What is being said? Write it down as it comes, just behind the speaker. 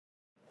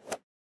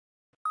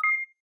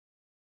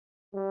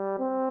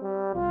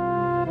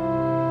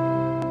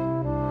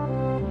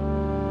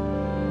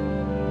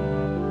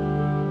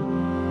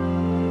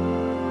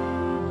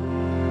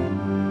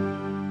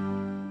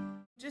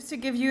to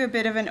give you a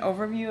bit of an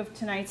overview of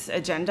tonight's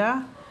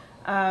agenda,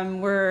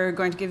 we're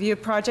going to give you a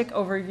project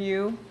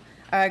overview,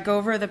 go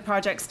over the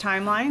project's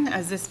timeline,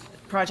 as this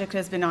project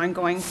has been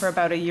ongoing for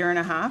about a year and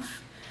a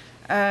half,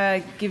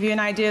 give you an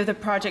idea of the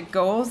project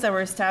goals that were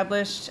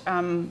established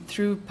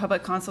through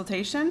public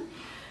consultation,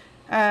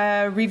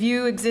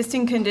 review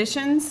existing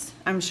conditions.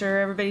 I'm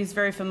sure everybody's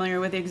very familiar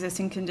with the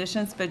existing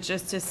conditions, but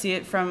just to see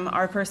it from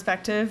our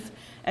perspective,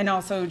 and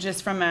also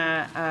just from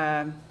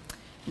a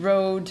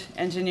road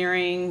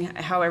engineering,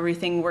 how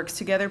everything works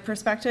together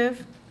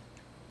perspective.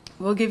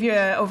 We'll give you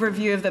an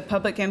overview of the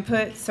public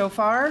input so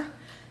far,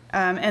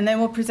 and then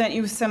we'll present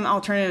you some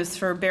alternatives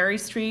for Barre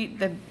Street,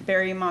 the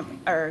Barre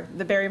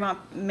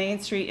Main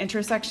Street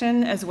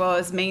intersection, as well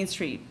as Main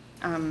Street.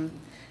 And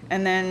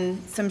then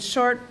some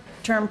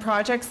short-term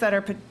projects that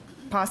are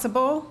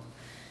possible,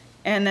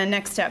 and then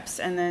next steps.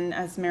 And then,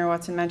 as Mayor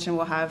Watson mentioned,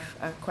 we'll have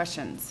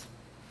questions.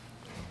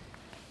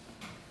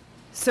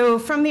 So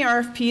from the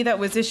RFP that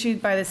was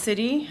issued by the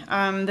city,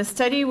 the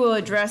study will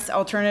address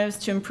alternatives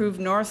to improve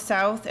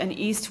north-south and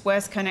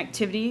east-west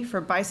connectivity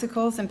for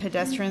bicycles and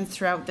pedestrians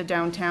throughout the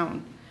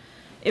downtown.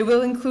 It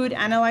will include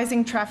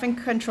analyzing traffic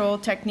control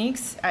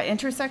techniques at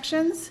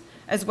intersections,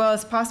 as well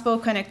as possible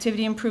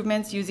connectivity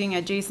improvements using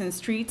adjacent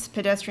streets,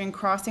 pedestrian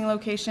crossing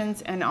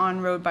locations, and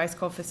on-road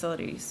bicycle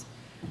facilities.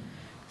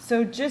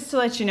 So just to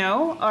let you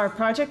know, our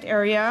project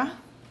area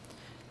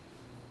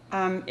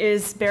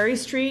is Barre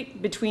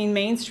Street between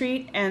Main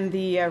Street and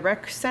the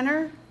Rec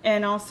Center,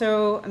 and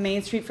also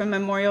Main Street from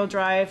Memorial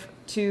Drive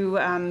to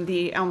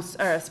the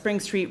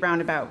Spring Street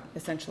roundabout,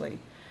 essentially.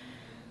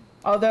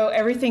 Although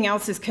everything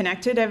else is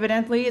connected,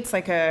 evidently, it's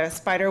like a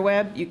spider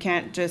web. You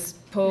can't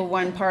just pull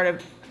one part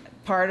of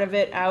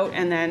it out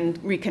and then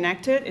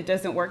reconnect it. It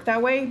doesn't work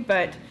that way,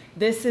 but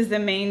this is the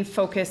main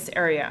focus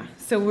area.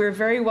 So we're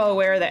very well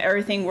aware that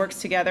everything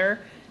works together.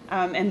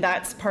 And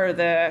that's part of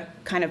the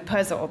kind of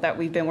puzzle that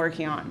we've been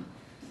working on.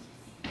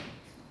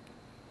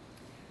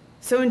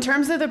 So in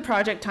terms of the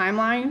project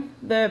timeline,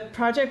 the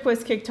project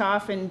was kicked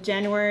off in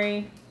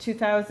January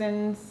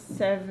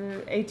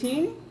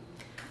 2018,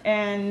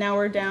 and now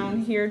we're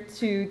down here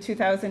to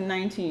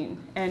 2019.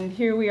 And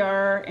here we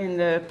are in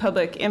the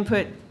public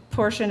input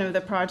portion of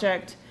the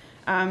project,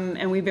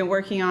 and we've been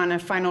working on a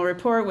final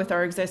report with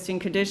our existing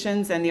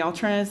conditions and the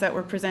alternatives that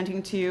we're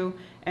presenting to you,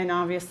 and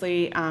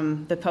obviously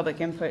the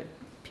public input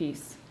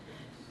piece.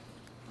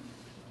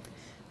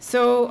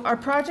 So our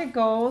project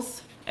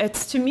goals,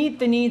 it's to meet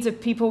the needs of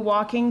people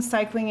walking,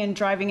 cycling, and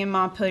driving in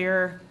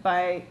Montpelier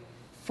by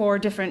 4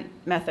 different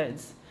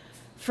methods.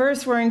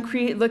 First, we're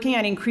looking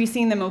at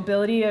increasing the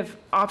mobility of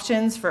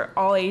options for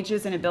all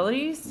ages and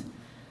abilities.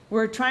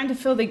 We're trying to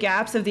fill the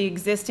gaps of the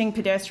existing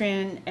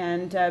pedestrian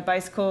and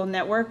bicycle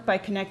network by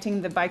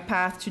connecting the bike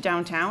path to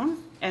downtown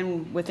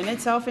and within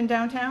itself in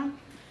downtown.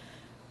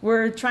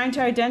 We're trying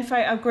to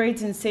identify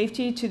upgrades in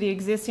safety to the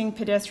existing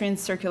pedestrian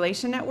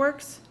circulation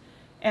networks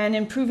and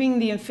improving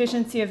the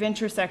efficiency of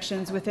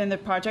intersections within the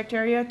project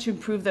area to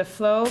improve the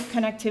flow,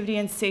 connectivity,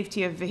 and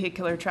safety of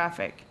vehicular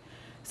traffic.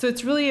 So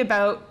it's really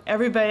about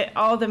everybody,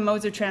 all the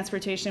modes of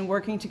transportation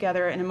working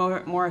together in a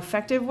more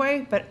effective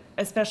way, but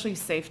especially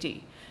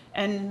safety,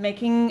 and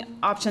making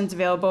options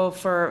available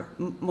for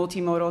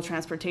multimodal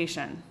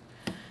transportation.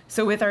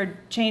 So with our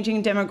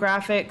changing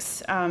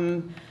demographics,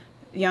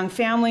 young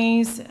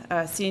families,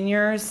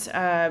 seniors,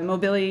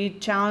 mobility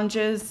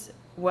challenges,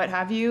 what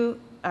have you,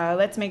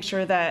 let's make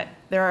sure that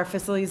there are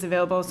facilities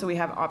available so we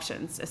have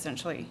options,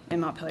 essentially,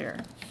 in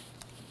Montpelier.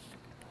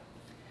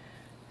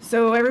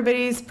 So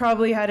everybody's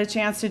probably had a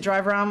chance to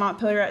drive around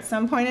Montpelier at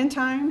some point in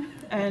time,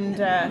 and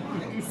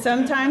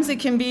sometimes it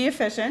can be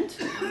efficient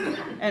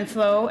and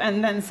flow,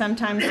 and then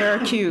sometimes there are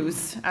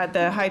queues at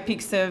the high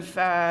peaks of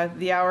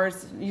the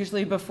hours,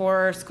 usually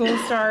before school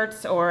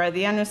starts or at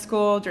the end of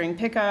school during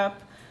pickup,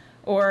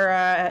 or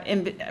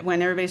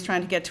when everybody's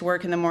trying to get to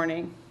work in the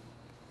morning.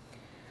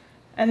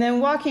 And then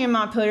walking in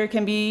Montpelier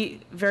can be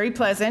very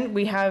pleasant.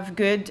 We have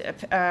good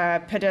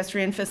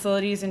pedestrian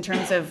facilities in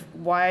terms of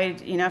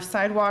wide enough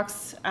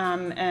sidewalks,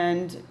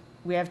 and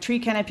we have tree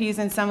canopies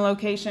in some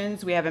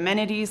locations. We have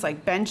amenities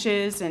like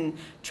benches and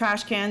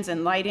trash cans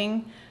and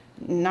lighting.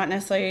 Not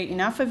necessarily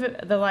enough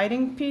of the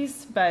lighting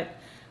piece, but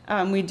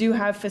we do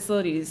have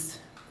facilities.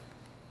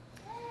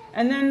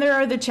 And then there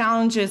are the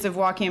challenges of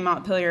walking in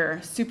Montpelier.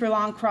 Super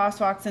long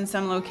crosswalks in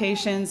some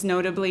locations,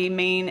 notably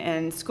Main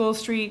and School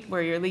Street,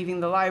 where you're leaving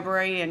the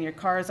library and your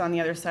car's on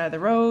the other side of the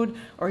road,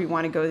 or you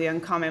want to go to the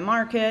Uncommon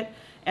Market,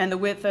 and the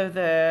width of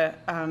the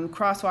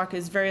crosswalk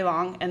is very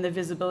long and the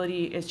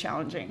visibility is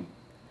challenging.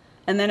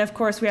 And then, of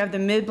course, we have the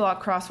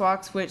mid-block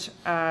crosswalks, which,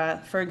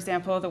 for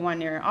example, the one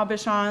near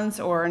Aubuchon's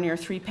or near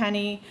Three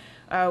Penny,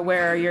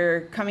 where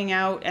you're coming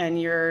out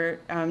and you're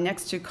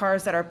next to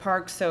cars that are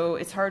parked, so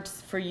it's hard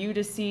for you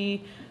to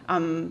see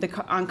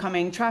the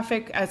oncoming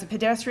traffic as a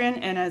pedestrian,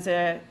 and as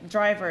a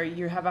driver,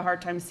 you have a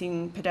hard time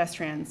seeing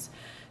pedestrians.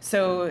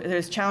 So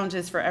there's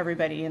challenges for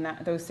everybody in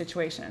those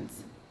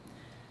situations.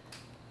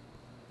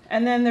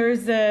 And then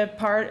there's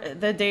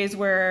the days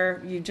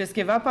where you just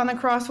give up on the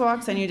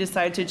crosswalks and you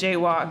decide to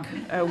jaywalk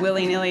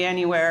willy-nilly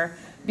anywhere.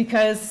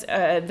 because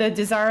the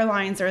desire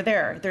lines are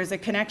there. There's a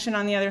connection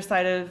on the other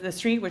side of the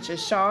street, which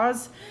is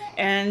Shaw's,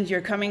 and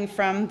you're coming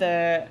from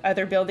the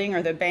other building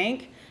or the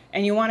bank,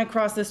 and you want to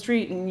cross the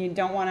street, and you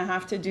don't want to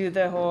have to do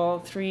the whole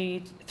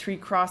three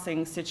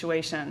crossing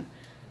situation.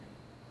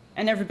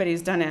 And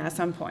everybody's done it at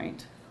some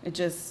point. It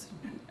just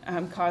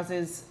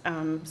causes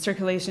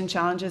circulation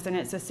challenges, and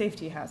it's a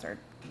safety hazard.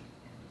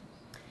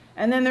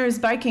 And then there's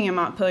biking in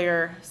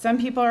Montpelier. Some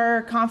people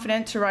are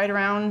confident to ride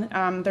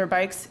around their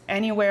bikes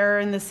anywhere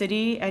in the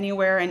city,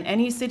 anywhere in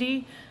any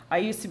city. I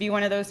used to be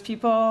one of those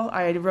people.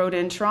 I rode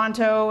in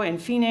Toronto and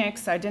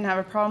Phoenix. I didn't have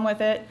a problem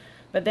with it,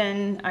 but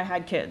then I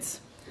had kids.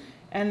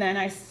 And then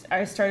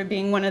I started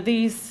being one of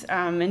these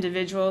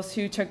individuals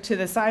who took to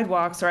the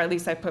sidewalks, or at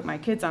least I put my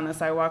kids on the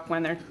sidewalk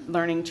when they're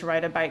learning to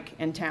ride a bike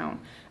in town.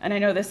 And I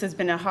know this has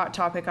been a hot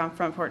topic on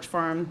Front Porch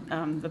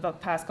Forum the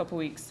past couple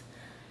weeks.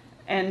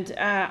 And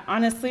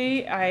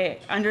honestly, I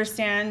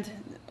understand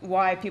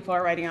why people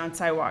are riding on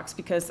sidewalks,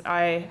 because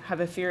I have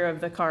a fear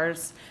of the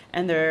cars,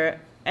 and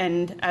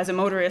as a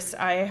motorist,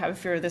 I have a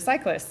fear of the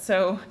cyclists.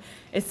 So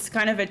it's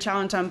kind of a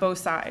challenge on both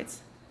sides.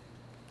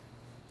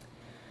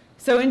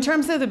 So in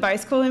terms of the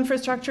bicycle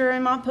infrastructure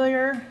in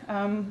Montpelier,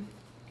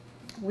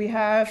 we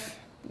have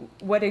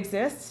what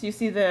exists. You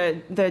see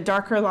the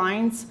darker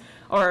lines,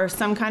 or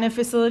some kind of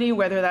facility,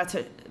 whether that's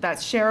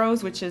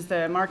sharrows, which is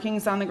the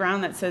markings on the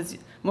ground that says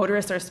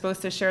motorists are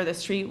supposed to share the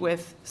street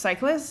with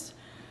cyclists,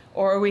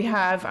 or we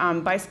have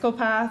bicycle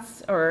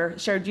paths or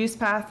shared use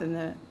path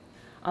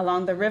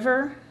along the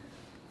river.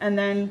 And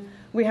then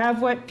we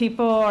have what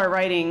people are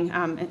riding.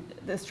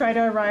 The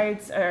Strida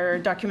rides are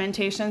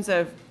documentations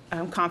of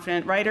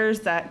confident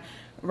riders that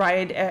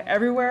ride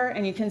everywhere,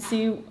 and you can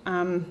see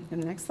in the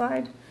next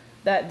slide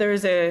that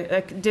there's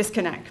a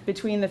disconnect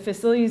between the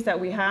facilities that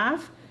we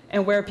have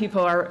and where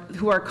people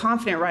who are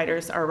confident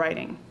riders are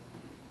riding.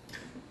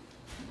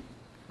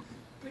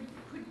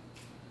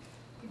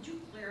 Could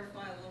you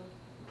clarify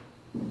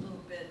a little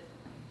bit?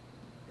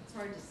 It's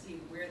hard to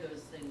see where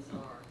those things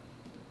are.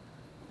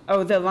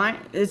 Oh, the line,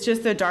 it's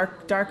just the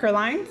darker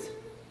lines?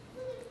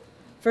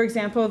 For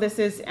example, this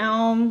is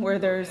Elm, where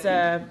there's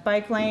a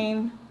bike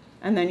lane,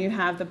 and then you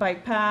have the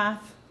bike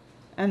path,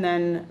 and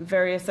then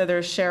various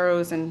other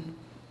sharrows and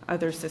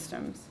other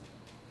systems.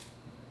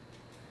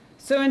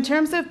 So in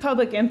terms of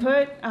public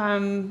input,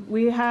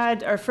 we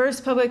had our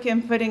first public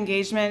input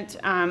engagement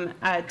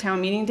at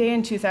Town Meeting Day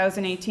in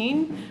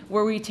 2018,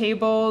 where we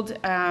tabled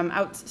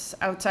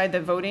outside the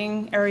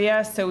voting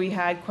area. So we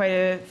had quite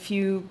a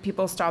few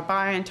people stop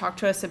by and talk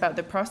to us about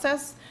the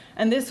process.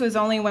 And this was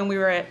only when we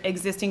were at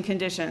existing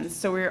conditions.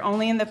 So we were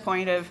only in the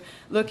point of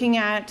looking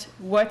at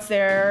what's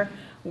there,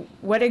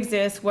 what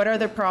exists, what are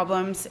the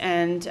problems,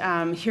 and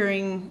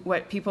hearing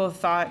what people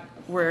thought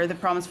were the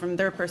problems from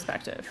their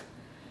perspective.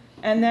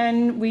 And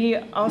then we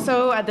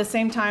also, at the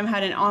same time,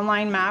 had an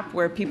online map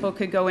where people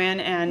could go in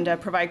and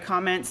provide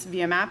comments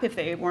via map if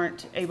they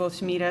weren't able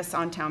to meet us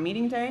on Town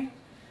Meeting Day.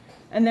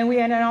 And then we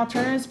had an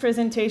alternatives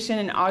presentation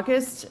in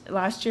August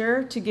last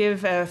year to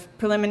give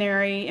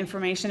preliminary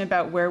information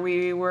about where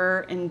we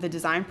were in the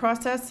design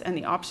process and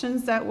the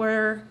options that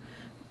were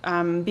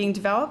being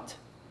developed.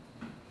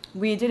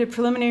 We did a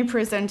preliminary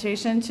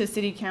presentation to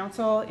City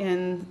Council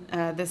in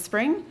this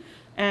spring.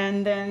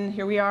 And then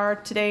here we are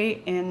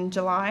today in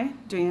July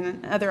doing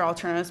another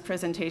alternatives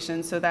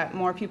presentation so that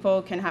more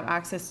people can have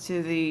access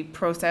to the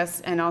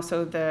process and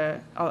also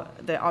the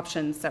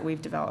options that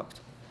we've developed.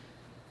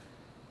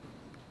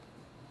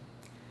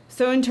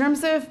 So in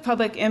terms of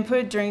public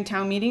input during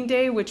Town Meeting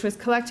Day, which was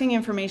collecting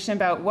information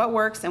about what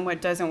works and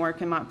what doesn't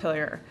work in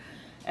Montpelier.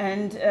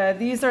 And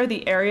these are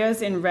the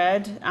areas in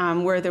red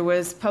where there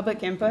was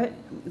public input.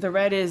 The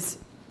red is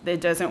it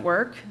doesn't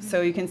work,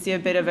 so you can see a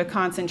bit of a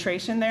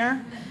concentration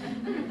there,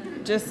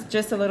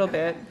 just a little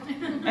bit.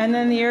 And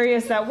then the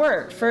areas that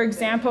worked. For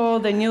example,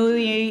 the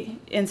newly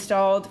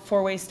installed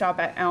four-way stop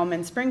at Elm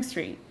and Spring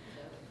Street,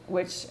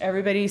 which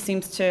everybody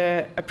seems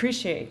to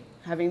appreciate,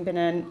 having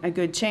been a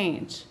good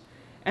change.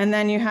 And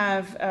then you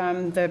have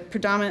the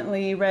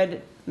predominantly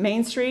red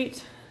Main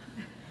Street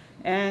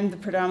and the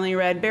predominantly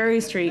red Barre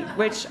Street,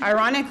 which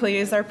ironically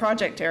is our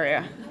project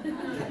area.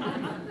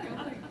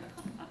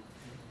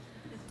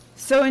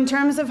 So in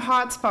terms of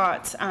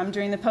hotspots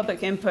during the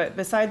public input,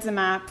 besides the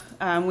map,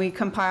 we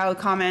compiled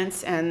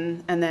comments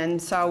and then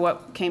saw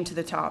what came to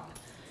the top.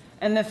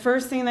 And the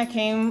first thing that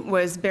came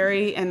was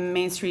Barre and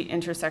Main Street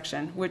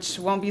intersection, which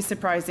won't be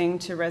surprising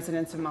to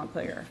residents of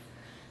Montpelier.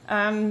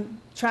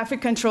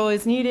 Traffic control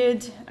is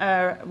needed,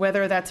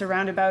 whether that's a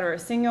roundabout or a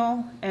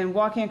signal, and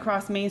walking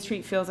across Main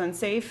Street feels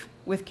unsafe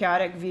with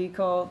chaotic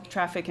vehicle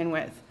traffic and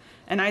width.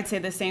 And I'd say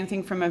the same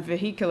thing from a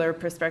vehicular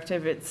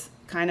perspective. It's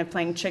kind of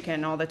playing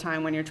chicken all the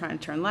time when you're trying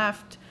to turn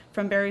left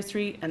from Barre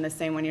Street, and the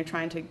same when you're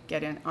trying to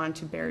get in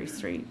onto Barre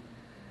Street.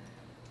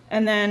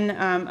 And then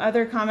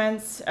other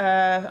comments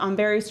on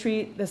Barre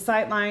Street, the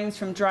sight lines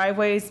from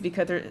driveways,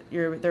 because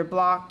they're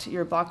blocked.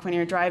 You're blocked when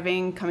you're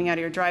driving, coming out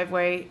of your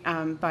driveway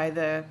by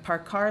the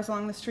parked cars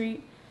along the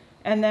street.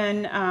 And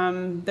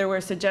then there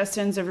were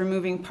suggestions of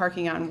removing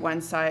parking on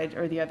one side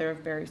or the other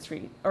of Barre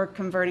Street, or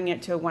converting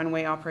it to a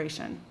one-way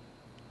operation.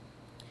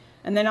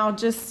 And then I'll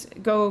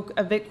just go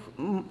a bit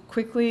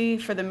quickly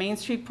for the Main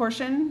Street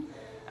portion,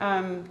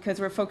 because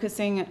we're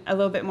focusing a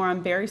little bit more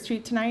on Barre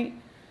Street tonight.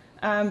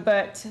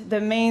 But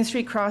the Main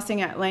Street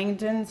crossing at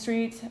Langdon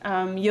Street,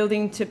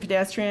 yielding to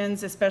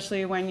pedestrians,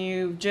 especially when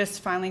you've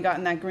just finally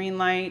gotten that green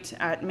light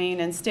at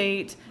Main and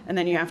State, and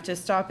then you have to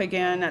stop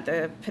again at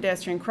the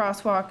pedestrian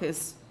crosswalk,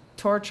 is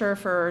torture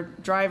for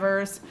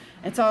drivers.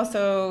 It's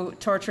also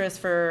torturous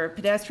for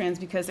pedestrians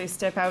because they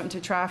step out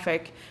into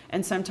traffic,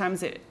 and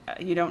sometimes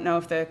you don't know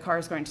if the car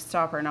is going to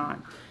stop or not.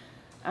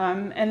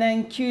 And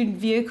then queued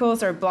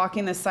vehicles are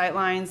blocking the sight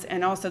lines,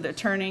 and also the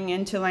turning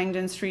into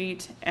Langdon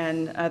Street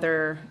and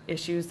other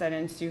issues that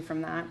ensue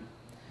from that.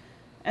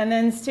 And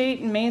then State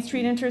and Main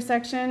Street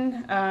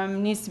intersection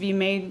needs to be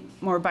made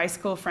more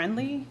bicycle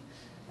friendly.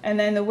 And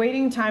then the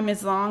waiting time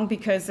is long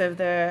because of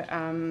the,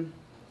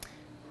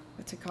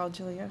 what's it called,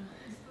 Julia?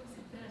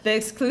 The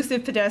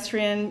exclusive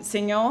pedestrian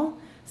signal.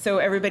 So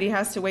everybody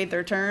has to wait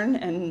their turn,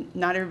 and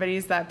not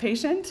everybody's that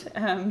patient.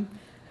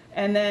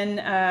 And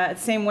then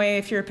same way,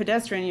 if you're a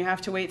pedestrian, you have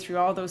to wait through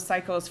all those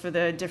cycles for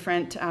the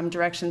different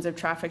directions of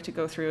traffic to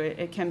go through.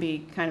 It can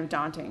be kind of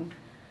daunting.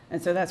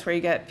 And so that's where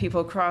you get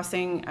people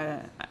crossing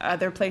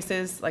other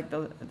places, like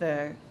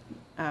the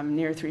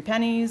near Three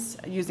Pennies,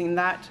 using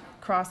that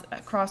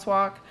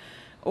crosswalk,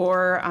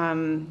 or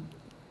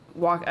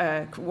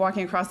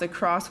walking across the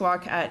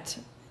crosswalk at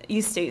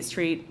East State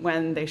Street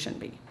when they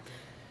shouldn't be.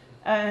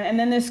 And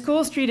then the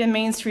School Street and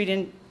Main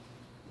Street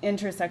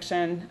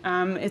intersection,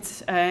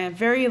 it's a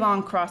very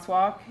long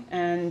crosswalk,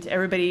 and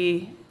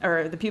everybody,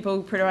 or the people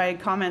who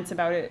provided comments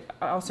about it,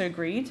 also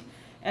agreed.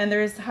 And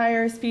there's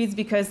higher speeds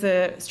because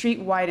the street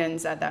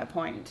widens at that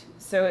point.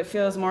 So it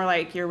feels more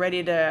like you're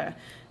ready to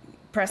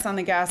press on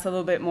the gas a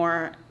little bit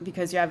more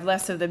because you have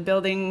less of the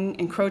building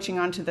encroaching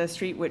onto the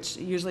street, which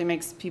usually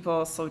makes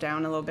people slow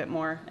down a little bit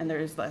more, and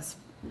there's less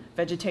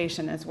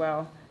vegetation as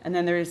well. And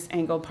then there's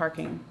angled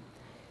parking.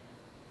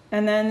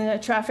 And then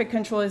traffic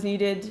control is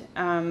needed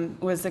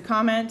was the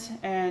comment,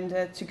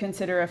 and to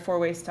consider a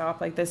four-way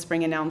stop like this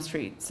Spring and Elm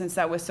Street. Since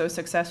that was so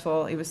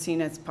successful, it was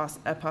seen as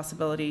a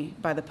possibility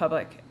by the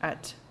public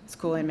at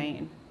school in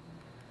Maine.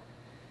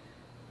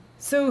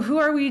 So who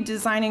are we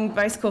designing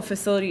bicycle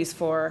facilities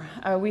for?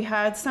 We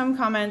had some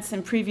comments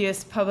in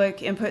previous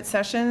public input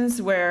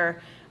sessions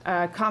where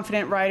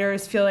confident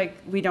riders feel like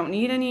we don't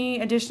need any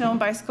additional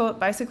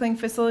bicycling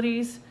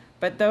facilities,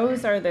 but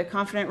those are the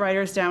confident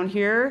riders down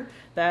here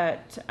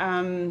that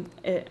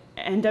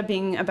end up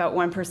being about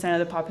 1% of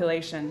the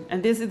population.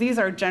 And these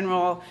are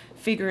general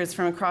figures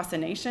from across the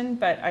nation,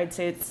 but I'd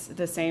say it's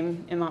the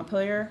same in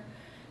Montpelier.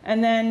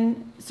 And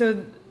then,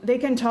 so they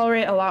can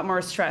tolerate a lot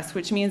more stress,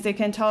 which means they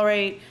can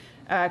tolerate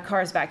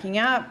cars backing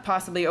up,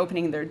 possibly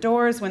opening their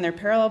doors when they're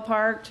parallel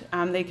parked.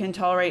 They can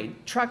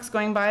tolerate trucks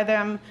going by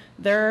them.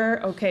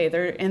 They're okay,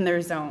 they're in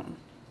their zone.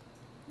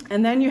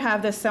 And then you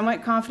have the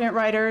somewhat confident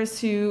riders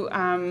who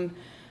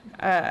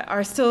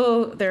are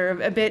still, they're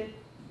a bit,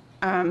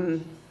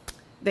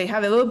 they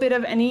have a little bit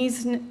of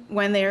unease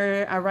when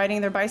they're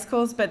riding their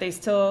bicycles, but they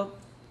still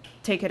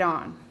take it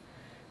on.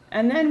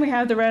 And then we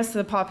have the rest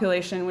of the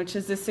population, which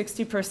is the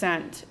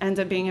 60%, ends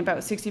up being about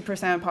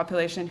 60% of the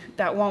population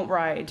that won't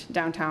ride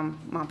downtown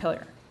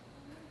Montpelier.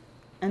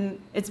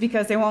 And it's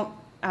because they won't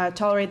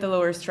tolerate the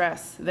lower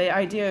stress. The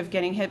idea of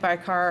getting hit by a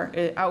car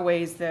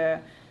outweighs the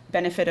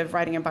benefit of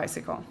riding a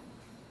bicycle.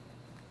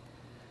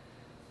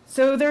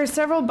 So there are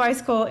several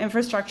bicycle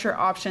infrastructure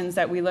options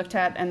that we looked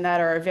at and that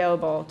are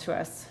available to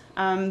us.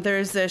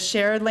 There's the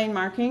shared lane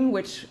marking,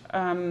 which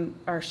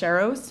are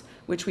sharrows,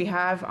 which we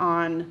have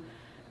on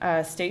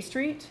State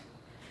Street.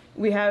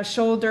 We have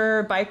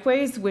shoulder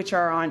bikeways, which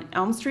are on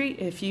Elm Street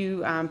if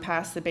you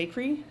pass the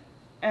bakery.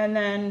 And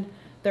then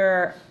there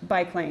are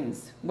bike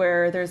lanes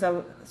where there's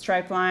a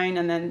stripe line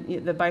and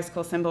then the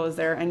bicycle symbol is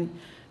there, and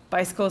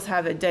bicycles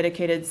have a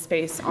dedicated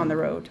space on the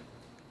road.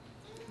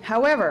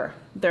 However,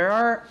 there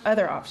are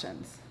other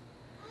options.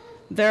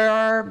 There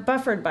are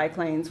buffered bike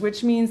lanes,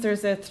 which means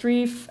there's a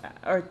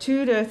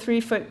 2 to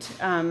 3 foot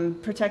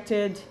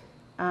protected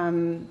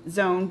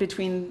zone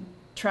between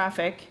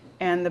traffic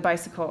and the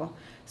bicycle,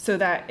 so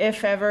that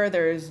if ever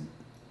there's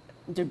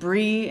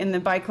debris in the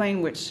bike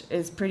lane, which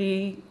is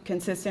pretty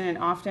consistent and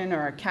often,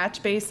 or a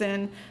catch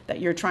basin that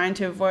you're trying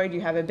to avoid,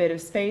 you have a bit of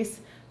space,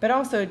 but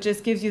also it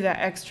just gives you that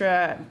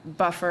extra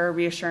buffer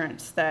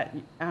reassurance that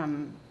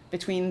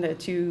between the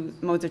two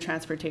modes of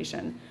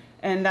transportation.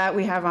 And that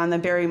we have on the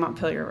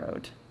Barre-Montpelier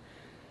Road.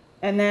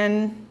 And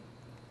then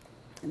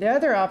the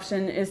other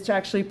option is to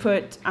actually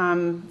put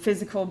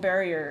physical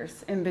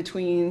barriers in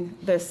between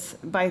this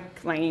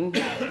bike lane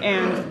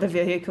and the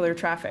vehicular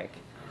traffic,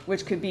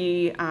 which could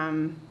be,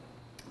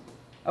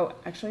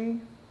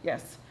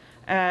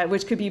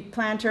 which could be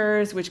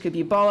planters, which could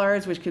be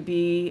bollards, which could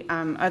be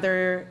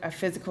other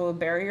physical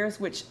barriers,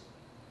 which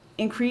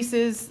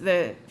increases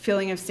the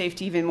feeling of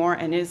safety even more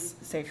and is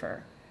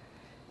safer.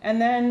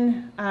 And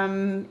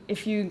then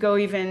if you go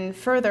even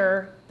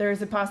further,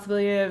 there's a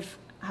possibility of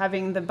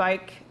having the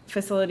bike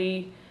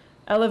facility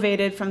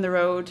elevated from the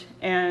road,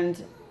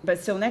 but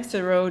still next to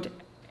the road,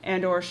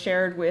 and or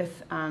shared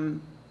with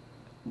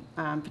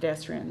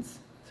pedestrians.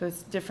 So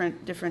it's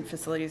different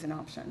facilities and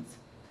options.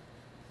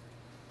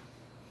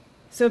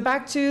 So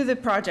back to the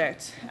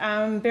project.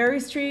 Barre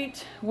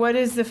Street, what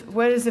is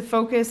the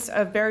focus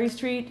of Barre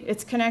Street?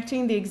 It's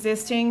connecting the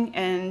existing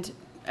and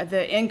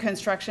the in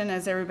construction,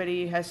 as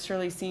everybody has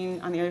surely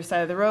seen on the other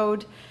side of the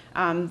road,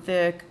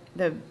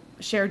 the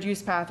shared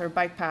use path or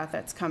bike path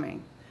that's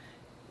coming.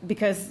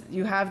 Because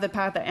you have the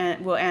path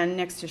that will end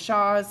next to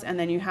Shaw's, and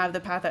then you have the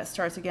path that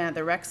starts again at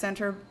the rec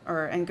center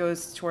and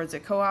goes towards the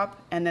co-op,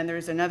 and then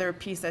there's another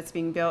piece that's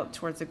being built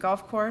towards the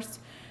golf course,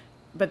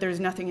 but there's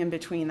nothing in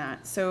between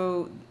that.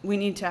 So we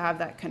need to have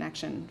that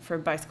connection for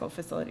bicycle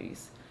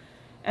facilities.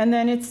 And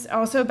then it's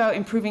also about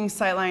improving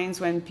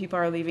sightlines when people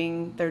are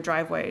leaving their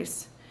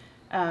driveways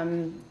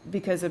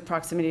because of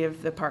proximity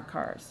of the parked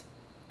cars.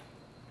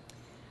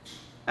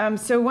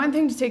 So one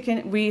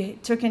thing we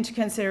took into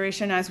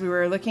consideration as we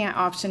were looking at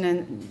option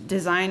and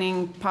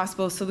designing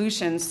possible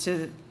solutions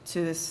to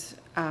this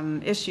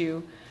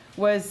issue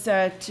was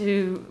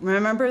to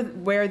remember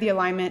where the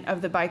alignment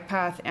of the bike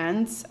path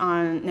ends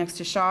next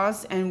to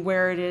Shaw's and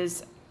where it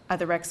is at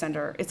the rec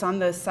center. It's on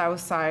the south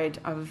side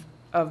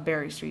of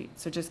Barre Street,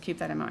 so just keep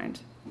that in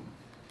mind.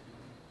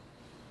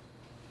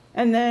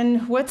 And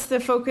then what's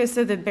the focus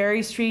of the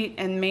Barre Street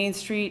and Main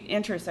Street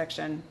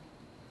intersection?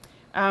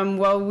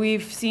 Well,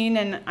 we've seen,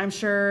 and I'm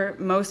sure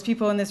most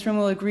people in this room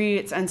will agree,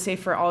 it's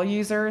unsafe for all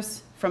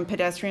users, from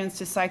pedestrians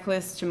to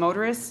cyclists to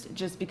motorists,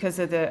 just because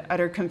of the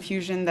utter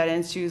confusion that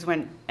ensues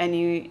when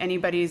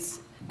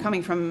anybody's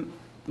coming from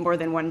more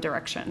than one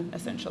direction,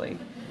 essentially.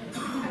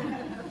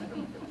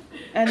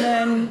 And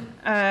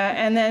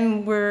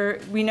then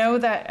we know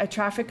that a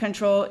traffic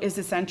control is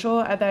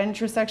essential at that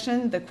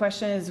intersection. The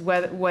question is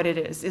what it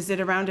is. Is it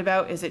a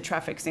roundabout? Is it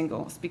traffic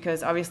signals?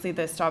 Because obviously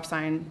the stop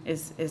sign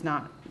is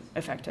not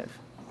effective.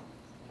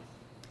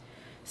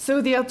 So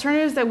the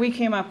alternatives that we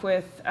came up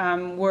with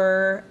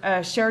were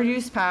a shared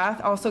use path,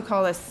 also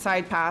called a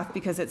side path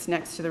because it's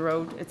next to the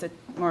road. It's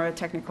more a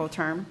technical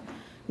term,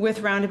 with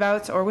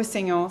roundabouts or with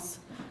signals.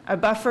 A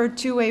buffered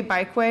two-way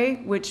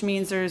bikeway, which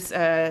means there's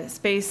a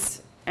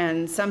space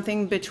and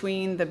something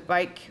between the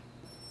bike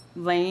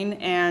lane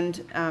and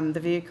the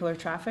vehicular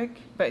traffic,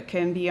 but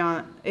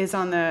is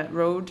on the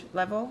road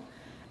level.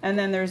 And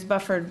then there's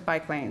buffered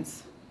bike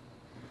lanes.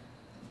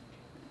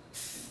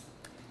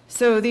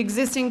 So the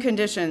existing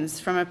conditions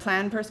from a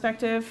plan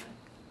perspective,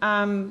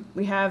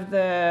 we have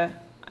the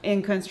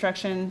in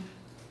construction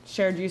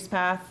shared use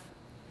path,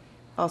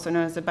 also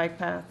known as the bike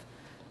path,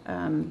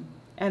 and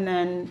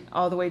then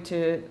all the way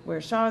to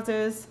where Shaw's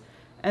is.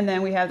 And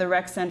then we have the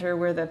rec center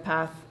where the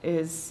path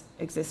is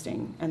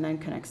existing and then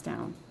connects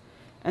down.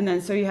 And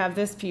then so you have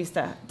this piece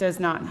that does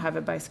not have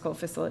a bicycle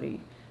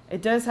facility.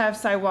 It does have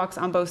sidewalks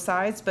on both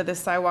sides, but the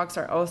sidewalks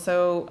are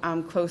also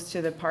close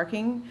to the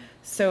parking.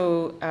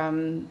 So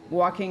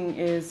walking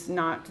is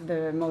not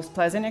the most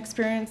pleasant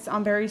experience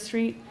on Barre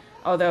Street,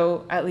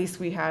 although at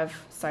least we have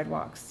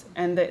sidewalks,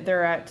 and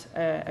they're at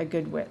a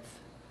good width.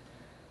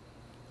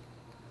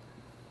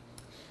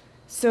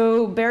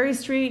 So Barre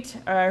Street,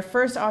 our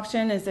first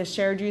option is a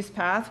shared use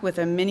path with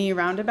a mini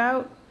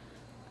roundabout.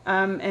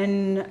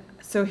 And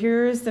so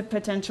here's the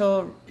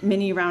potential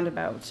mini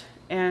roundabout.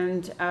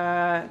 And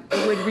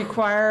it would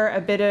require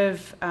a bit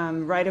of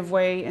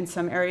right-of-way in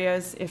some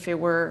areas if it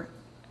were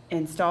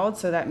installed,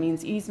 so that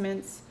means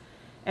easements.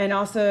 And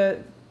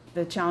also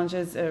the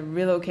challenges of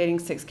relocating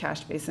 6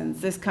 catch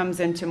basins. This comes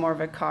into more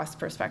of a cost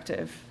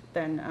perspective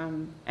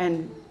than,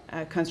 and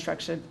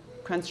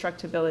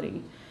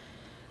constructability.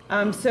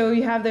 So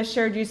you have the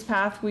shared use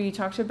path we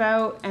talked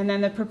about, and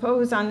then the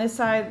proposed on this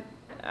side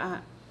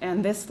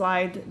and this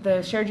slide,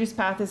 the shared use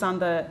path is on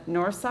the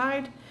north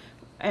side,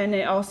 and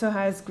it also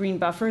has green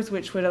buffers,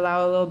 which would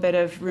allow a little bit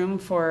of room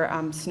for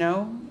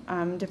snow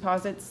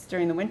deposits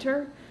during the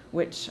winter,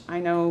 which I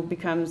know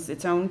becomes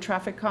its own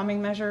traffic calming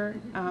measure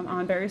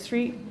on Barre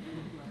Street.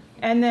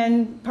 And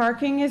then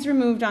parking is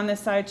removed on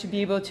this side to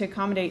be able to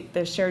accommodate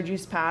the shared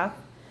use path,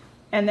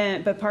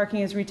 but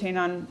parking is retained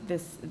on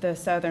the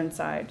southern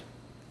side.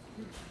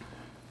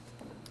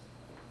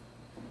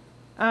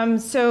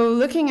 So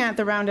looking at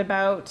the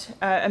roundabout,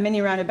 a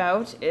mini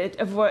roundabout,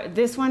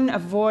 this one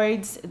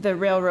avoids the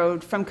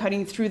railroad from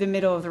cutting through the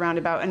middle of the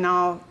roundabout.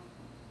 And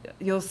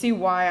you'll see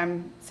why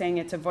I'm saying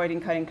it's avoiding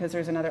cutting, because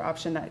there's another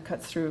option that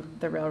cuts through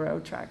the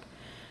railroad track.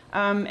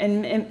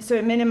 And so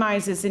it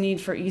minimizes the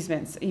need for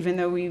easements. Even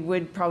though we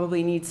would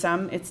probably need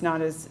some, it's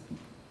not as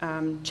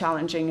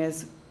challenging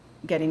as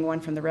getting one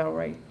from the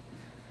railway.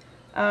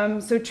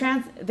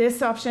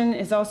 This option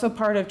is also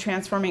part of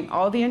transforming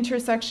all the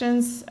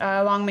intersections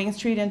along Main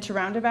Street into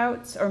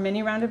roundabouts or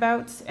mini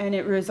roundabouts, and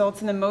it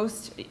results in the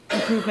most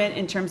improvement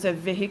in terms of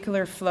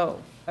vehicular flow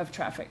of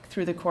traffic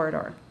through the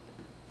corridor.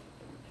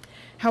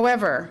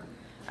 However,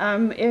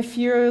 If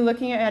you're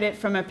looking at it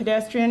from a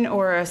pedestrian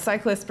or a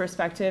cyclist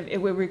perspective, it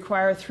would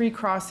require 3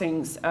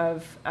 crossings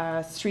of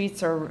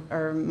streets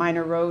or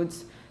minor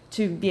roads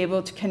to be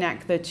able to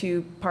connect the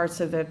 2 parts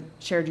of the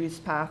shared use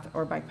path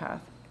or bike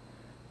path.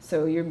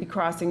 So you'd be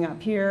crossing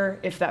up here.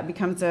 If that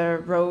becomes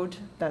a road,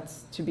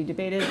 that's to be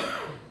debated.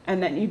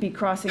 And then you'd be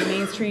crossing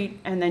Main Street,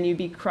 and then you'd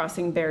be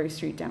crossing Barre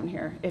Street down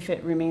here if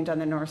it remained on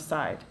the north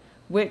side,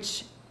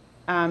 which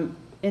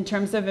in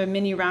terms of a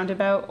mini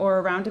roundabout or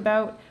a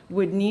roundabout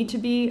would need to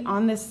be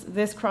on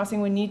this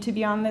crossing would need to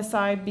be on this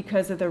side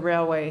because of the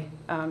railway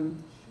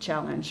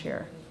challenge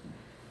here.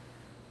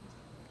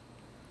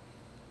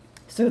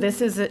 So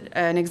this is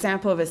an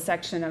example of a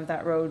section of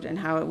that road and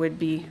how it would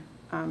be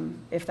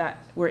if that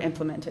were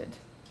implemented.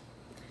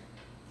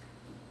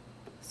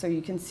 So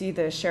you can see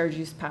the shared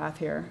use path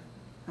here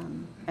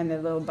and the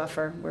little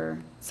buffer where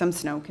some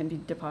snow can be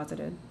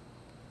deposited.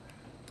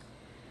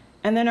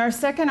 And then our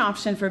second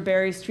option for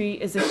Barre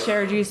Street is a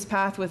shared use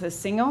path with a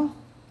signal.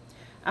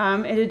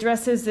 It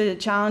addresses the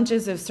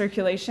challenges of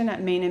circulation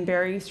at Main and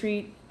Barre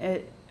Street.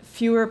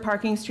 Fewer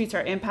parking streets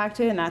are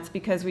impacted, and that's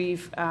because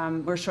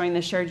we're showing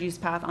the shared use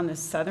path on the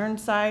southern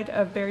side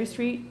of Barre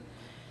Street.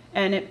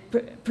 And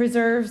it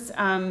preserves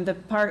the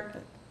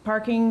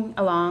parking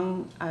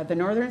along the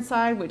northern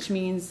side, which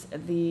means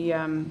the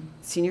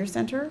senior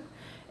center.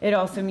 It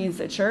also means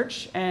the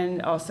church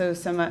and also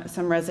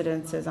some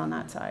residences on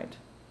that side.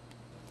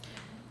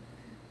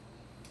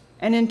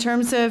 And in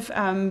terms of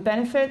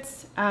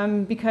benefits,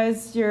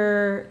 because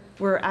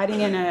we're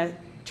adding in a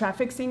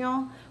traffic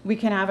signal, we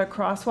can have a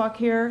crosswalk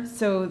here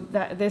so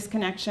that this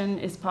connection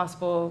is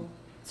possible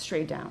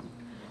straight down.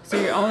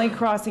 So you're only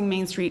crossing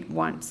Main Street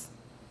once.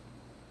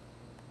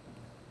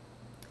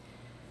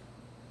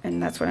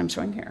 And that's what I'm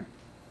showing here.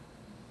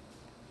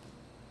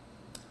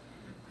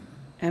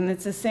 And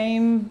it's the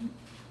same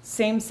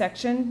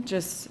section,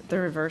 just the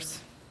reverse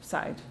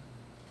side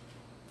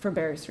for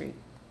Barre Street.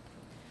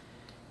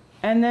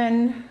 And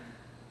then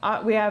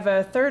we have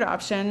a third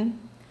option,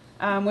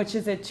 which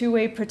is a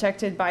 2-way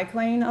protected bike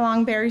lane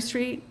along Barre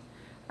Street,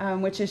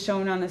 which is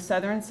shown on the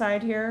southern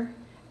side here.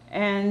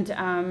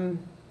 And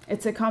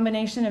it's a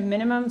combination of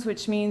minimums,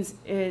 which means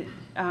it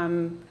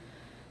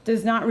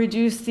does not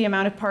reduce the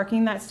amount of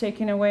parking that's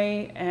taken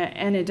away,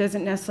 and it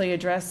doesn't necessarily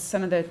address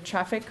some of the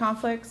traffic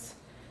conflicts.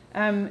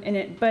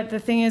 But the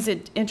thing is,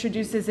 it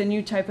introduces a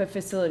new type of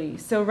facility.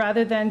 So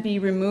rather than be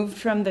removed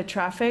from the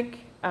traffic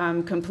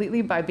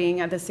completely by being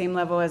at the same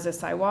level as a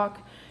sidewalk,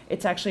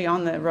 it's actually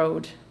on the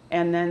road.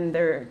 And then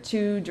it's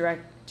two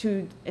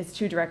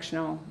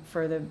directional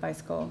for the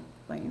bicycle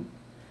lane.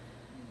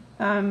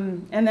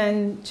 And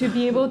then to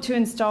be able to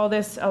install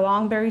this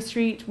along Barre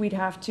Street, we'd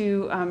have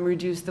to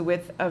reduce the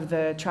width of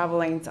the travel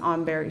lanes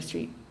on Barre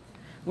Street,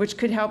 which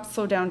could help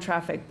slow down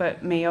traffic,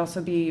 but may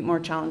also be more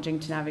challenging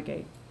to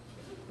navigate.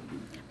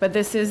 But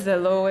this is the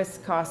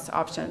lowest cost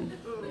option.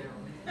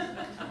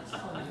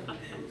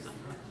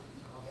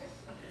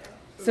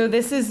 So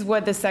this is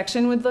what the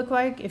section would look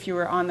like if you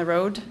were on the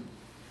road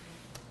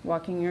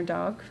walking your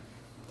dog.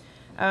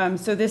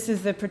 So this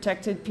is the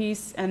protected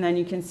piece, and then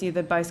you can see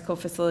the bicycle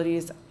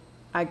facilities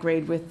at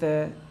grade with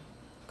the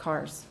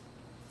cars.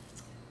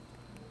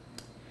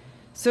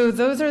 So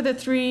those are the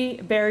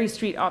 3 Barre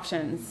Street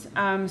options.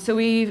 So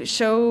we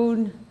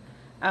showed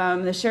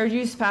the shared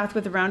use path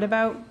with the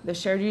roundabout, the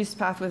shared use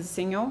path with a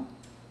signal,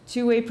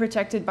 2-way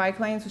protected bike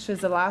lanes, which was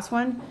the last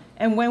one.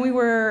 And when we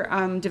were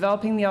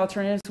developing the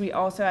alternatives, we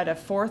also had a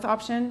 4th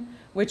option,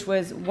 which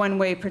was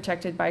 1-way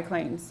protected bike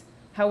lanes.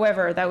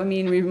 However, that would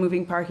mean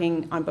removing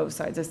parking on both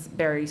sides of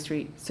Barre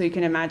Street. So you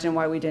can imagine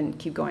why we didn't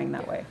keep going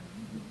that way.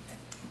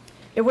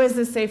 It was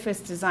the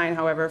safest design,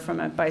 however, from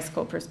a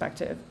bicycle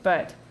perspective.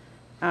 But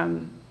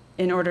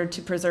in order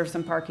to preserve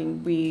some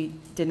parking, we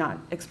did not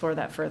explore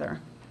that further.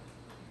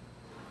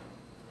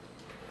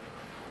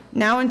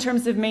 Now, in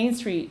terms of Main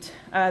Street,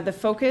 the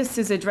focus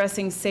is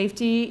addressing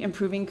safety,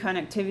 improving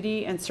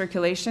connectivity and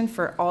circulation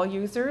for all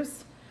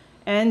users,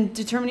 and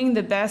determining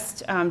the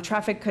best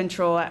traffic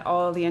control at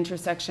all of the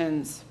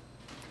intersections.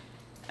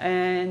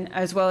 And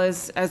as well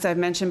as I've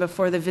mentioned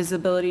before, the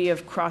visibility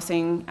of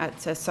crossing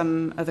at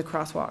some of the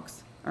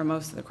crosswalks, or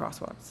most of the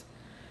crosswalks.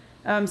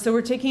 So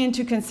we're taking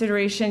into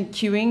consideration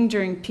queuing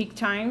during peak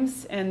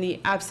times and the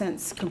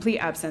complete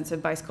absence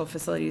of bicycle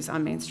facilities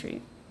on Main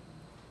Street.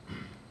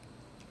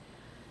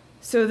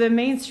 So the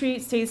Main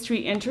Street, State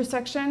Street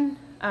intersection,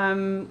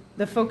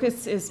 the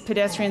focus is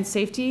pedestrian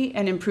safety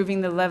and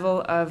improving the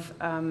level of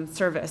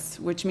service,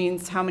 which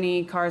means how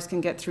many cars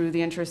can get through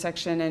the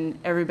intersection and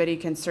everybody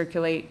can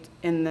circulate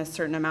in a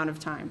certain amount of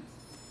time,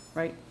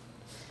 right?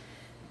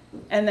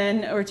 And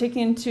then we're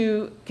taking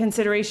into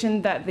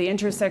consideration that the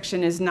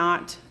intersection is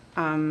not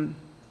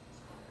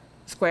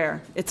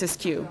square, it's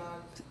askew.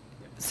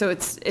 So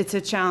it's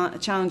a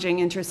challenging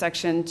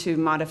intersection to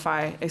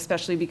modify,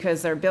 especially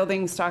because their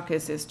building stock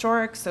is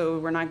historic, so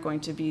we're not going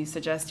to be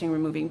suggesting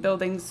removing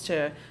buildings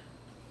to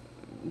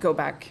go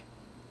back.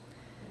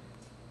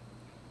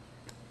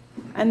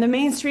 And the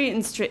Main Street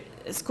and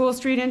School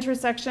Street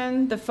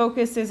intersection, the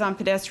focus is on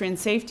pedestrian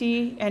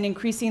safety and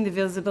increasing the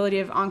visibility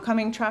of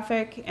oncoming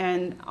traffic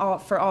and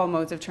for all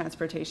modes of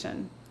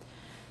transportation.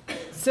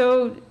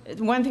 So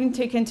one thing to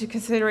take into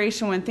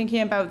consideration when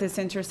thinking about this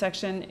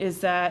intersection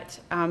is that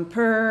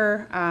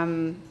per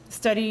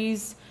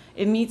studies,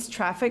 it meets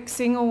traffic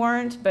signal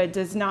warrant, but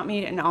does not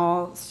meet an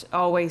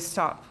always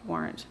stop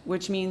warrant,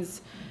 which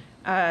means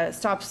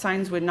stop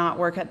signs would not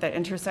work at the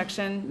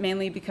intersection,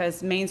 mainly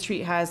because Main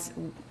Street has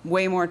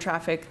way more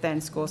traffic than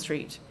School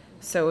Street.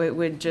 So it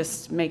would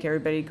just make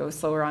everybody go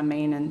slower on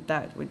Main, and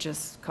that would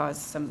just cause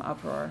some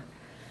uproar.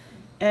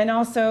 And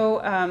also,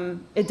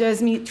 it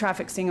does meet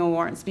traffic signal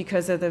warrants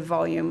because of the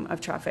volume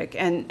of traffic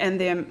and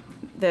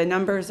the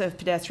numbers of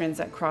pedestrians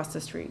that cross the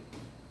street.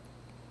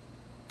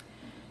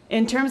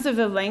 In terms of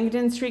the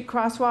Langdon Street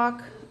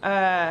crosswalk,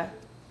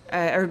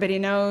 everybody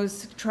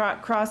knows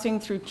crossing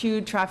through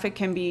queued traffic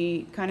can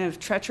be kind of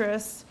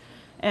treacherous,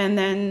 and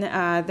then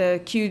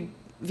the queued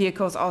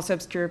vehicles also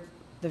obscure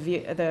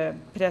the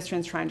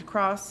pedestrians trying to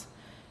cross.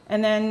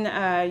 And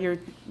then you're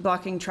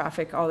blocking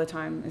traffic all the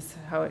time is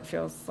how it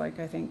feels like,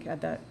 I think,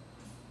 at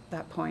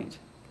that point.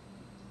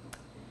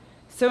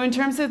 So in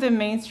terms of the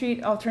Main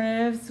Street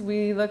alternatives,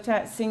 we looked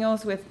at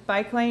singles with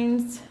bike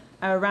lanes,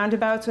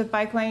 roundabouts with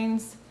bike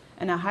lanes,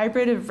 and a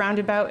hybrid of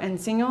roundabout and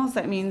singles.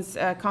 That means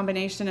a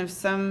combination of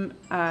some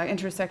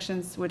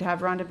intersections would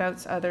have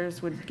roundabouts,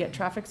 others would get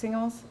traffic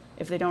signals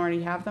if they don't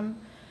already have them.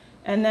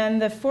 And then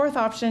the fourth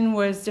option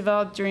was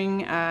developed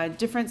during a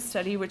different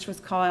study, which was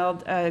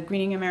called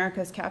Greening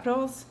America's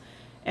Capitals,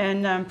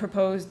 and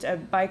proposed a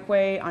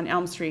bikeway on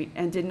Elm Street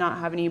and did not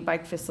have any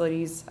bike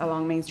facilities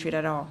along Main Street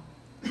at all.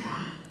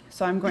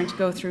 So I'm going to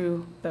go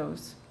through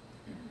those.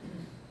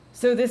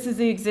 So this is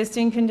the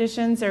existing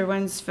conditions.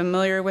 Everyone's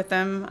familiar with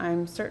them,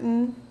 I'm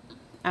certain.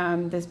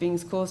 This being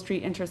School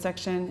Street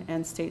intersection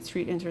and State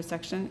Street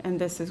intersection, and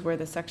this is where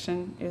the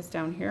section is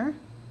down here.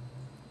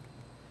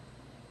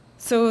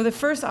 So the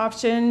first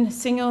option,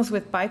 singles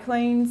with bike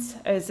lanes,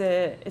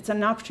 it's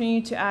an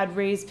opportunity to add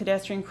raised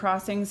pedestrian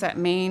crossings at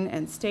Main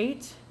and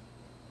State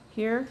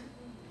here.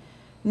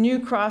 New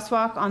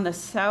crosswalk on the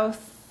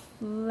south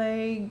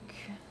leg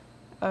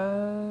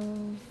of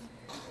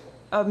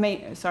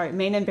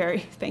Main and Barre.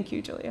 Thank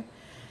you, Julia.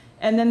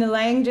 And then the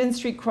Langdon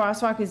Street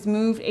crosswalk is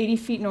moved 80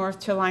 feet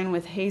north to align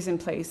with Hazen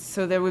Place.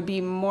 So there would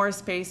be more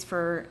space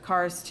for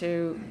cars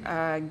to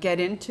get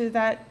into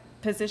that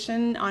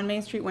position on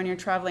Main Street when you're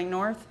traveling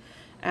north.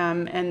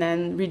 And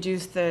then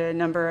reduce the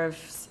number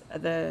of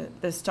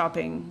the stop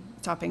and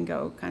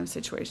go kind of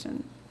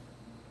situation.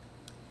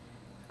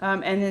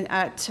 And then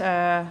at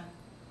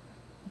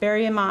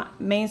Barre and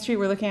Main Street,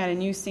 we're looking at a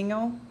new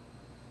single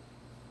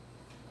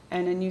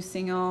and a new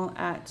single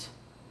at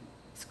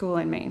School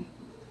and Main.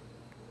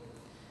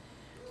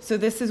 So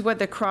this is what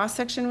the cross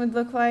section would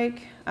look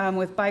like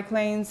with bike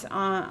lanes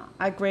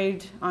at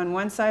grade on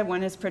one side.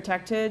 One is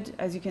protected,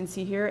 as you can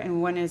see here,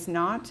 and one is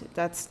not.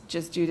 That's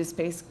just due to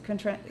space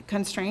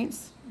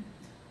constraints.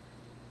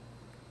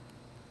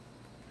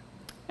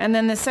 And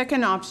then the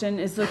second option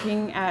is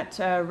looking at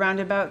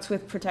roundabouts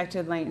with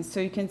protected lanes.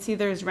 So you can see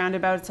there's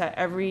roundabouts at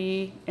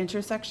every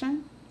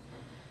intersection.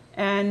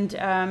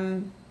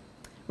 And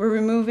we're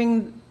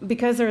removing,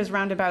 because there's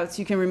roundabouts,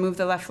 you can remove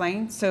the left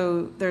lane,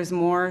 so there's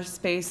more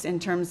space in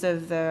terms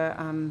of the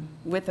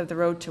width of the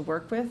road to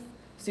work with,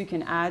 so you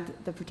can add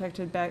the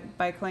protected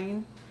bike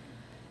lane.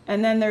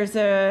 And then there's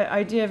the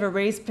idea of a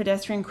raised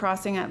pedestrian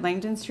crossing at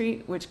Langdon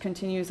Street, which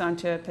continues on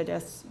to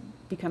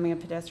becoming a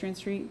pedestrian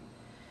street.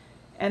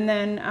 And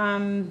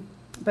then,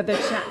 but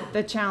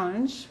the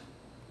challenge,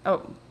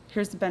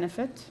 here's the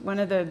benefit. One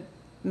of the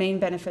main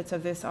benefits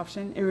of this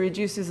option, it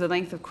reduces the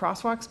length of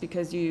crosswalks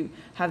because you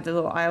have the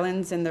little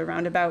islands in the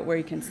roundabout where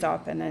you can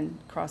stop and then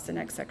cross the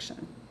next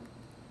section.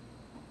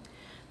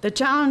 The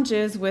challenge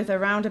is with a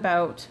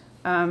roundabout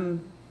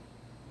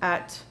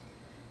at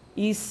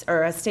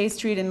State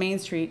Street and Main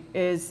Street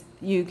is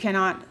you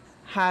cannot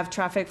have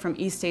traffic from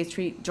East State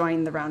Street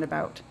join the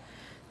roundabout.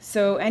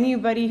 So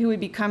anybody who would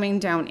be coming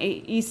down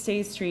East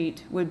State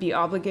Street would be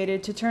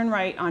obligated to turn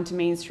right onto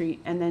Main Street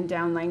and then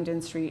down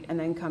Langdon Street and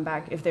then come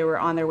back if they were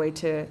on their way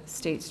to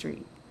State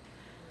Street.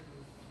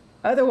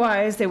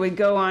 Otherwise, they would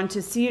go on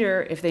to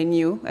Cedar if they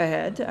knew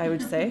ahead, I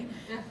would say,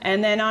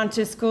 and then on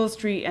to School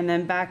Street and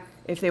then back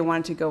if they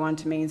wanted to go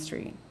onto Main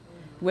Street,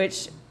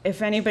 which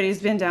if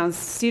anybody's been down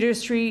Cedar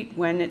Street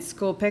when it's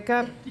school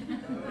pickup,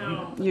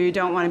 you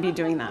don't want to be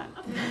doing that.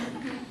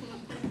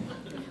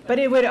 But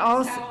it would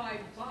also... avoid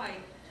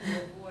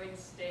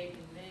State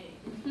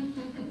and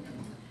Main.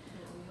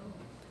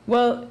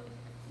 Well,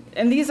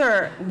 and these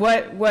are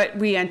what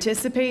we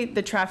anticipate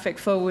the traffic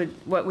flow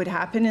what would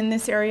happen in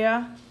this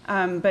area,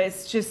 but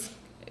it's just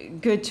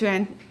good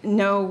to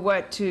know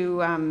what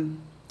to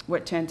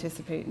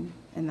anticipate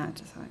in that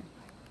design.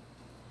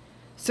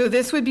 So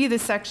this would be the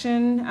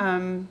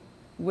section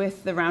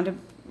with the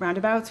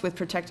roundabouts with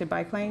protected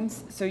bike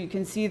lanes. So you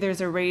can see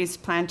there's a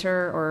raised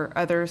planter or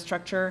other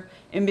structure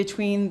in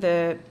between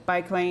the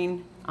bike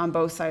lane on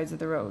both sides of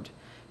the road.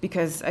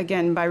 because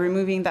again, by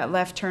removing that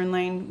left turn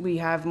lane, we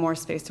have more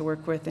space to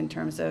work with in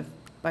terms of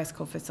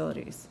bicycle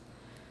facilities.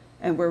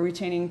 And we're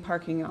retaining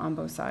parking on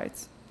both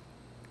sides.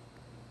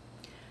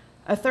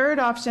 A third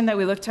option that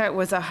we looked at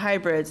was a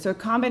hybrid, so a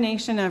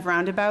combination of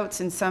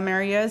roundabouts in some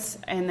areas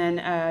and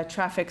then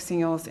traffic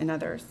signals in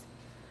others.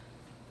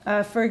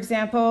 For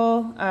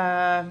example,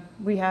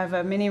 we have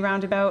a mini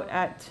roundabout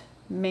at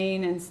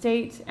Main and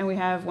State, and we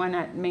have one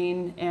at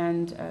Main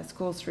and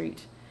School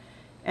Street.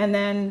 And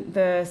then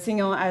the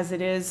signal as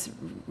it is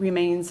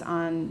remains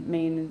on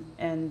Main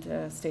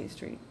and State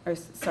Street, or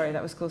sorry,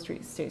 that was School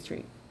Street, State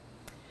Street.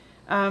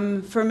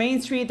 For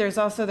Main Street, there's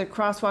also the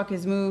crosswalk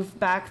is moved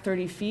back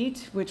 30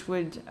 feet, which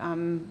would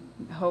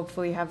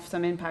hopefully have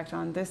some impact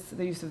on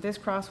the use of this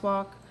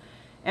crosswalk.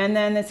 And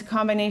then it's a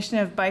combination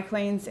of bike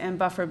lanes and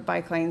buffered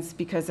bike lanes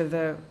because of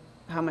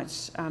how much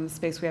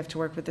space we have to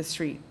work with the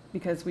street,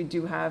 because we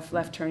do have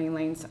left turning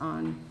lanes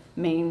on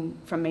Main,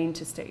 from Main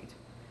to State.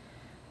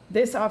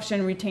 This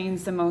option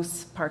retains the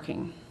most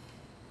parking.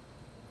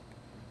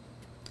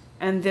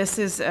 And this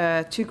is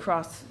two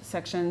cross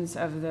sections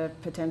of the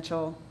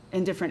potential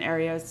in different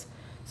areas.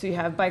 So you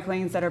have bike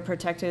lanes that are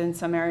protected in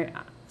some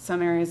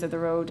areas of the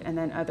road, and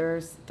then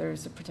others,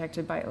 there's a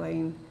protected bike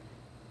lane,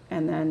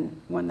 and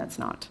then one that's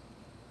not.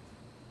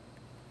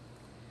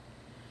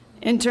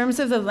 In terms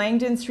of the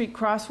Langdon Street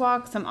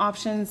crosswalk, some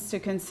options to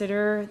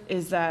consider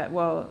is that,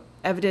 well,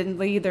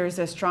 evidently there's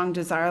a strong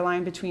desire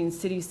line between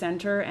city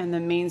center and the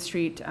Main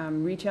Street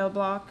retail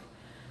block.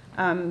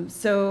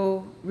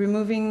 So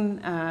removing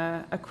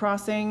a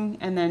crossing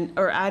and then,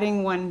 or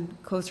adding one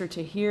closer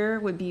to here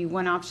would be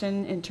one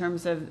option in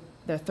terms of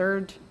the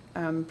third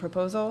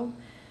proposal.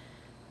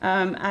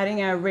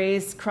 Adding a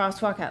raised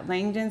crosswalk at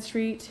Langdon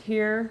Street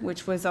here,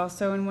 which was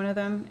also in one of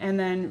them, and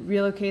then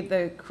relocate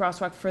the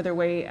crosswalk further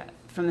away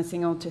from the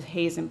signal to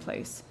Hazen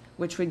Place,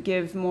 which would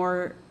give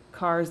more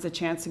cars the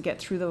chance to get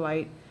through the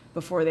light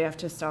before they have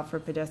to stop for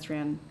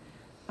pedestrian,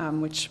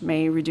 which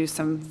may reduce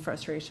some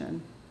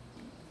frustration.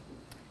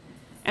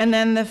 And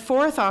then the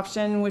fourth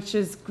option, which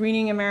is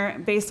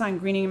based on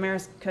Greening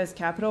America's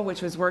Capital,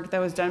 which was work that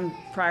was done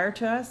prior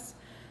to us,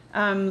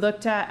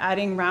 looked at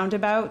adding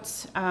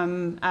roundabouts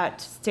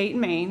at State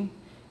and Main,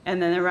 and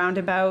then a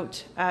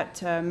roundabout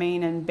at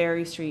Main and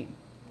Barre Street.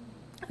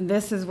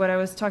 This is what I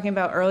was talking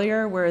about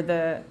earlier, where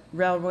the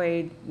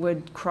railway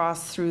would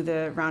cross through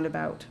the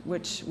roundabout,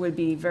 which would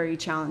be very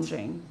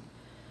challenging.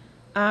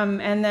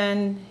 And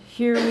then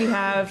here we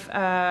have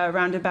a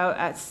roundabout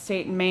at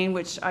State and Main,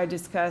 which I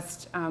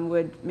discussed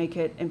would make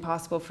it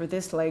impossible for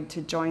this leg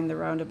to join the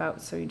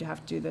roundabout, so you'd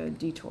have to do the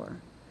detour.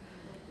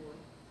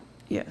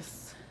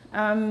 Yes.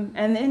 And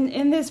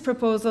in this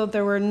proposal,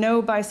 there were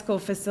no bicycle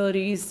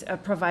facilities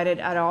provided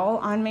at all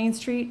on Main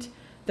Street.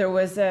 There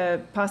was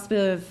a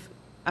possibility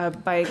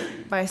of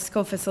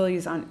bicycle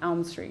facilities on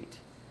Elm Street.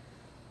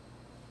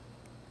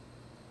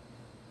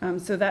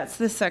 So that's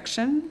the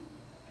section.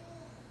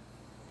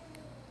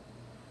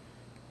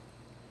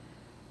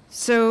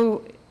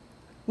 So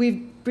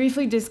we've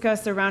briefly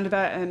discussed the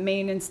roundabout at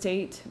Main and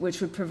State, which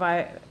would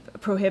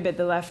prohibit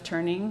the left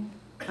turning.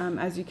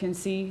 As you can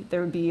see,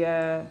 there would be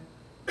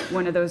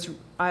one of those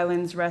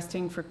islands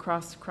resting for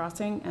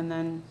crossing, and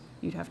then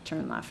you'd have to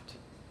turn left.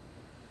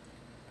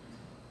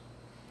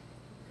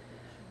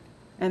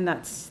 And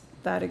that's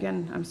that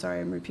again. I'm sorry,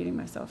 I'm repeating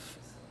myself.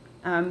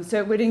 So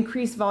it would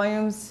increase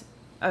volumes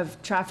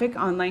of traffic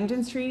on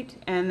Langdon Street,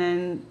 and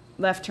then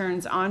left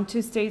turns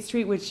onto State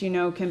Street, which you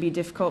know can be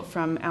difficult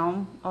from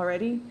Elm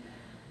already.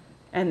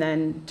 And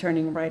then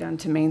turning right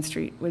onto Main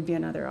Street would be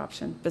another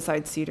option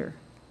besides Cedar.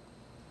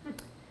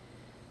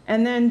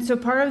 And then, so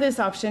part of this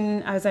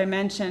option, as I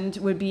mentioned,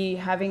 would be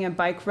having a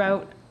bike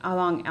route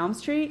along Elm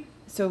Street.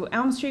 So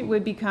Elm Street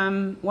would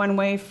become one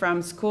way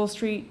from School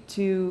Street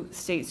to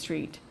State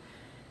Street.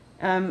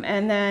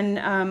 And then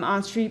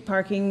on-street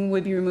parking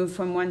would be removed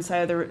from one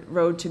side of the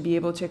road to be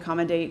able to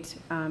accommodate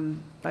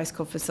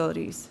bicycle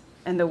facilities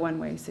and the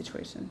one-way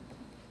situation.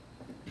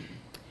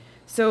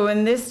 So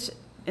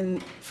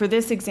for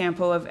this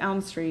example of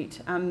Elm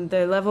Street,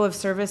 the level of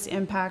service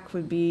impact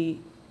would be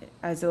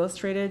as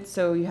illustrated.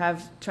 So you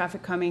have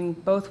traffic coming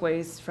both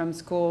ways from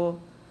school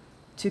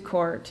to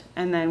court,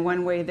 and then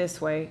one way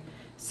this way.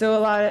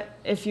 So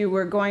if you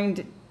were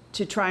going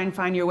to try and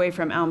find your way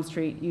from Elm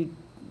Street, you'd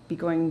be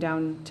going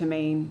down to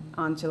Main,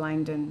 onto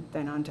Langdon,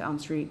 then onto Elm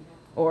Street,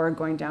 or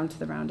going down to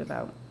the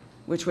roundabout,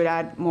 which would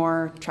add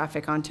more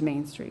traffic onto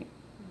Main Street.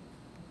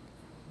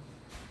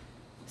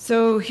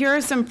 So here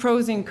are some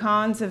pros and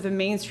cons of the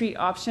Main Street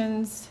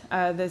options,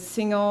 the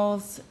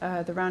singles,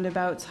 the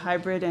roundabouts,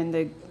 hybrid, and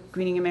the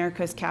Greening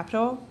America's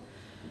Capital.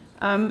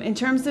 In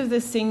terms of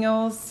the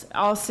singles,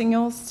 all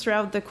singles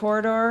throughout the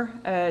corridor,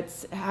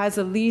 it has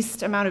the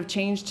least amount of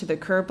change to the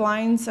curb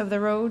lines of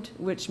the road,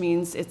 which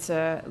means it's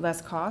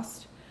less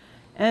cost.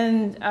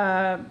 And,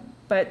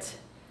 but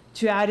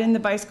to add in the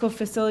bicycle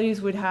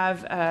facilities would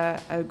have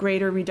a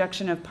greater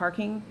reduction of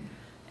parking.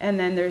 And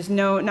then there's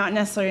not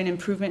necessarily an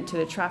improvement to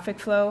the traffic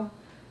flow.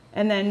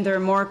 And then there are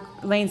more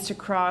lanes to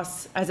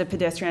cross as a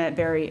pedestrian at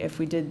Barre if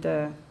we did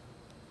the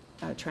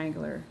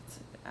triangular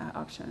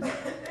option.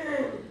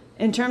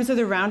 In terms of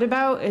the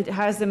roundabout, it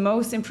has the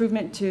most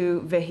improvement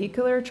to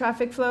vehicular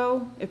traffic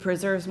flow. It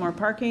preserves more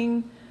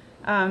parking,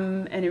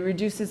 and it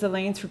reduces the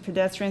lanes for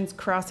pedestrians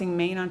crossing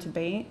Main onto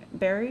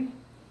Barre.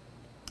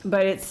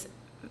 But it's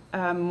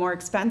more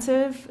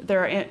expensive.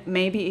 There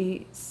may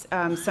be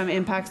some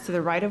impacts to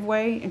the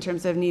right-of-way in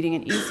terms of needing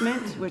an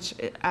easement, which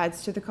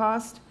adds to the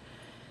cost.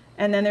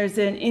 And then there's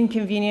an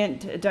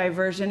inconvenient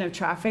diversion of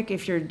traffic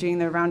if you're doing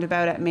the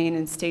roundabout at Main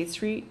and State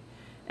Street.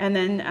 And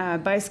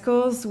then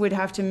bicycles would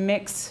have to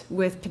mix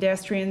with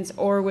pedestrians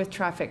or with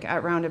traffic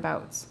at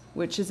roundabouts,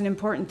 which is an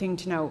important thing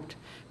to note.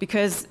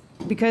 Because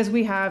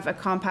we have a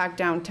compact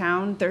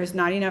downtown, there's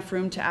not enough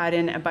room to add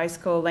in a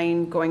bicycle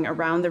lane going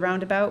around the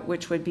roundabout,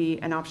 which would be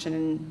an option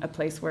in a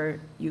place where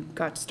you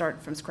got to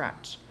start from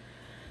scratch.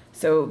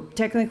 So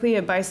technically,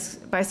 a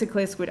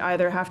bicyclist would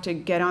either have to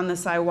get on the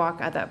sidewalk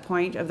at that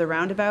point of the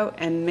roundabout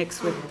and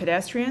mix with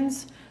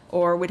pedestrians,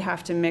 or would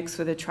have to mix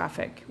with the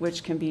traffic,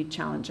 which can be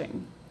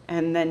challenging.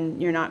 And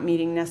then you're not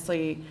meeting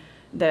necessarily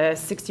the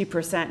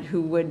 60%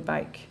 who would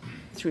bike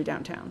through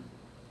downtown.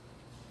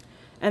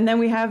 And then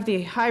we have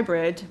the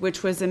hybrid,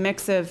 which was a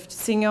mix of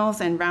singles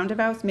and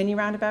roundabouts, mini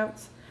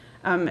roundabouts.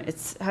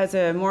 It has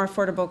a more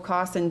affordable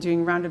cost than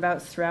doing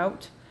roundabouts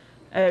throughout.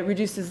 It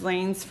reduces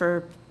lanes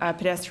for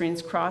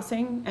pedestrians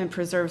crossing and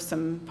preserves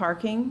some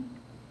parking.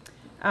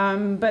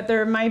 But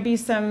there might be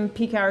some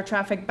peak hour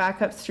traffic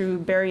backups through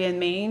Barre and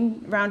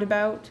Main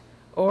roundabout,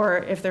 or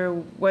if there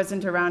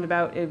wasn't a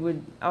roundabout, it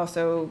would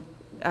also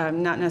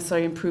not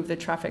necessarily improve the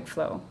traffic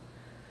flow.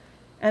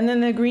 And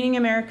then the Greening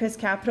America's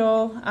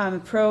Capital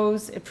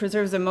pros, it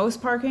preserves the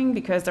most parking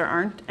because there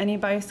aren't any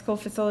bicycle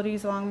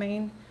facilities along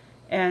Main.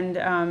 And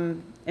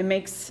it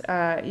makes,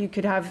 you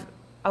could have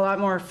a lot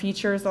more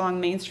features along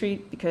Main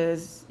Street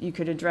because you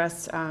could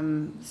address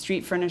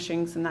street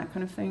furnishings and that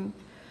kind of thing.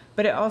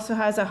 But it also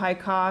has a high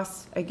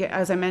cost.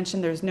 As I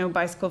mentioned, there's no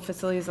bicycle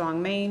facilities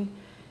along Main.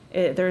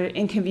 There are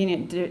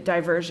inconvenient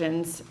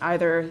diversions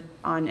either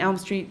on Elm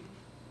Street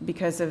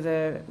because of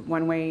the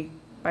one-way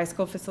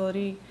bicycle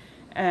facility,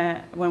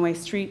 one-way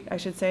street, I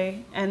should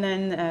say, and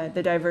then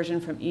the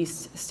diversion from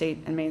East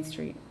State and Main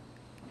Street.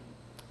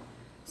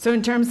 So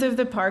in terms of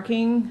the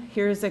parking,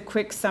 here's a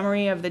quick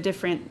summary of the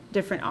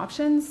different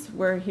options.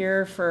 We're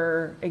here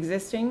for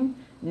existing,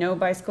 no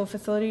bicycle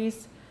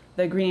facilities.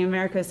 The Greening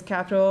America's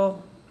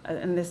Capital,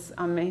 and this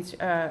on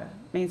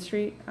Main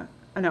Street,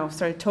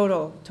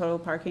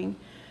 total parking.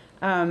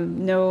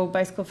 No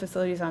bicycle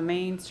facilities on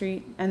Main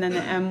Street. And then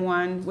the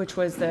M1, which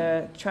was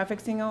the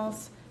traffic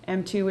signals,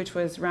 M2, which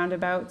was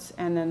roundabouts,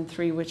 and then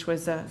 3, which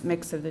was a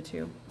mix of the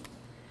two.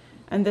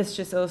 And this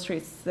just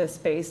illustrates the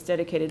space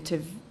dedicated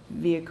to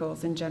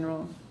vehicles in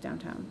general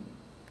downtown.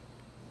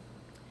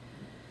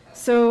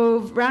 So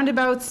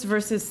roundabouts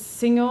versus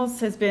singles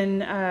has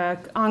been an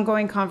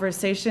ongoing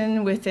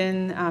conversation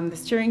within the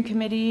steering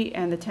committee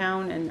and the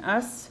town and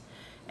us.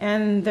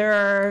 And there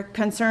are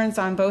concerns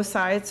on both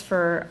sides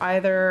for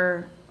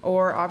either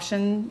or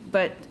option,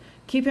 but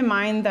keep in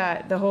mind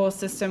that the whole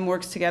system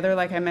works together.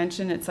 Like I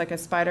mentioned, it's like a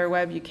spider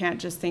web. You can't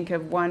just think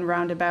of one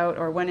roundabout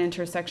or one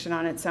intersection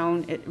on its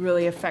own. It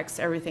really affects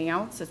everything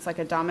else. It's like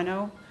a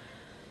domino.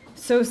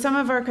 So some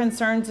of our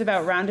concerns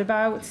about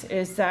roundabouts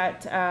is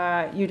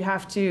that you'd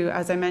have to,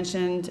 as I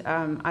mentioned,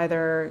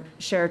 either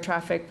share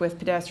traffic with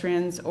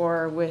pedestrians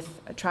or with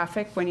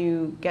traffic when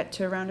you get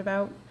to a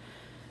roundabout.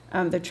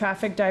 The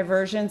traffic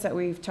diversions that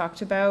we've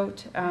talked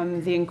about,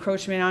 the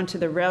encroachment onto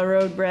the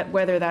railroad,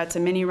 whether that's a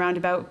mini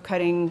roundabout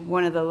cutting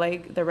one of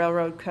the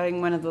railroad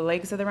cutting one of the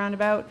legs of the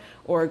roundabout,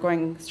 or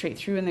going straight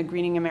through in the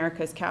Greening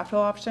America's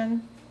Capital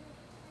option.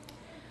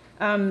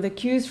 The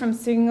cues from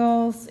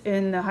signals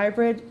in the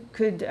hybrid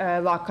could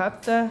lock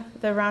up the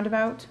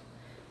roundabout.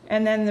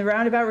 And then the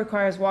roundabout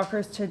requires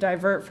walkers to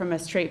divert from a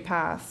straight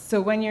path.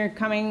 So when you're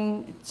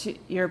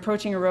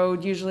approaching a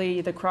road,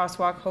 usually the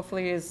crosswalk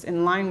hopefully is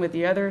in line with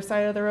the other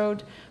side of the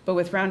road. But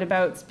with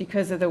roundabouts,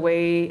 because of the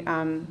way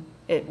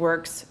it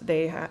works,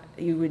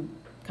 you would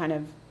kind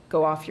of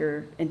go off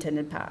your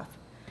intended path.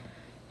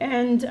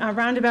 And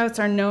roundabouts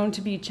are known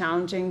to be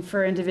challenging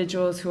for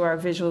individuals who are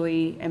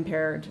visually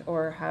impaired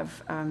or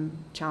have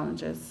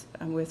challenges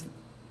with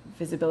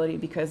visibility,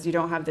 because you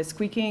don't have the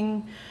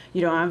squeaking,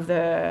 you don't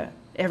have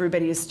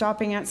everybody is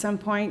stopping at some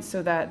point,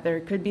 so that there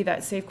could be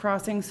that safe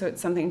crossing. So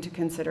it's something to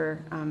consider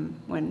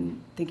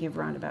when thinking of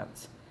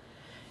roundabouts.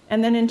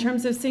 And then in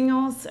terms of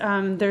signals,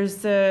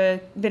 there's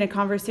been a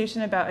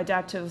conversation about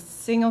adaptive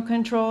signal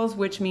controls,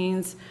 which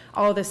means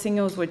all the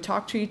signals would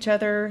talk to each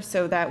other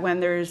so that when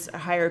there's a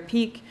higher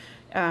peak,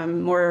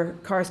 more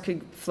cars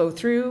could flow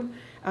through.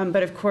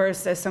 But of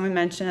course, as someone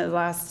mentioned at the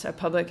last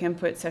public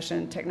input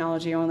session,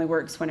 technology only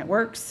works when it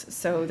works,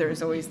 so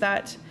there's always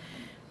that.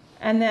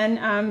 And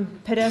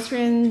then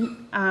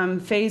pedestrian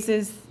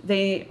phases,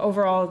 they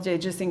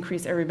just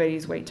increase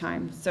everybody's wait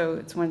time, so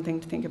it's one thing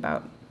to think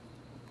about.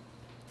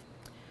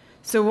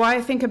 So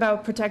why think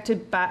about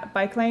protected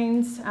bike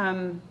lanes?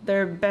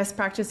 They're best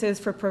practices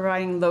for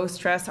providing low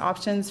stress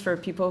options for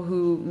people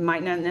who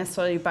might not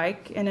necessarily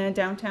bike in a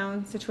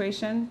downtown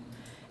situation.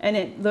 And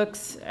it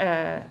looks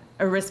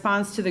a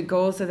response to the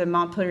goals of the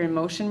Montpelier in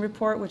Motion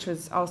report, which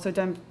was also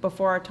done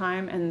before our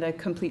time, and the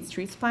Complete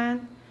Streets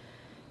Plan.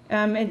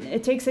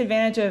 It takes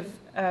advantage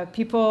of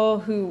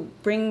people who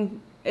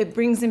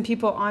brings in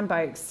people on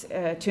bikes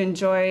to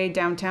enjoy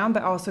downtown,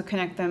 but also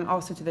connect them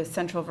also to the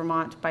Central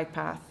Vermont bike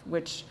path,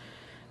 which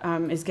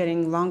is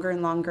getting longer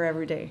and longer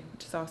every day,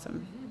 which is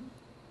awesome.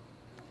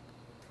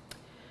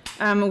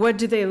 What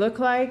do they look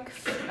like?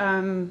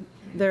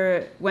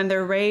 When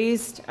they're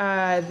raised,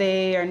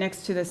 they are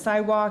next to the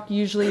sidewalk.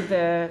 Usually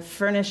the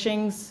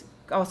furnishings,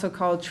 also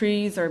called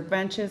trees or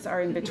benches,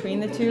 are in between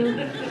the two.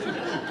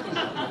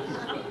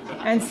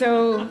 And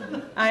so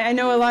I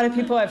know a lot of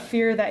people have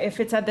fear that if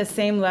it's at the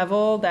same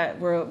level that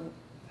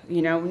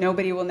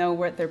nobody will know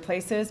what their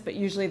place is, but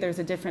usually there's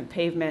a different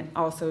pavement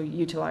also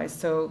utilized,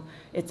 so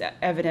it's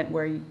evident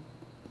where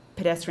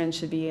pedestrians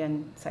should be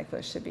and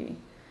cyclists should be.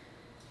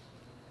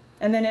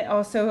 And then it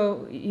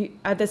also,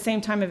 at the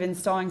same time of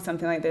installing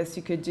something like this,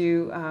 you could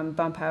do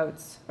bump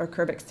outs or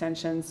curb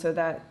extensions so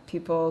that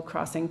people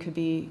crossing could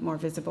be more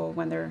visible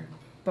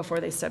before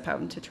they step out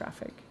into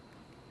traffic.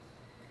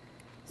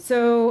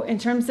 So in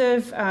terms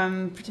of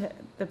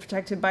the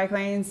protected bike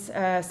lanes,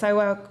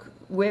 sidewalk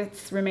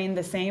widths remain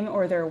the same,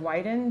 or they're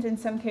widened in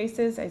some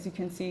cases, as you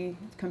can see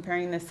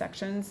comparing the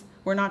sections.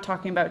 We're not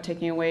talking about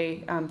taking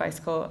away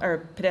bicycle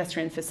or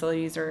pedestrian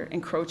facilities or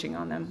encroaching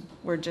on them.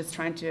 We're just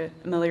trying to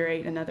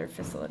ameliorate another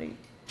facility.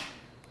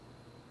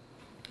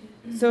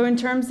 So in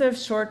terms of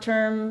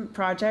short-term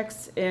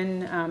projects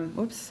in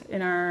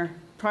our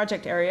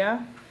project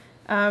area,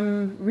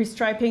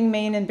 restriping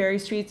Main and Barre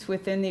streets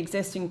within the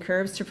existing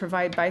curves to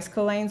provide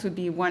bicycle lanes would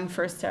be one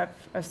first step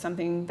of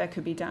something that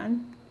could be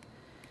done.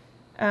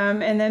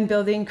 And then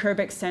building curb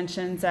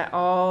extensions at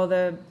all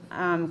the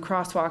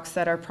crosswalks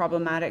that are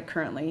problematic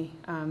currently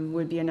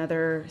would be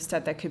another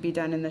step that could be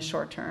done in the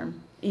short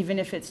term, even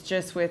if it's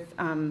just with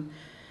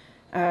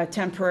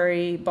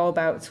temporary bulb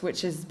outs,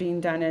 which is being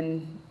done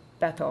in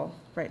Bethel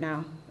right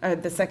now.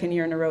 The second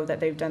year in a row that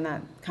they've done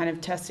that, kind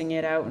of testing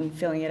it out and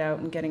filling it out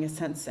and getting a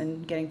sense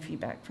and getting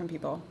feedback from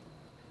people.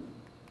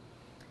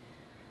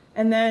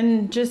 And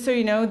then, just so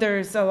you know,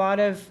 there's a lot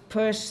of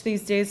push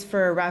these days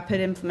for a rapid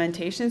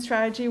implementation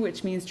strategy,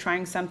 which means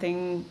trying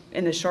something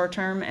in the short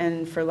term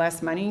and for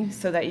less money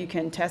so that you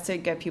can test it,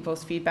 get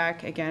people's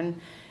feedback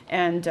again,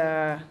 and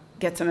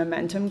get some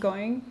momentum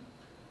going.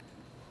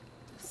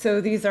 So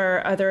these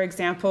are other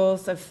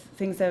examples of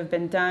things that have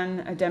been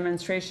done: a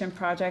demonstration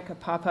project, a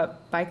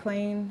pop-up bike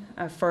lane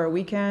for a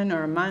weekend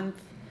or a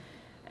month.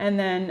 And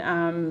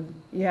then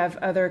you have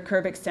other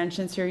curb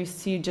extensions here you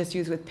see just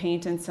used with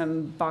paint and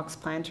some box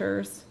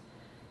planters.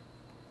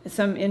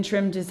 Some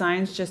interim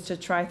designs just to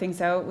try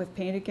things out with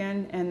paint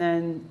again, and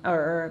then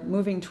or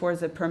moving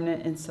towards a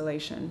permanent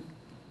installation.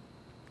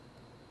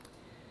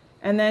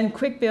 And then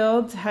quick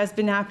build has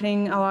been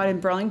happening a lot in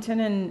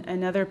Burlington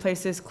and other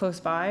places close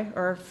by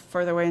or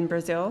further away in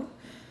Brazil.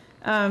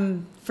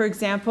 For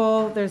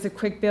example, there's a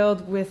quick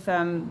build with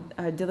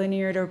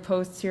delineator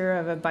posts here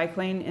of a bike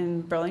lane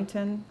in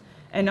Burlington,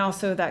 and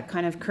also that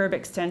kind of curb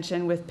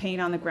extension with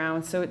paint on the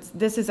ground. So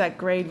this is at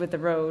grade with the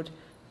road.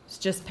 It's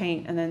just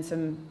paint and then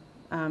some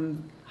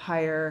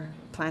higher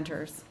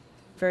planters,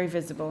 very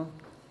visible.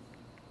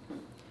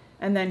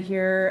 And then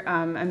here,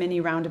 a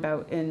mini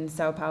roundabout in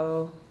Sao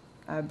Paulo,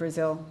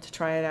 Brazil, to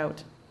try it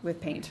out with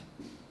paint,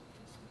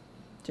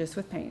 just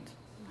with paint.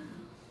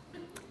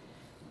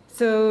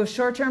 So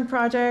short-term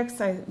projects,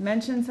 I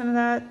mentioned some of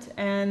that.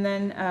 And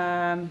then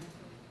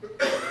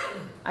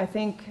I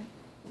think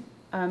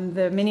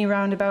the mini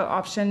roundabout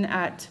option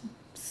at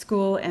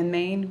School and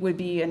Main would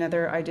be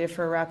another idea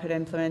for a rapid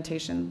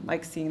implementation,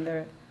 like seeing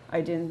the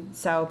idea in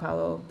Sao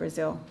Paulo,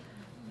 Brazil,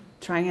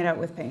 trying it out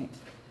with paint.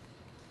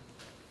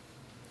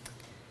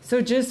 So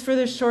just for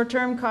the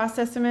short-term cost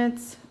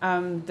estimates,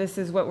 this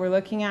is what we're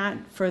looking at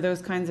for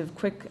those kinds of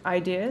quick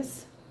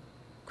ideas,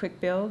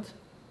 quick build.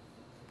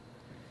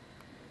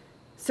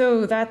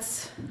 So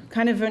that's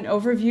kind of an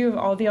overview of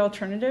all the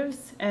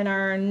alternatives. And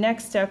our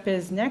next step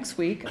is next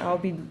week. I'll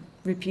be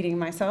repeating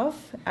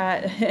myself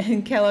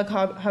in Kellogg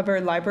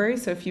Hubbard Library.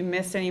 So if you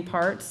missed any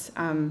parts,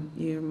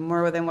 you're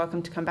more than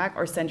welcome to come back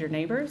or send your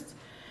neighbors.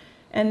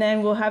 And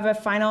then we'll have a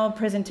final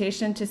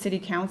presentation to City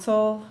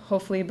Council,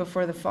 hopefully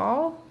before the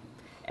fall,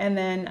 and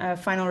then a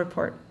final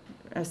report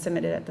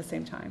submitted at the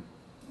same time.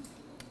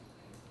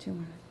 2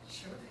 more.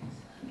 Sure.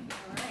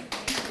 All right.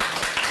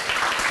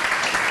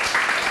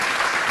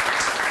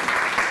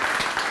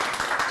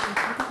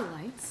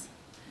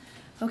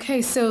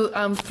 Okay,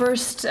 so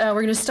first we're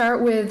going to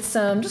start with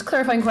some just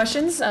clarifying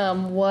questions.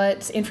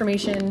 What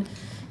information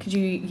could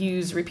you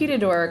use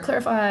repeated or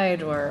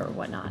clarified or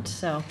whatnot?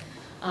 So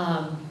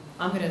I'm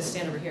going to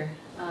stand over here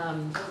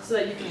so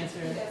that you can answer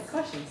the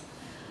questions.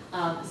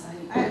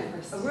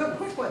 A real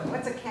quick one.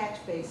 What's a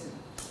catch basin?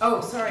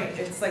 Oh, sorry.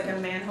 It's like a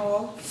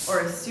manhole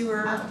or a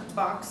sewer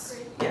box.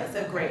 Yes,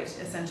 a grate,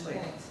 essentially.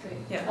 Thanks. Great.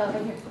 Yeah.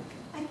 Right here.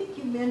 I think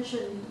you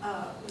mentioned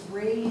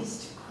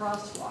raised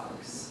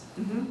crosswalks,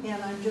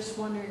 and I'm just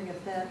wondering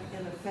if that,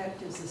 in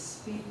effect, is a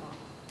speed bump.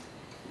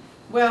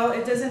 Well,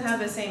 it doesn't have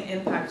the same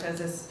impact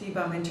as a speed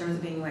bump in terms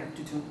of being like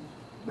doo-doo.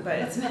 But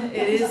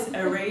it is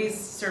a raised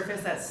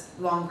surface that's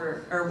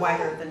longer or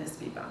wider than a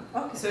speed bump.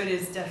 Okay. So it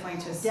is definitely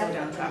to slow down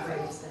Definitely traffic.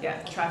 raised then.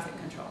 Yeah, traffic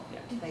control,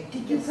 yeah.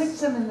 Did you put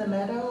some in the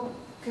meadow?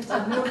 Because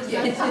I know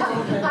Yes.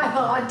 I'm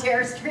on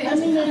Pedestrian. I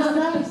mean, it's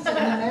nice in the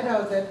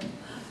meadow that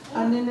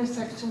on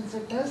intersections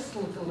it does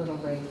look a little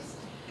raised.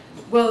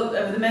 Well,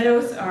 the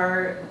meadows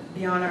are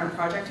beyond our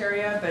project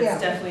area, but Yeah.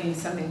 it's definitely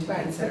something to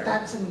Right, consider. but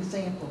that's an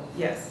example.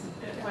 Yes.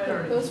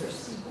 Those are.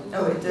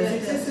 Oh, it does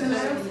exist in the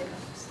meadows?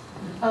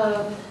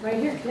 Right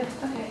here, yeah.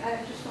 Okay,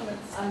 I just want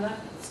to, I'm not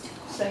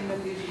saying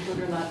whether you should do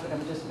it or not, but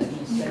I'm just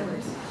making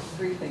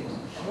three things.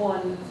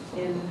 One,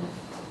 in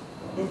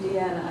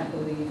Indiana, I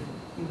believe,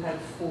 you had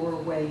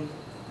 4-way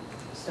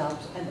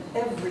stops, and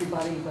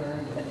everybody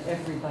learned and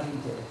everybody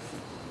did.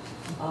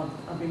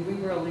 I mean, we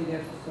were only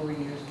there for 4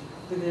 years.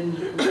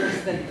 Within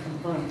less than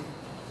a month,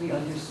 we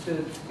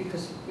understood,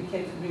 because we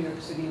came from New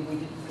York City and we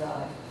didn't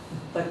drive,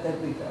 but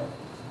then we go.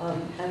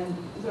 And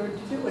learned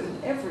to do it,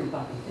 and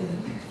everybody did it,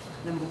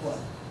 number one.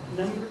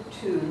 Number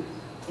two,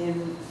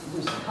 in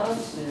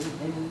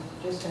Wisconsin,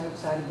 just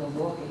outside of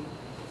Milwaukee,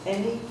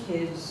 any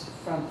kids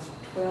from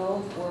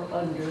 12 or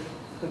under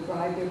could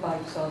ride their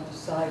bikes on the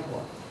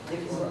sidewalk.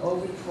 If you were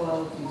over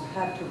 12, you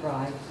had to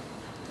ride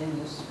in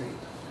the street.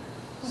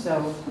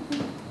 So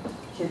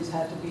kids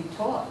had to be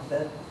taught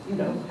that, you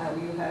know, how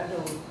you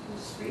handle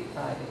street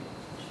riding.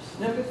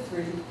 Number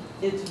three,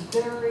 it's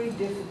very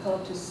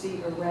difficult to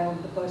see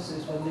around the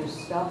buses when they're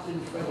stopped in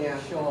front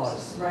of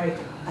Shaw's. Right.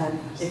 And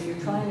if you're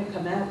trying to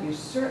come out, you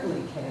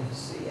certainly can't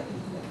see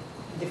everything.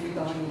 If you're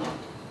going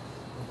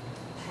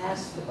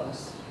past the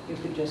bus, you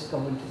could just go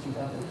into the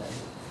other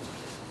lane.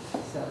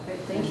 So,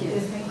 Thank you.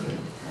 Thank you.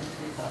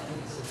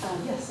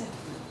 yes.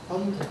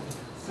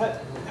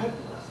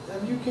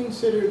 Have you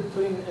considered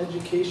putting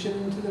education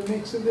into the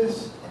mix of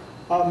this?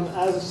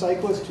 As a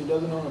cyclist who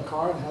doesn't own a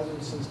car and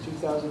hasn't since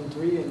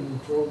 2003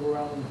 and drove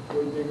around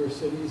way bigger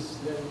cities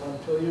than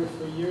Montpelier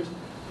for years,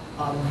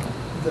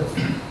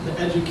 the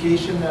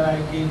education that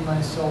I gave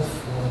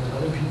myself or that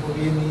other people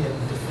gave me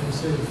in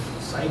defensive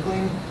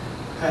cycling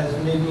has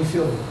made me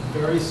feel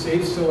very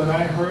safe. So when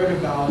I heard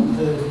about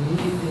the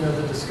need,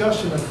 the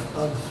discussion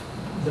of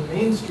the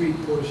Main Street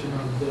portion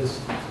of this,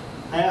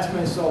 I asked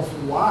myself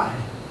why.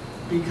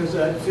 Because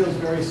it feels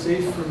very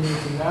safe for me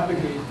to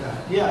navigate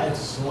that. Yeah, it's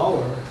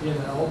slower,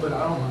 but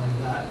I don't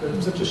mind that. But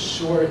it's such a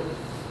short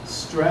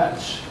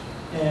stretch,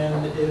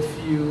 and if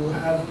you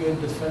have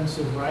good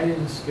defensive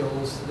riding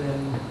skills,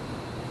 then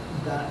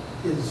that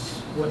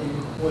is what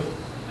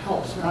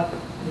helps. Not,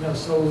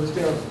 so does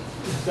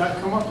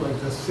that come up like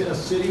this? A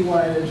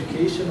citywide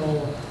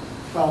educational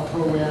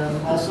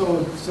program,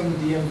 also some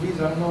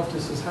DMVs, I don't know if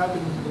this has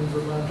happened in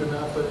Vermont or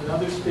not, but in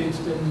other states,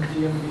 then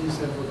DMVs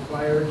have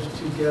required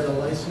to get a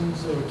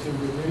license or to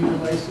renew your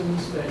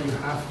license that you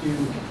have to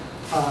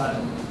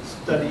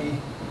study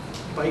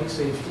bike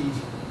safety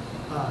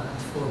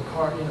for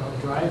car,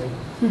 driving.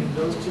 And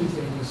those two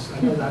things,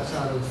 I know that's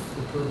out of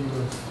the purview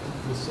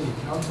of the city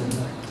council,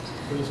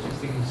 but those two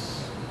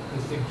things I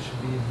think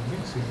should be in the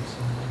mix here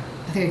somewhere.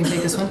 I think I can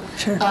take this one.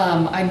 Sure.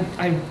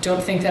 I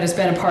don't think that has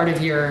been a part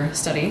of your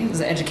study,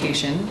 is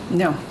education.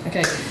 No.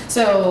 Okay,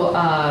 so,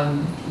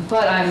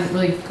 but I'm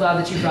really glad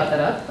that you brought that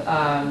up.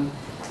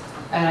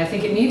 And I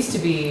think it needs to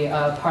be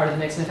a part of the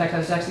mix. In fact, I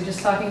was actually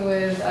just talking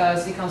with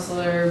City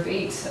Councilor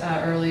Bates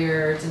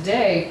earlier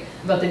today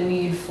about the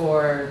need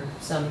for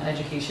some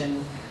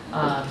education,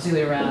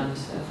 particularly around,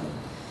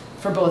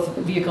 for both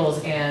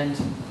vehicles and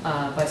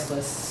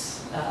bicyclists,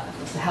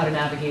 how to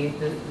navigate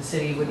the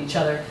city with each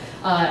other.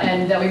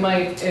 And that we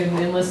might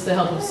enlist the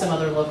help of some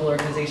other local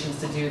organizations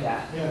to do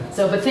that. Yeah.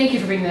 So, but thank you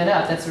for bringing that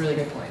up. That's a really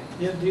good point.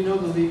 Yeah, do you know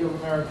the League of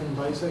American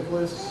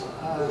Bicyclists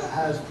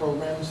has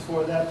programs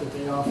for that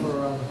they offer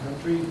around the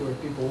country where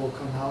people will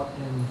come out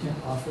and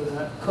offer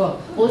that? Cool.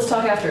 Well, let's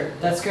talk after.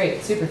 That's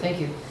great. Super. Thank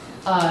you.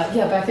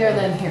 Yeah, back there and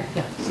then here.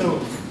 Yeah.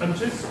 So I'm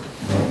just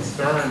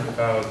concerned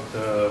about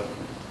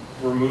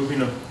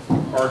removing of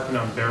parking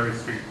on Barre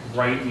Street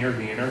right near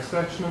the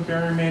intersection of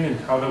Barre and Main and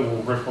how that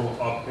will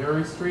ripple up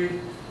Barre Street.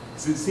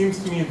 Because it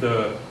seems to me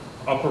the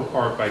upper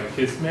part by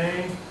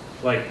Kismay,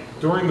 like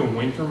during the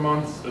winter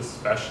months,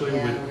 especially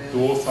with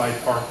dual side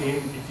parking,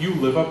 if you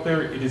live up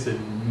there, it is a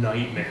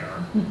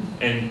nightmare.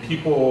 And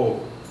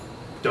people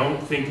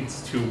don't think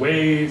it's two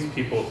ways,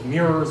 people's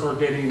mirrors are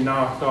getting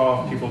knocked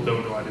off, people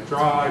don't know how to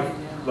drive,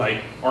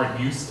 like aren't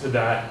used to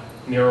that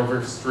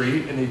narrower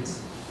street. And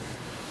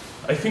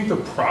I think the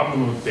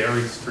problem with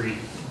Barre Street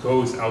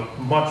goes out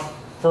much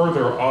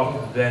further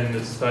up than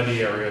the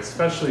study area,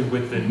 especially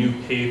with the new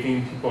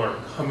paving. People are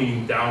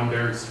coming down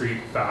Barre Street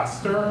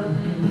faster.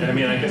 And I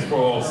mean, I guess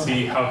we'll all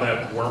see how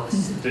that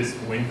works this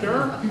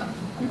winter.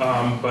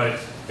 But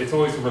it's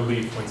always a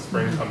relief when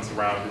spring comes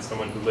around as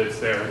someone who lives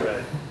there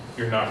that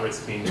you're not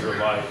risking your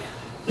life.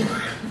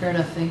 Fair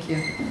enough. Thank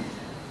you.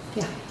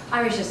 Yeah.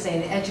 I was just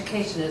saying,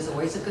 education is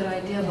always a good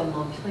idea, but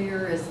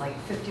Montpelier is like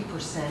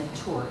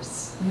 50%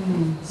 tourists.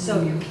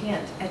 So you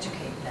can't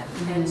educate them.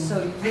 And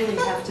so you really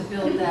have to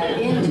build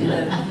that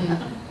into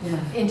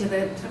into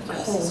the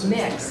whole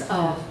mix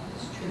of,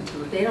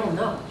 they don't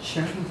know.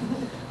 Sure.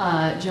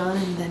 John,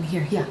 and then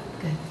here, yeah,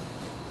 good.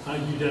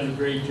 You've done a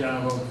great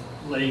job of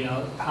laying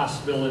out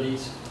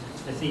possibilities.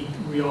 I think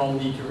we all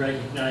need to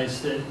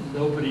recognize that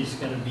nobody's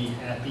going to be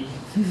happy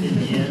in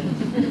the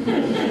end.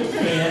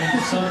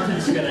 And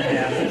something's going to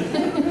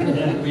happen.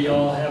 And we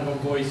all have a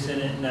voice in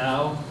it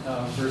now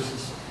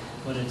versus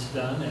when it's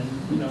done. And,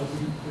 you know,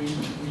 we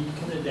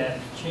can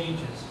adapt to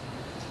changes.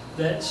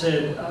 That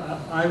said,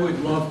 I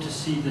would love to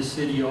see the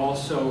city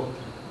also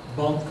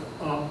bump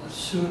up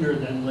sooner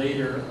than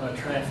later a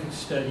traffic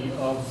study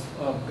of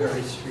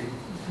Barre Street.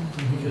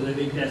 Because I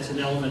think that's an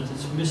element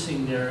that's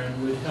missing there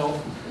and would help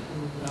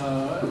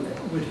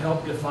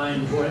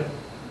define what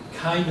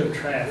kind of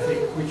traffic,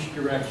 which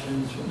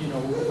directions, you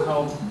know,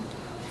 how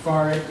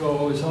far it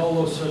goes, all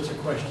those sorts of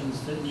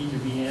questions that need to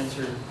be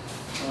answered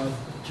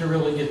to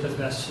really get the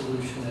best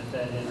solution at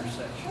that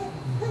intersection.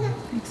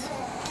 Thanks.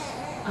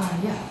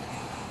 Yeah.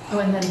 Oh,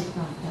 and then,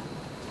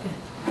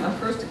 yeah.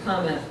 First a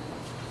comment.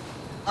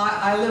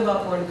 I live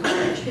up on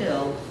Cottage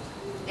Hill,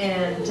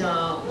 and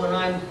when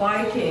I'm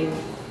biking,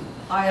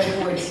 I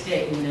avoid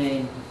State and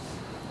Main.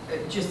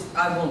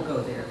 I won't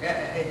go there.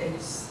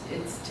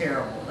 It's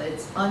terrible.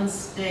 It's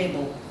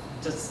unstable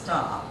to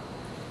stop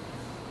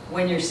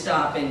when you're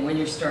stopping, when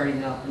you're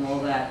starting up and all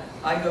that.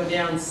 I go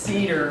down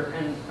Cedar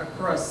and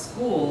across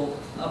School,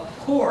 up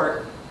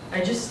Court.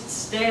 I just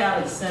stay out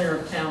of the center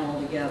of town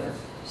altogether.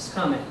 Just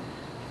comment.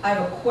 I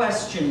have a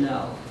question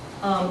though.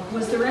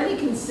 Was there any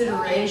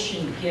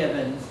consideration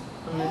given,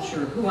 I'm not sure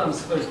who I'm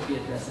supposed to be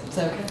addressing. It's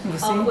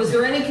okay. Was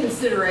there any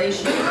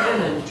consideration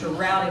given to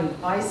routing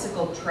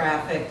bicycle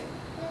traffic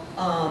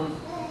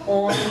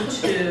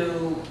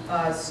onto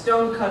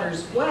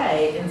Stonecutters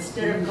Way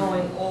instead of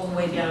going all the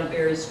way down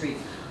Barre Street?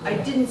 I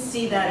didn't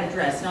see that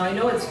addressed. Now I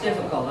know it's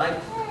difficult. I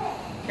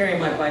carry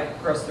my bike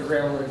across the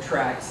railroad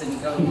tracks and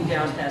go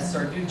down past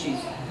Sarducci's.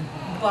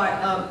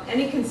 But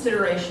any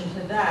consideration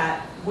to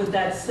that, would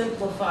that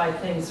simplify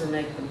things or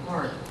make them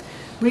hard?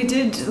 We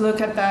did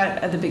look at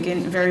that at the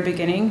very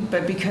beginning,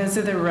 but because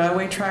of the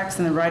railway tracks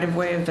and the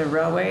right-of-way of the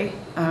railway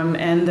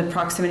and the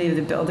proximity of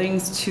the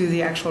buildings to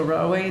the actual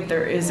railway,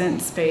 there isn't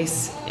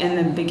space in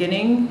the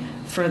beginning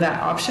for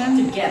that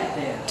option. To get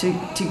there.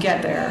 To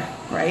get there,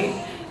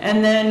 right?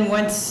 And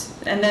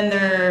then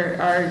there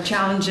are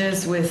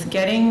challenges with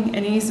getting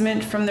an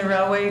easement from the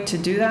railway to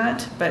do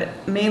that, but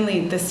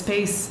mainly the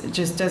space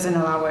just doesn't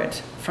allow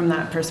it from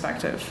that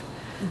perspective.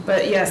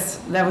 But yes,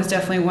 that was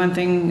definitely one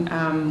thing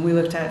we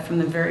looked at from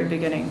the very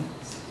beginning.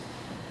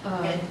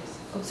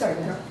 Sorry.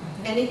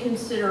 Any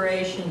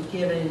consideration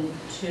given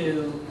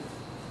to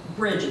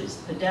bridges,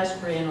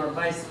 pedestrian or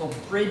bicycle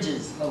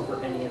bridges over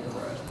any of the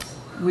roads?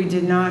 We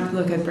did not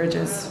look at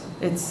bridges.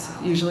 It's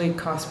usually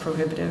cost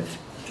prohibitive.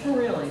 Oh,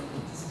 really?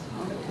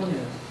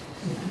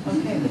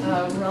 Okay,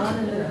 Ron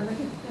and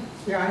then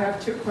Yeah, I have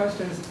two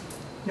questions.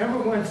 Number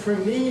one, for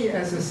me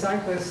as a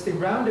cyclist, the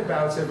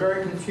roundabouts are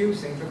very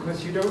confusing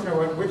because you don't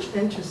know at which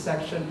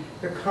intersection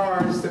the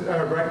cars that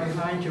are right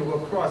behind you will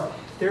cross.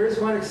 There is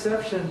one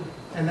exception,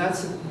 and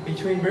that's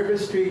between River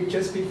Street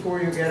just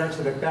before you get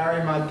onto the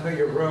Barre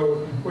Montpelier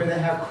Road, where they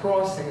have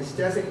crossings,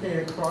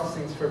 designated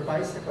crossings for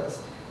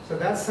bicyclists. So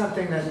that's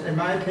something that, in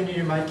my opinion,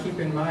 you might keep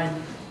in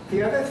mind.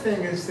 The other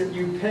thing is that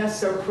you pass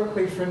so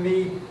quickly for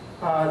me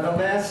the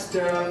last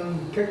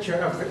picture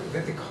of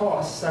the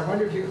costs. I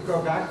wonder if you could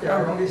go back there.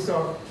 I only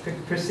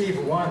could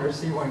perceive one or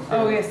see one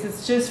clearly. Oh yes,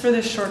 it's just for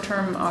the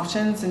short-term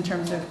options in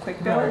terms of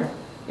quick build. Right.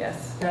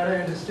 Yes. That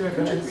I understood,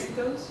 but it's...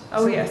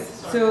 Oh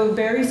yes. So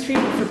Barre Street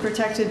for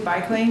protected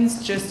bike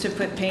lanes, just to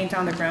put paint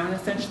on the ground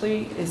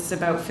essentially, is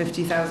about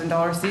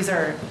 $50,000. These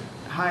are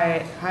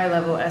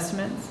high-level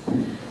estimates.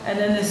 And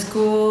then the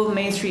School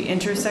Main Street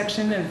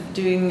intersection of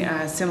doing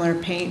similar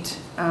paint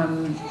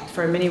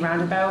for a mini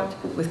roundabout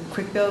with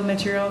quick build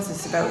materials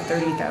is about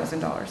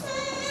 $30,000.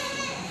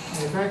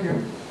 Thank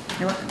you.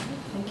 You're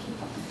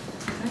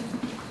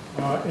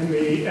welcome. In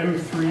the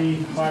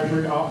M3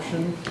 hybrid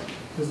option,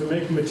 does it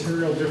make a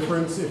material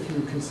difference if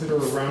you consider a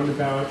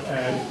roundabout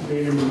at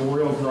Main and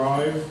Memorial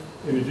Drive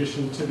in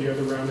addition to the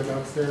other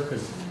roundabouts there?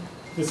 Because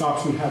this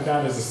option had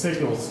that as a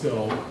signal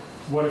still.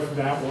 What if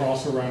that were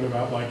also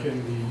roundabout like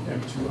in the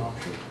M2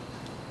 option?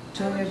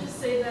 I would just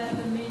say that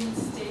the main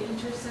state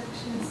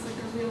intersection is like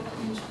a real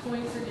pinch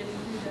point for getting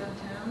through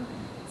downtown.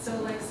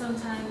 So like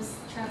sometimes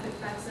traffic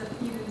backs up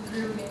even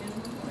through Main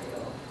and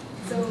Memorial.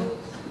 So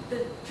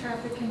the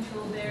traffic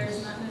control there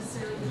is not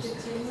necessarily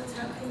dictating what's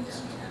happening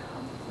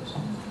downtown.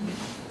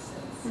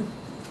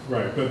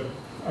 Right, but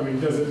I mean,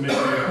 does it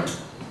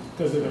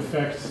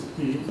affect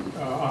the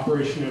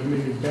operation of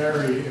Main and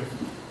Barre if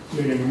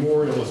Main and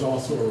Memorial is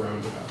also a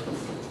roundabout?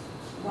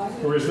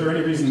 Or is there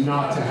any reason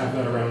not to have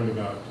that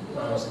roundabout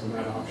in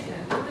that option?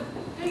 The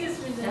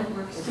biggest reason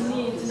to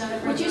me to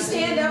not. Would you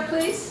stand up,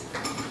 please?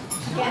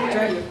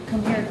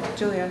 Come here,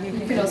 Julia.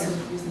 You can also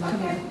use the mic. Come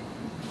here.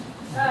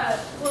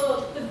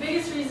 Well, the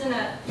biggest reason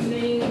at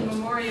Main and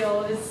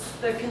Memorial is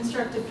the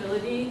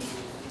constructability.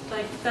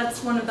 Like,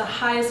 that's one of the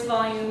highest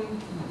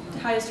volume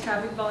highest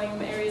traffic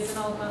volume areas in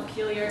all of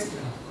Montpelier.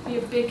 Be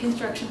a big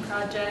construction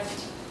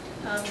project,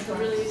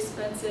 really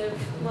expensive,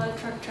 a lot of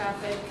truck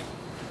traffic.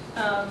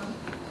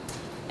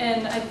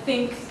 And I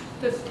think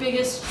the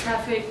biggest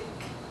traffic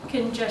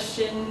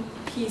congestion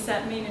piece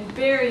at Main and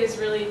Barre is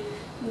really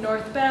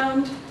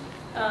northbound.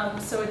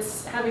 So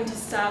it's having to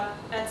stop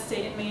at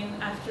State and Main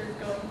after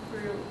going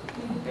through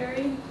Main and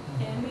Barre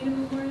and Main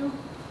and Memorial.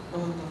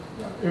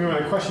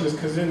 My question is,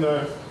 because in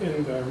the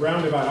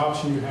roundabout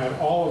option, you had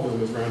all of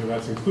those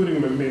roundabouts,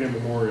 including Main and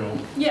Memorial.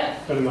 Yeah.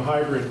 But in the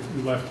hybrid,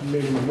 you left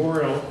Main and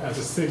Memorial as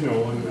a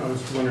signal, and I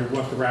was wondering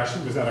what the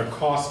rationale, was that a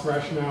cost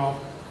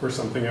rationale or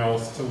something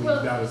else to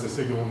leave that as a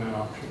signal in that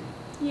option?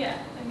 Yeah,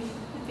 I mean,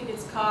 I think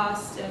it's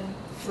cost and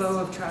Flow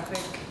of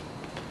traffic.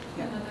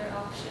 Yeah. another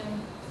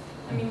option.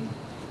 I mean,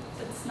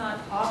 it's not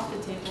off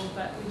the table,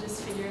 but we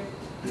just figured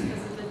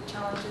because of the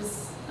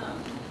challenges of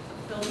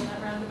building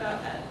that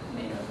roundabout at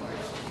Main and Memorial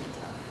would be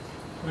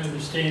tough. My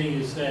understanding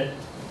is that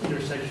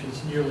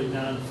intersection's nearly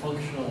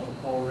non-functional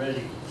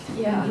already.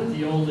 Yeah. That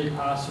the only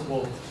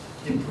possible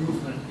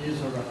improvement is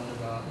a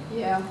roundabout.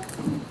 Yeah.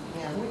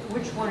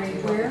 Which one are you?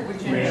 Where?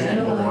 Which Main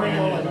and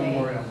Memorial and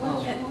Memorial.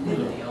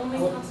 The only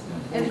possible.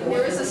 And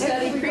there was a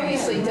study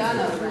previously done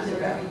of,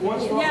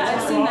 Yeah,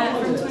 I've seen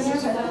that from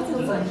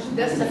 2000.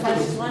 that's the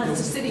first one, it's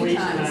a city Wait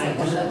time.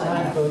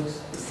 time.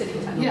 City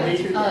time. Yeah,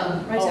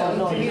 right,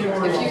 so if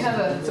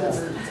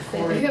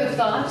you have a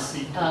thought,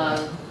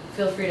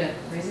 feel free to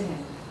raise your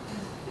hand.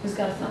 Who's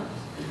got a thought?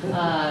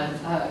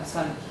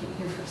 Scott,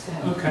 here first, go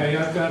ahead. Okay,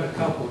 I've got a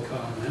couple of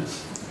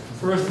comments.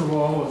 First of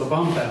all, with the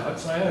bump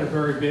outs, I had a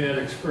very bad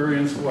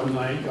experience one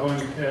night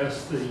going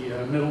past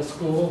the middle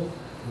school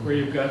where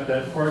you've got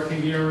that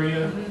parking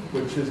area,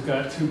 which has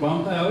got 2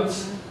 bump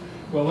outs.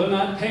 Well, they're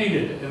not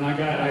painted, and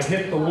I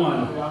hit the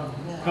one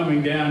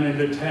coming down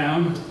into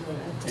town,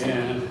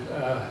 and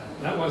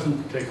that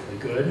wasn't particularly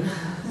good.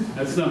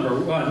 That's number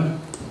one.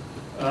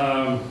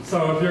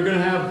 So if you're going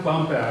to have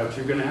bump outs,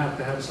 you're going to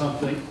have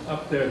something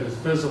up there that's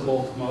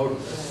visible to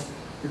motorists,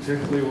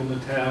 particularly when the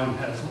town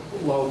has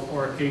low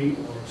parking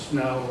or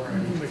snow or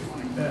anything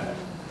like that.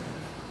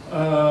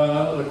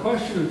 The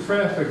question of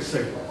traffic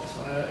signals.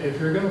 If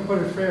you're going to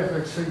put a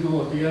traffic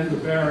signal at the end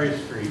of Barre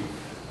Street,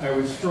 I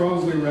would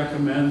strongly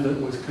recommend that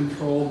it was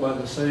controlled by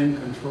the same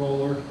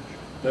controller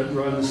that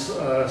runs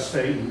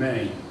State and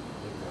Main.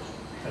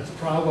 That's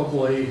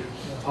probably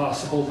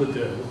possible to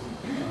do.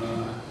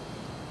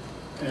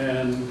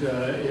 And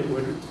it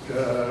would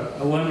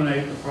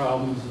eliminate the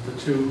problems of the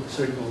 2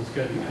 signals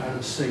getting out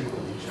of sync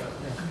with each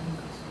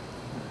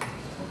other.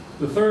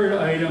 The third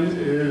item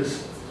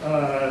is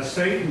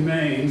State and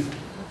Main.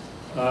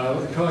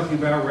 We're talking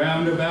about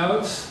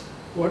roundabouts.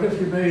 What if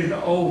you made an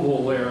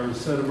oval there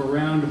instead of a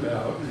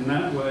roundabout? And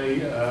that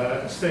way,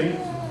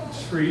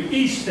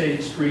 East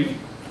State Street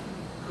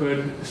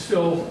could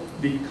still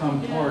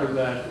become part of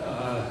that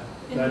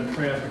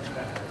traffic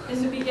pattern.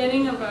 In the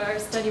beginning of our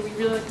study, we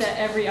really looked at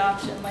every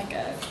option, like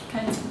a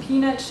kind of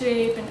peanut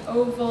shape, an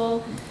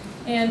oval.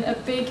 And a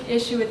big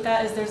issue with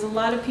that is there's a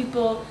lot of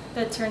people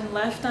that turn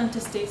left onto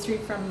State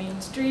Street from Main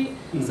Street.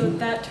 So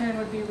that turn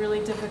would be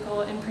really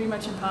difficult and pretty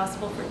much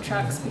impossible for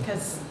trucks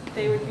because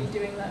they would be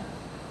doing the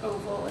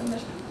oval and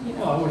the, you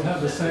know. Well, it would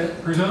have the same,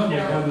 presumably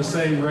have the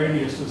same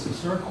radius as the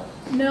circle.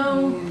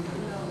 No.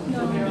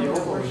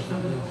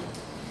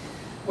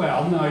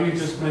 Well, no, you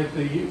just make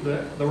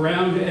the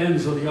round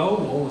ends of the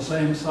oval the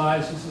same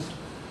size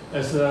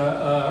as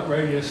the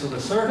radius of the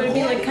circle. But it'd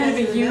be like kind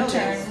of a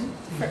U-turn.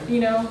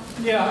 You know,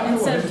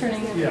 instead of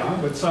turning. Yeah,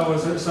 but so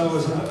is a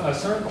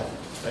circle,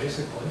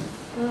 basically.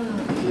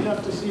 You'd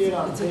have to see it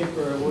on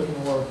paper, it wouldn't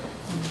work.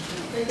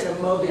 Make it a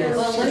Mobius.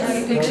 Well, let's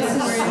see pictures.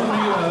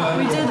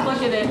 We did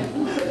look at it.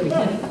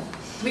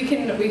 We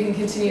can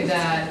continue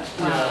that.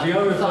 The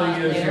other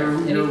thing is later.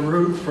 your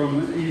route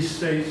from East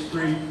State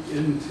Street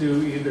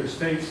into either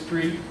State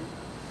Street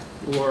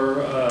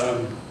or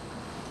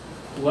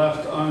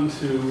left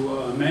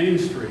onto Main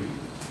Street.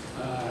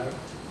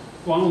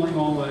 Funneling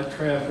all that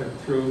traffic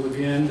through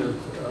the end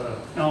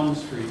of Elm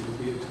Street would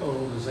be a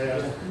total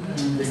disaster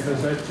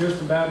because that's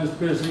just about as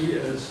busy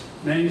as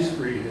Main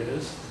Street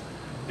is.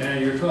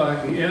 And you're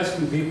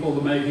asking people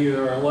to make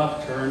either a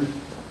left turn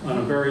on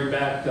a very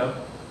backed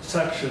up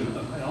section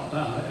of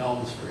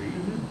Elm Street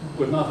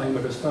with nothing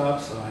but a stop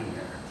sign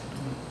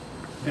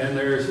there.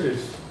 And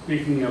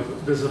speaking of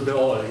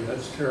visibility,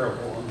 that's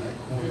terrible on that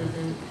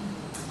corner.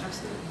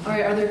 All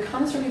right, are there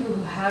comments from people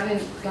who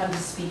haven't gotten to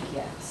speak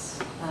yet?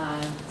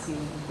 Let's see,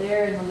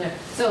 there and then there.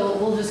 So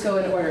we'll just go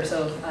in order.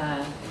 So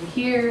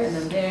here and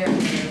then there.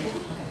 And then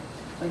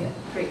there. Okay,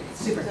 great,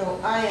 super. So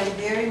I am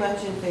very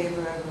much in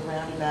favor of a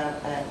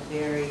roundabout at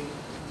Barre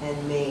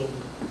and Main.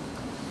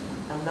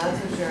 I'm not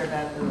so sure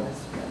about the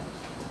rest of it.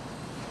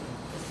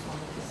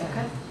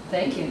 Okay,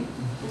 thank you.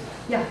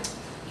 Yeah.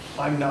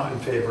 I'm not in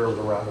favor of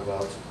the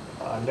roundabouts.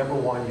 Number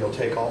one, you'll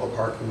take all the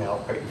parking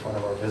out right in front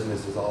of our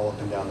businesses all up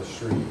and down the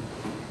street.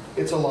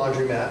 It's a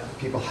laundromat.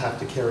 People have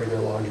to carry their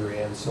laundry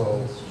in,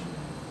 so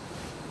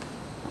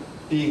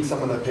being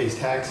someone that pays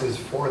taxes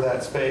for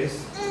that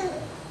space,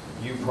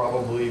 you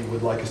probably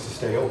would like us to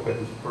stay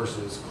open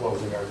versus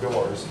closing our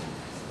doors.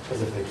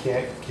 Because if they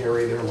can't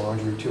carry their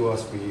laundry to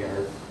us, we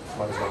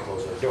might as well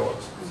close our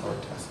doors. It's our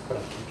test, but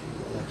I'm kicking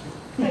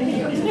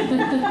you.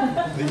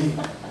 Thank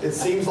you. It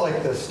seems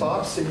like the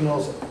stop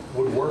signals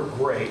would work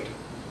great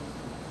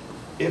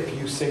if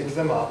you sync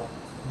them up,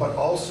 but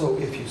also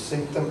if you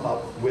sync them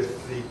up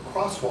with the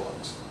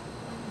crosswalks.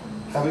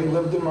 Having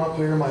lived in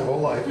Montpelier my whole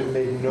life, it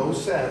made no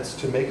sense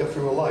to make it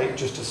through a light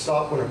just to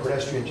stop when a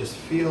pedestrian just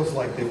feels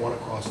like they want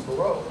to cross the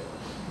road.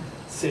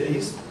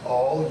 Cities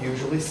all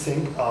usually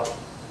sync up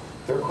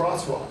their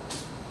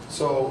crosswalks.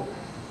 So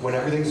when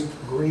everything's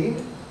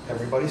green,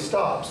 everybody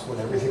stops. When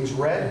everything's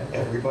red,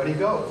 everybody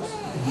goes.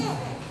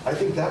 I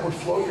think that would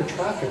flow your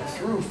traffic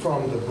through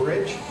from the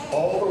bridge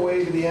all the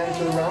way to the end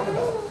to the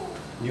roundabout.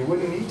 You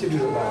wouldn't need to do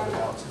the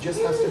roundabouts. It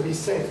just has to be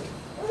synced.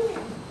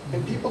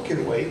 And people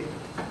can wait.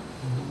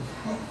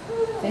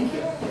 Thank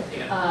you.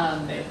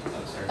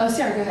 Oh,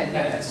 sorry, go ahead.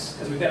 Yes,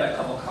 because we've got a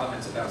couple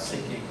comments about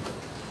syncing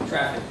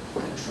traffic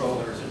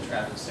controllers and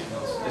traffic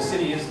signals. The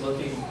city is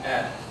looking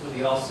at, with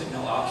the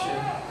all-signal option,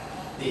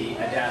 the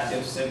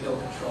adaptive signal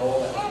control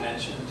that was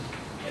mentioned.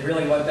 And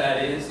really what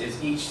that is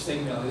each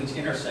signal, each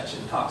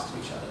intersection talks to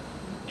each other.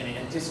 And it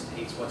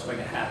anticipates what's going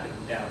to happen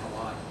down the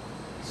line.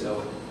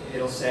 So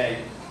it'll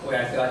say, boy,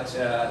 I've got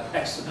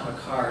X amount of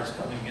cars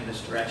coming in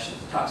this direction.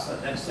 Talks to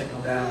the next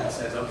signal down and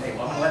says, okay,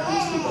 well, I'm going to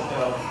let these people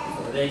go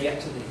before they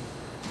get to me.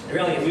 And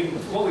really,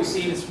 what we've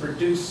seen is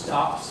reduced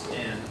stops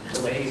and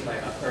delays by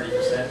about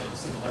 30% on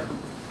similar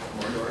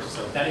corridors.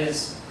 So that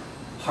is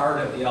part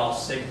of the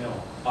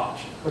all-signal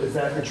option. But does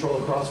that control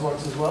the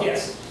crosswalks as well?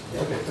 Yes.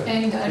 Okay, good.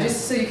 And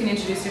just so you can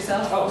introduce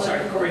yourself. Oh,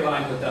 sorry, Corey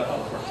Line with the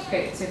Public Works.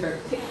 Great, super.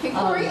 Can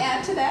Corey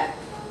add to that?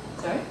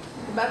 Sorry?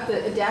 About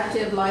the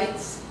adaptive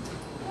lights?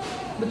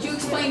 Would you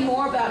explain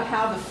more about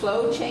how the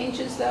flow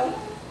changes, though?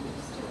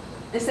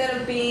 Instead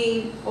of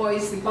being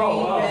always the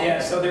green, red? Yeah,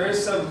 so there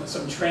is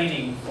some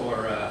training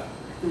for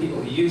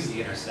people who use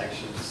the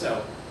intersection.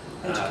 So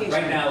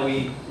right now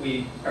we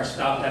are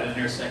stopped at an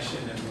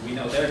intersection and we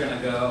know they're going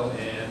to go,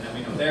 and then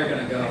we know they're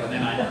going to go, and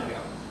then I'm going to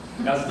go.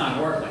 It does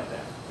not work like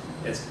that.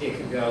 It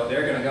can go,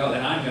 they're going to go,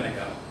 then I'm going to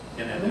go,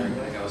 and then they're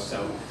going to go.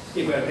 So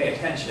people have to pay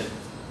attention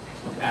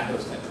at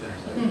those types of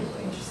intersections.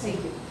 Interesting.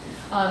 Thank you.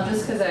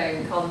 Just because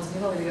I called them some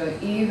people, I'm going to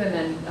go Eve, and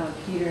then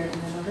Peter, and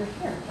then over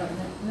here,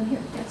 and then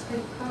here. That's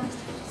great.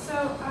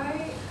 So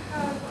I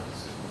have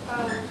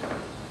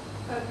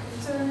a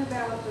concern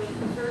about the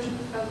conversion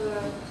of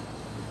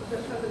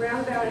the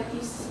roundabout at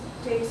East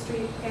State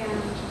Street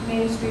and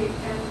Main Street,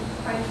 and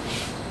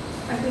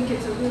I think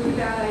it's a really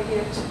bad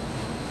idea to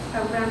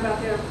have a roundabout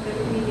there that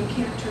would mean you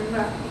can't turn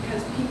left,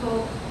 because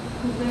people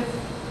who live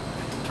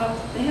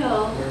up the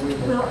hill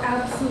will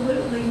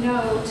absolutely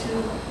know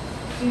to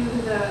do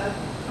the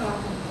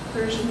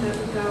version that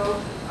would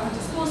go onto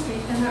School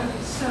Street, and that would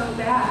be so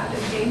bad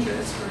and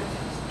dangerous for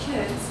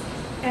kids.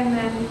 And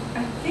then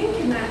I think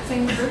in that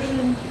same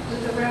version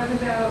with the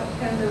roundabout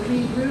and the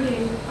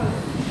rerouting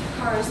of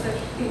cars that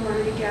in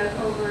order to get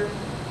over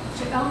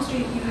to Elm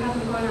Street, you have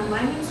them going on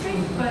Langdon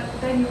Street, but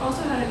then you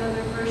also had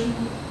another version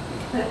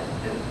that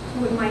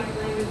would make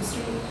Langdon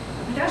Street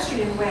a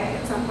pedestrian way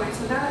at some point,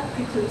 so that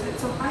precludes it.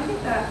 So I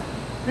think that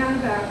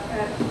roundabout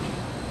at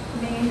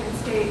Main and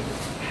State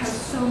has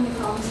so many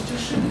problems, it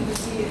just shouldn't even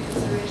be a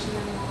consideration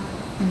anymore.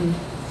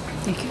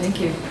 Thank you.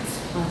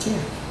 Thank you.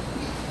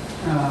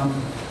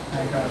 I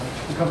got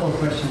a couple of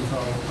questions.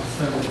 I'll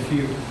start with a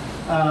few.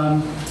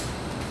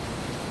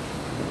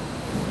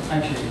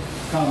 Actually,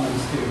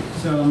 comments too.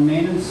 So on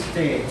Main and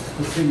State,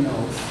 the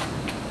signals,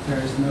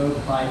 there's no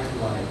bike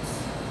lights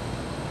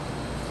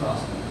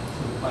crossing.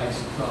 So the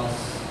bikes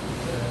cross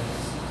the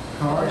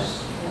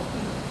cars.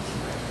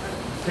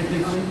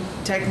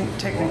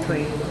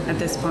 Technically, at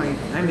this point.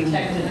 I mean,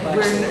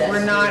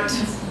 we're not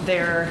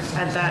there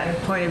at that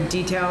point of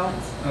detail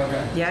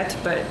yet,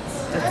 but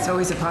that's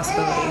always a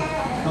possibility.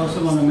 I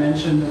also want to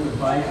mention that the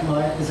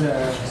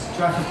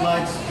traffic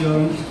lights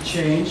don't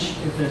change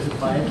if there's a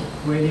bike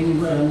waiting in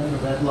front of the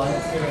red light.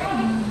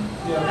 And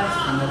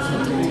that's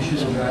something you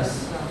should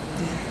address.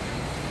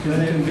 Because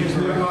if there's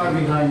no car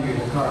behind you,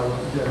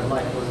 the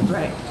light will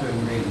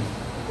turn green.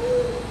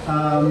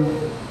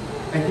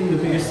 I think the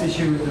biggest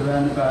issue with the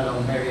roundabout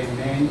on Barre and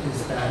Main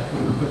is that we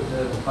put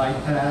the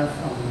bike path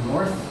on the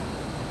north,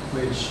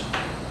 which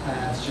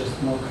adds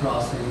just more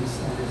crossings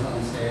and is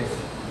unsafe.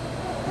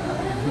 I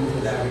think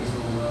for that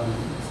reason alone,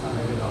 it's not a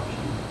good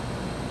option.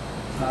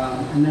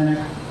 And then a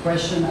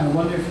question, I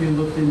wonder if you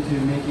looked into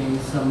making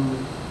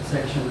some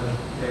section of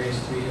Barre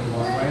Street a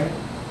one-way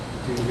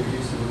to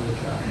reduce the route of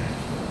traffic.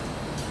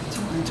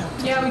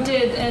 Yeah, we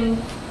did, and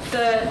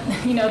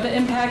the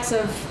impacts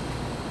of,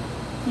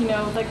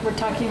 like we're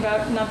talking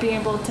about not being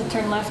able to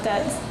turn left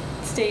at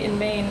State and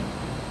Main.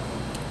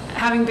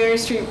 Having Barre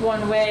Street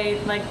one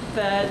way, like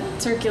the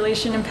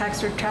circulation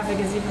impacts for traffic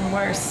is even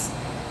worse.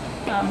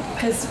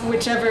 Because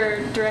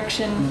whichever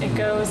direction it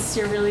goes,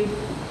 you're really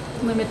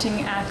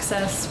limiting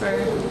access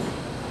for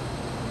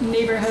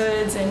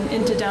neighborhoods and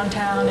into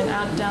downtown and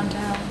out of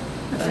downtown.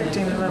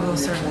 Affecting the level of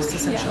service,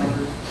 essentially.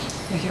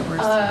 Yeah.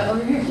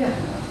 Over here, yeah.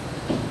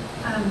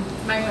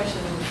 My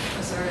question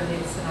sort of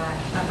relates to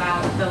that,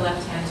 about the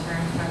left-hand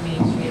turn from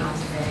Main Street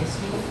onto Barre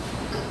Street.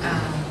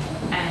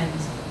 And,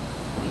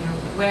 you know,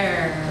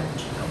 where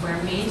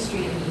Main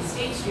Street and East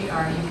State Street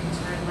are, you can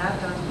turn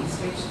left onto East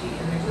State Street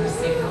and there's no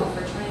signal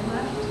for turning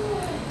left.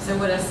 So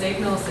would a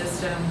signal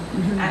system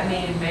at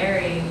Main and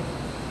Barre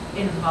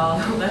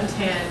involve a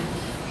left-hand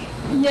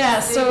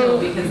signal?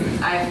 Because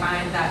I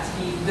find that to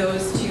be,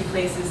 those two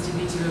places to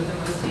be two of the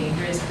most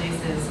dangerous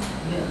places.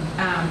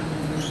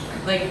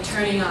 Like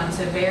turning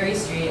onto Barre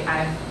Street,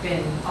 I've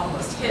been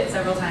almost hit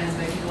several times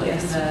by people in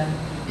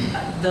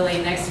the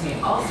lane next to me,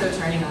 also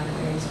turning onto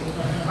Barre Street,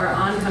 or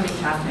oncoming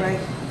traffic,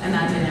 and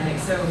that dynamic.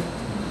 So,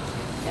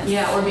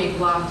 yeah, or being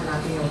blocked and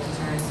not being able to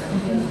turn. So,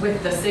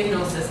 with the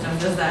signal system,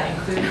 does that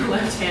include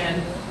left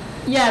hand?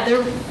 Yeah,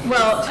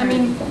 I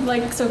mean,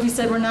 like Sophie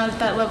said, we're not at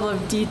that level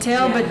of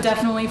detail, but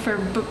definitely for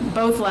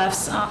both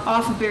lefts,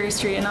 off of Barre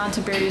Street and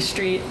onto Barre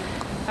Street,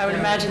 I would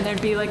imagine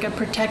there'd be like a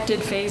protected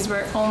phase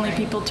where only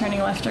people turning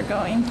left are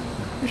going,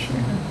 for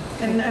sure.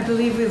 And I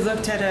believe we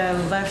looked at a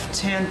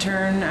left-hand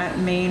turn at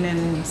Main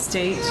and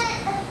State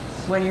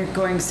when you're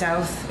going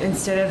south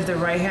instead of the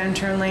right-hand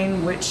turn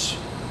lane, which,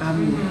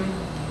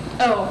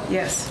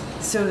 yes,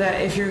 so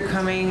that if you're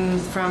coming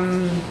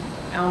from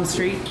Elm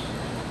Street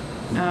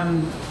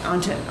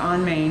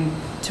on Main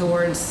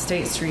towards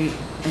State Street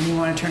and you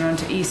want to turn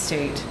onto East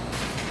State,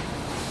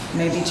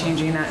 maybe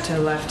changing that to a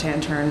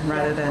left-hand turn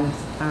rather than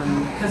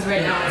because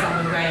right now it's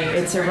on the right.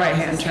 It's a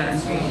right-hand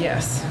turn.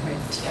 Yes.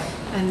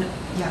 And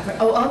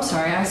I'm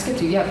sorry, I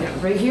skipped you. Yeah,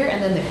 right here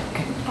and then there.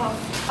 Okay.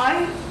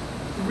 I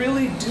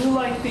really do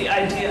like the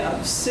idea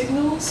of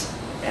signals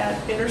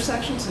at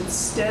intersections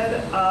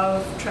instead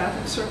of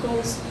traffic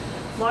circles,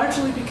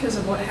 largely because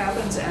of what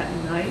happens at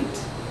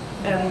night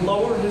and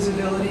lower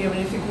visibility. I mean,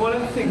 I think one of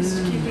the things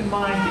to keep in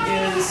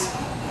mind is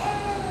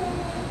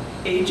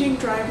aging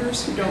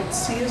drivers who don't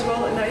see as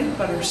well at night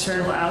but are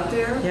still out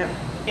there,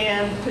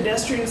 and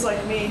pedestrians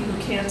like me who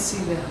can't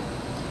see them.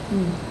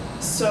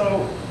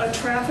 So a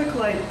traffic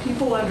light,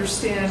 people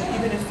understand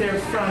even if they're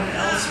from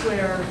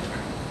elsewhere,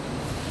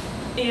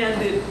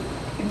 and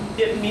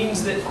it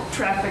means that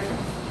traffic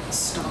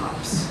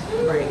stops.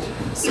 Right.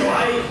 So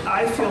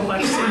I feel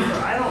much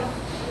safer. I don't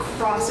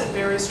cross at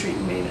Barre Street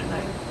and Main at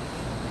night.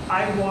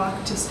 I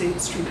walk to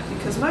State Street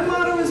because my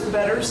motto is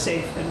better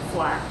safe than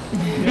flat.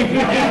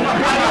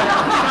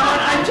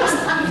 I just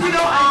think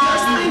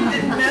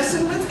that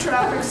messing with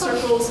traffic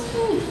circles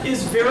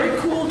is very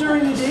cool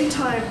during the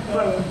daytime,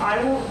 but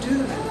I won't do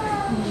them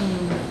at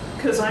night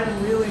because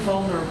I'm really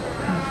vulnerable.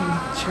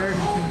 Sure.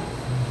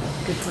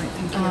 Good point.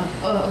 Thank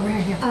you. Over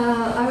here.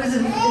 I was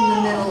in the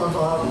middle of a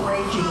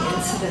raging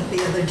incident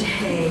the other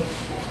day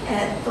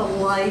at the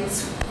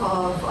lights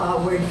of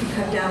where you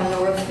come down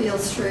Northfield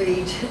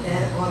Street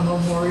on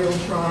Memorial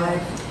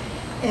Drive.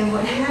 And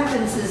what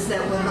happens is that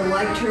when the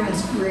light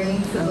turns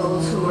green for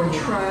those who are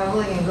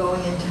traveling and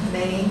going into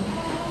Maine,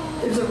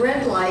 there's a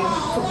red light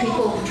for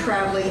people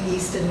traveling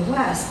east and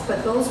west,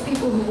 but those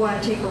people who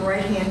want to take a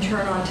right-hand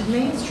turn onto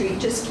Main Street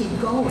just keep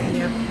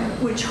going,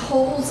 which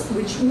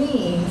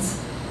means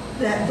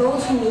that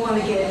those who want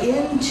to get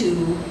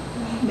into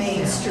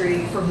Main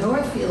Street from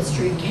Northfield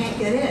Street can't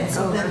get in.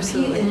 So then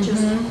it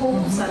just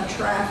pulls up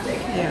traffic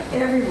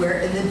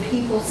everywhere, and then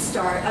people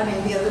start, I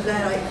mean, the other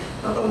night I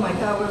thought, oh my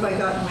God, what have I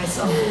gotten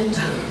myself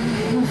into?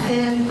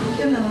 And,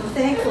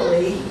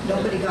 thankfully,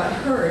 nobody got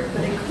hurt,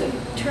 but it could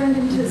have turned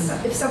into,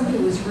 if somebody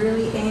was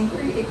really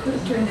angry, it could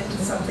have turned into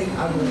something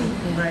ugly.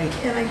 Right.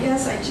 And I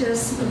guess I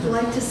just would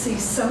like to see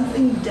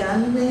something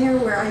done there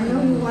where I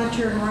know you want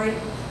to turn right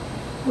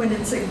when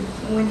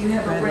you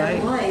have a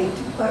red light,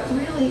 but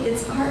really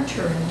it's our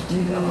turn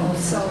to go.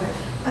 So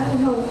I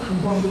don't know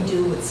what we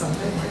do with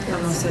something like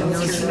that.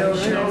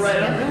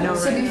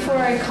 So before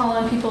I call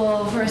on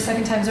people for a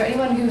second time, is there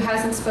anyone who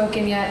hasn't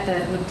spoken yet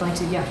that would like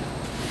to?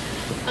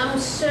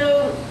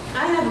 So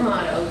I have a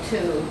motto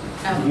too,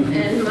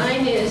 and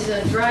mine is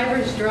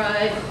drivers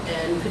drive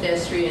and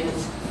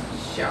pedestrians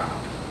shop.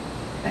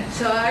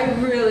 So I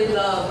really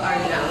love our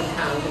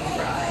downtown to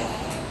thrive.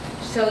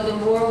 So the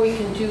more we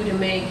can do to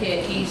make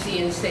it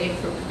easy and safe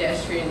for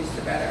pedestrians,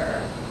 the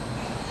better.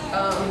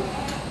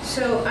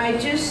 So I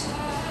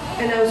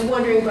was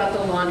wondering about the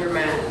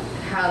laundromat,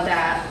 how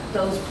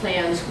those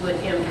plans would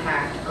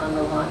impact on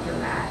the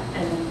laundromat,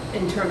 and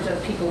in terms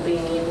of people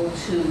being able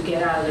to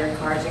get out of their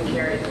cars and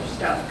carry their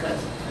stuff,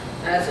 because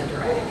that's a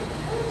drag.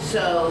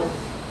 So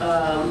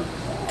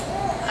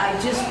I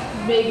just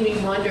made me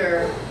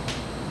wonder.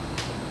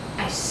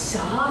 I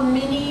saw a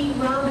mini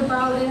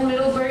roundabout in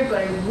Middlebury,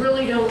 but I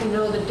really don't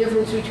know the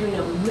difference between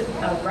a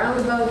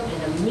roundabout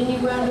and a mini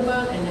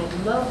roundabout, and I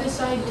love this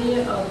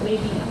idea of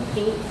maybe a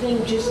paint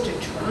thing just to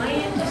try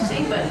it to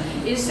see, but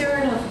is there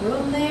enough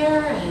room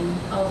there, and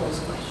all those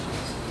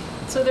questions.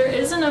 So there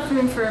is enough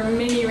room for a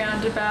mini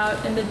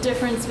roundabout, and the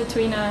difference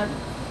between a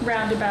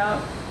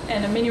roundabout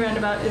and a mini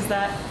roundabout is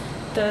that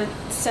the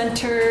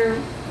center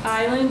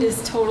island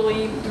is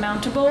totally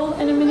mountable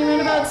in a mini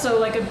roundabout, so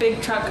like a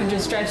big truck could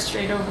just drive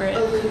straight over it,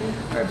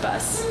 or a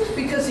bus.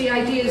 Because the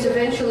idea is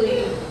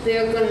eventually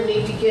they're gonna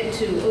need to get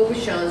to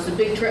Obashan's, the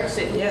big trucks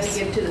that need to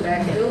get to the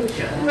back of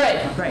Obashan.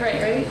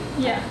 Right.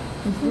 Yeah.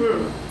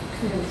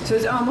 So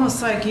it's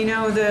almost like, you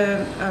know,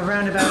 the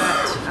roundabout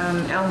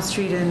at Elm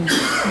Street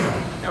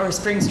or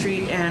Spring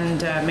Street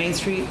and Main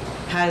Street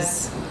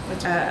has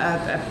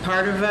a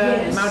part of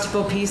a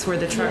mountable piece where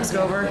the trucks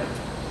go over.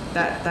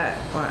 That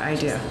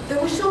idea.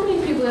 There were so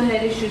many people that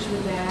had issues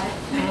with that,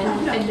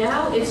 and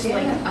now it's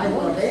like, I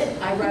love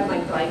it. I ride my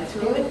bike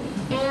through it,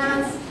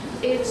 and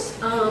it's,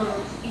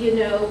 you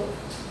know,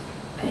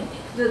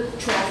 the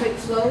traffic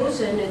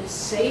flows and it's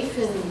safe,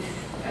 and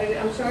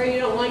I'm sorry you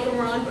don't like them,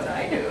 Ron, but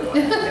I do.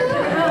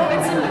 No,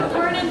 it's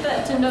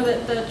important to know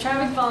that the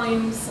traffic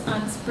volumes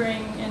on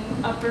Spring and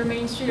Upper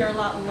Main Street are a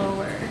lot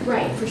lower.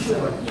 Right, for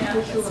sure. Yeah.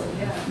 For sure,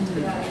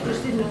 yeah. I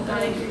just didn't know how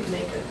to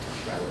make it.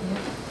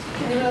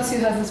 Anyone else who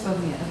hasn't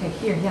spoken yet? Okay,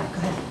 here, yeah, go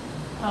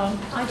ahead.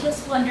 I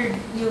just wondered,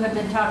 you have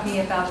been talking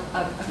about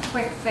a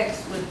quick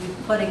fix would be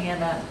putting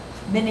in a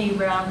mini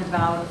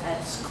roundabout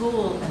at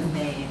school in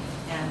Maine,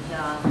 and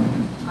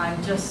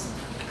I'm just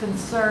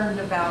concerned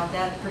about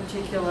that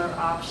particular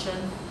option.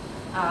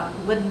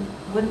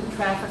 Wouldn't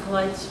traffic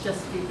lights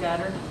just be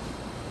better?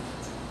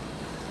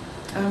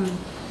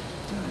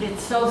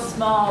 It's so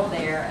small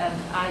there, and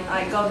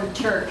I go to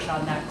church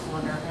on that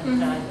corner,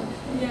 and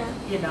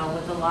you know,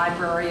 with the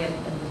library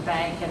and the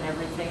bank and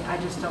everything, I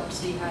just don't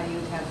see how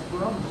you'd have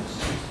room.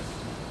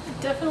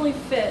 It definitely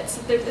fits.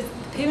 The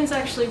pavement's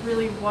actually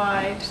really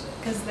wide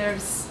because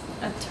there's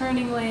a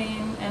turning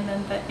lane and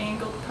then the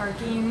angled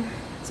parking,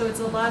 so it's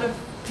a lot of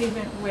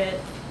pavement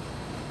width.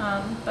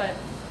 But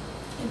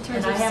in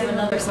terms and I have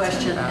another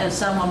question. As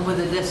someone with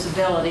a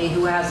disability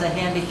who has a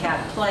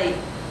handicap plate,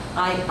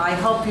 I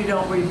hope you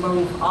don't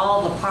remove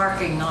all the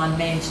parking on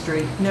Main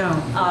Street. No,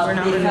 we're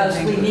not because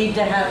we removing. need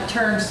to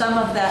turn some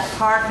of that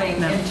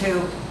parking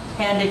into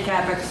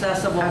handicap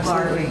accessible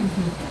Absolutely. parking.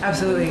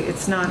 Absolutely.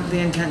 It's not the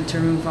intent to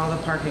remove all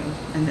the parking,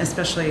 and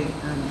especially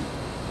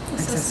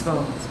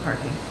accessible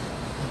parking.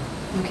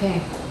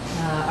 Okay.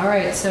 All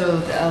right.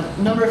 So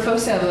a number of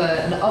folks have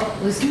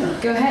Lucy,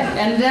 go ahead,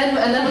 and then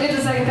we'll get to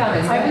the second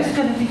comment. I was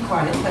going to be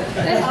quiet,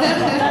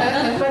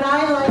 but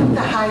I like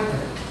the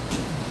hybrid.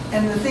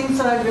 And the things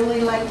that I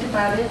really liked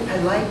about it, I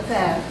like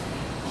that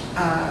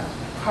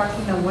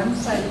parking on one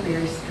side of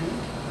Barre Street.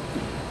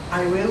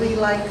 I really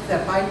like the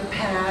bike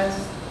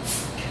paths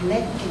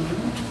connecting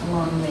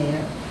along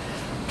there.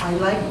 I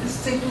like the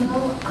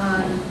signal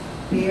on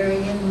Barre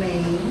and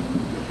Main.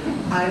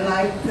 I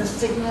like the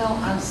signal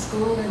on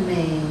School and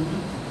Main.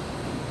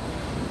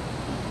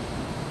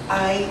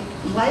 I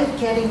like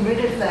getting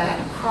rid of that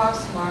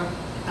crossmark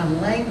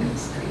on Langdon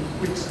Street,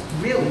 which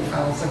really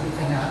fouls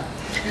everything up.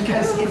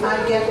 Because if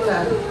I get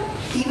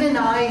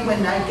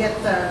when I get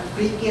the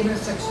big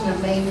intersection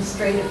of Main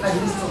Street, if I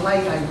miss the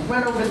light, I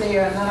run over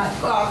there and then I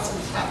cross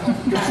and stuff,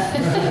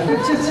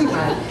 which is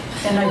fun.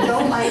 And I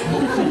don't like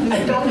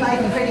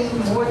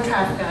putting more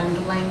traffic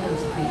on Langdon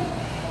Street.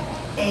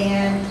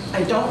 And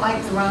I don't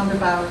like the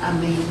roundabout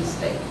on Main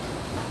Street.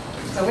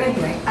 So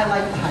anyway, I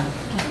like the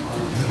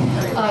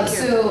hike.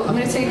 So I'm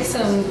going to take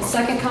some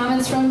second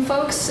comments from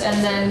folks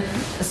and then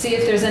see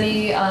if there's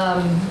any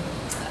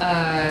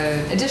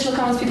additional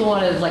comments people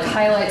want to like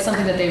highlight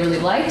something that they really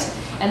liked,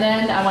 and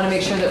then I want to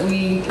make sure that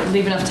we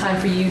leave enough time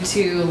for you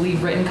to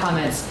leave written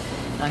comments.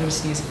 I'm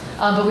just sneeze.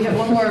 But we have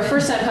one more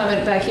first-time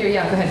comment back here.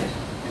 Yeah, go ahead.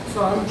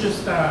 So I'm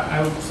just,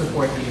 I would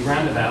support the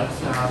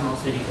roundabouts,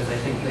 mostly because I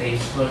think they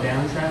slow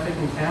down traffic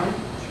in town,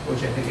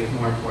 which I think is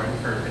more important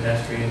for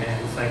pedestrian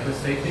and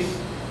cyclist safety.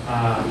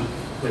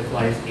 With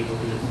lights, people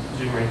can just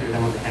zoom right through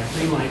them when they have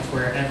green lights,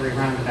 where every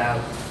roundabout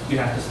you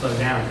have to slow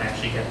down to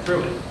actually get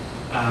through it.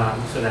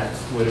 So that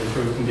would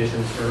improve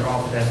conditions for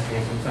all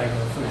pedestrians and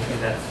cyclists, and I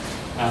think that's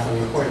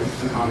something important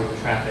to calming the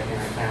traffic in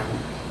our town.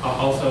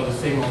 Also, the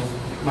signals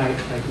might,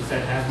 like you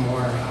said, have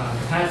more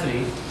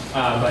capacity,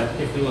 but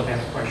if we look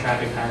at our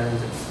traffic patterns,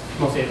 it's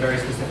mostly at very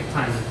specific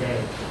times of day.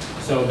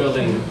 So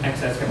building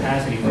excess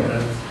capacity for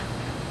those,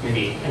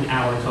 maybe an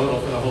hour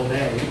total for the whole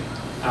day,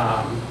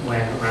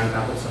 when a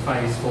roundabout would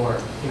suffice for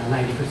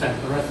 90%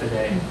 of the rest of the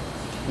day,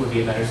 would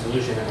be a better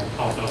solution, and it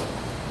also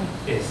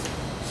is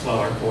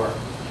slower for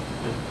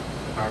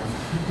the cars.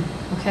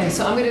 Okay,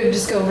 so I'm going to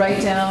just go right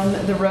down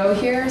the row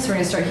here. So we're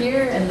going to start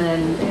here and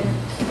then.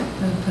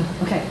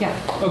 Okay, yeah.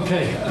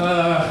 Okay,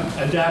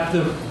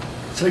 adaptive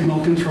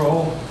signal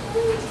control.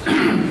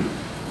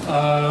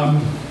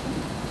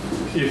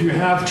 If you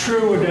have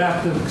true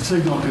adaptive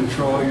signal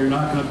control, you're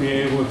not going to be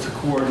able to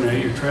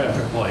coordinate your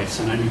traffic lights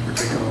in any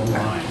particular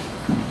line.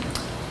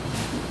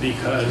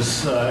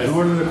 Because in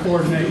order to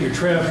coordinate your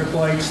traffic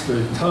lights,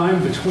 the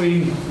time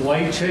between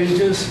light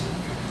changes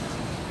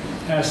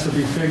has to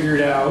be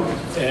figured out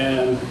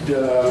and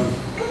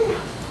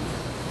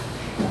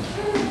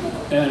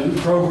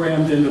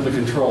programmed into the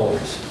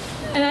controllers.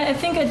 And I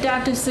think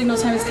adaptive signal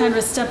time is kind of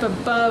a step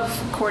above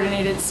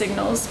coordinated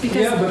signals because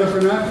yeah, but if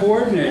they're not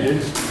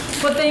coordinated,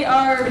 But they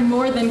are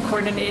more than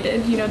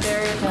coordinated, you know,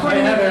 they're I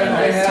coordinated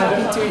and talking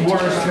to had each other.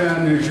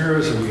 Morristown, New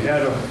Jersey, we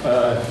had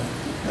a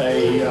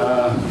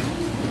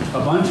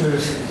bunch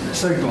of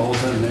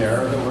signals in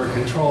there that were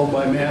controlled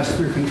by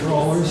master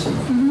controllers.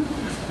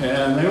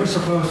 And they were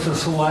supposed to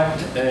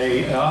select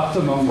a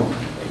optimum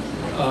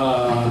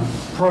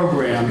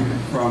program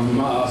from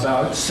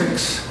about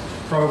 6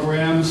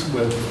 programs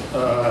with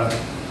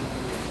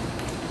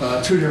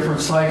 2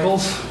 different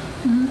cycles.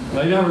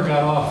 They never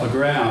got off the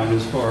ground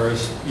as far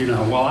as, you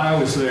know, while I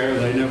was there,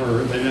 they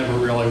never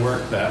really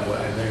worked that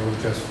way. They were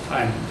just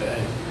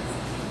time-of-day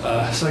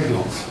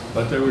signals.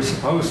 But they were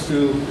supposed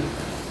to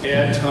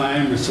add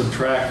time or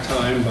subtract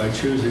time by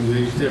choosing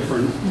these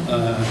different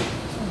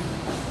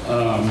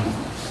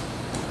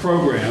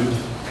programs,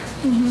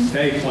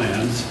 day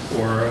plans,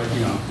 or,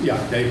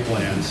 day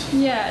plans.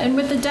 Yeah, and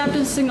with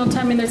adaptive signal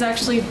timing, there's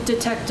actually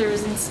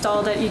detectors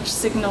installed at each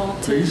signal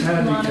to These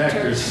had monitor.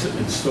 detectors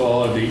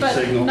installed at each But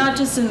signal. not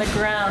just in the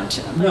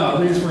ground. No,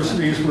 these were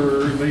switched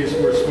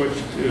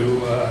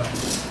to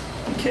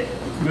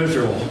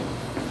visual,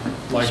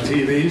 like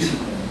TVs.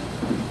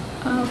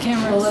 Oh,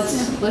 cameras. Well,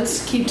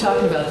 let's keep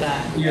talking about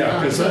that. Yeah,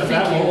 because So that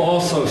thank you. will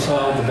also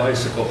solve the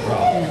bicycle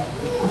problem.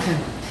 Okay.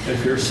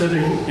 If you're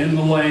sitting in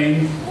the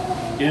lane,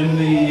 in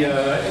the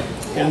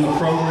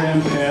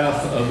program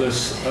path of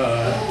this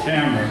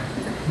camera,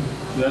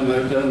 then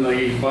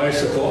the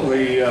bicycle,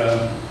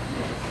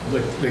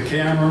 the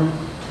camera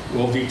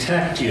will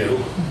detect you,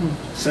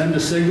 send a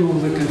signal to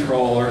the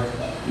controller,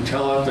 and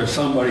tell it there's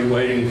somebody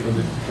waiting for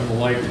the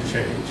light to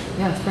change.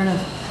 Yeah, fair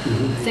enough.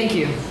 Thank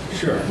you.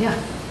 Sure. Yeah.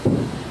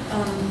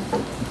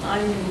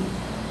 I'm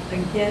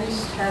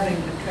against having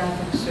the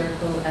traffic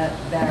circle at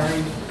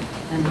Barre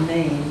and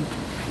Main,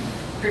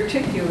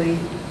 particularly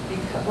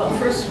because, well,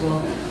 first of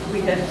all,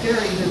 we had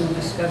very little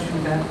discussion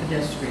about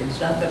pedestrians.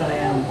 Not that I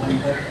am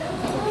one, but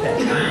okay.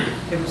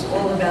 It was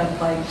all about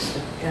bikes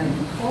and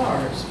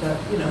cars, but,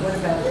 you know, what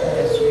about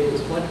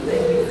pedestrians? What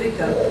made me think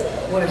of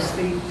was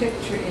the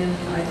picture in,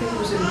 I think it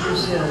was in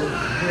Brazil,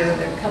 where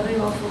they're coming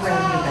off a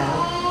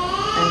roundabout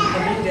and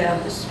coming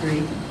down the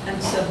street,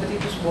 and somebody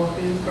was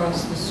walking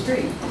across the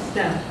street.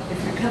 Now,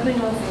 if you're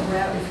coming off a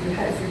route, if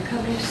you're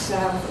coming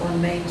south on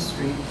Main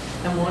Street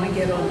and want to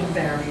get onto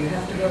Barre, you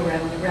have to go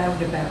around the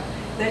roundabout.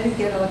 Then you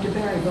get onto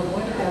Barre. But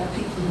what about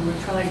people who are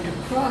trying to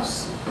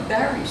cross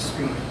Barre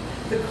Street?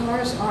 The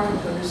cars aren't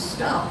going to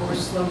stop or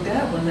slow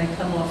down when they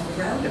come off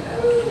the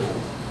roundabout.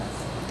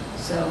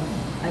 So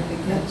I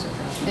think that's a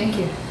problem. Thank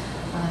you.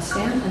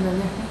 Stan, and then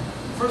there.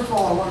 First of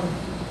all, I want to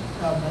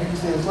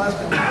say this last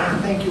time, I want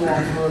to thank you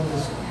all for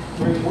this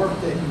great work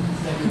that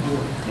you're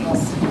doing.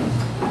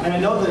 And I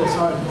know that it's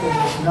hard because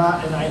it's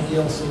not an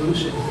ideal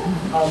solution.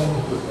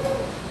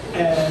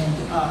 And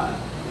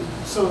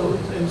some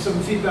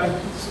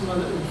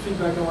other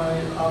feedback I want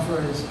to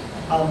offer is,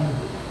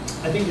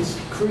 I think it's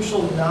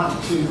crucial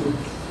not to,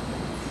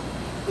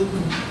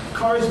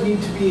 cars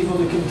need to be able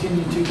to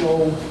continue to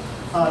go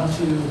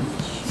onto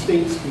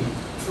State Street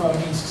from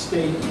East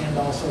State and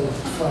also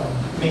from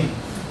Main,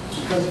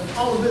 because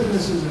all the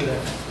businesses are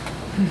there.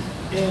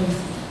 And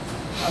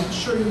I'm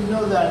sure you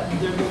know that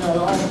they're going to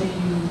all be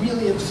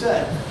really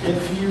upset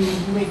if you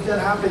make that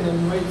happen,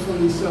 and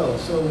rightfully so.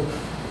 So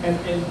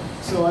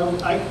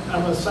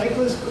I'm a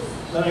cyclist,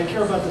 but I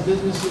care about the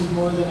businesses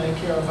more than I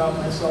care about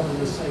myself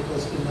as a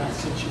cyclist in that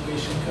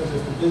situation, because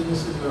if the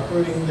businesses are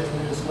hurting, then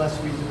there's less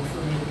reason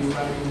for me to be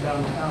riding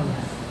downtown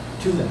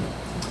to them.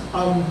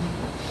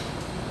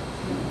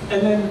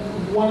 And then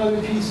one other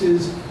piece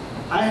is,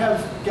 I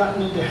have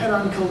gotten into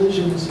head-on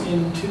collisions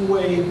in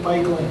two-way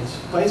bike lanes.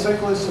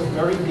 Bicyclists are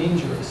very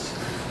dangerous.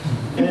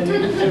 And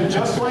they're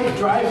just like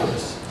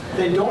drivers.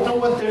 They don't know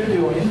what they're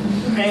doing,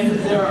 and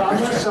they're on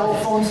their cell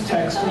phones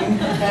texting,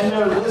 and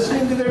they're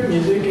listening to their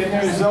music, and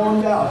they're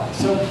zoned out.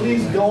 So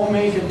please don't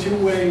make a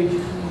two-way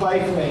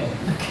bike lane.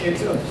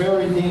 It's a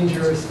very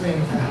dangerous thing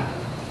to have.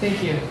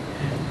 Thank you.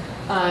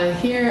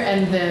 Here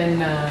and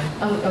then,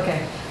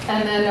 okay.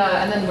 And then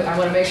I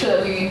want to make sure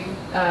that we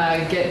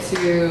get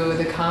to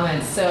the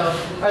comments. Or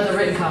the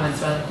written comments,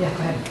 rather. Yeah,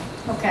 go ahead.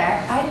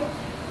 Okay,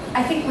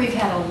 I think we've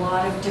had a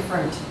lot of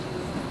different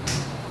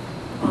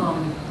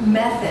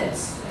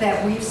methods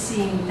that we've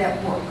seen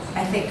that work.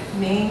 I think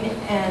Main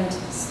and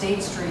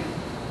State Street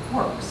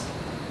works.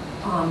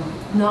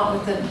 Not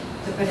with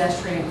the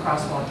pedestrian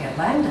crosswalk at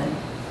Langdon,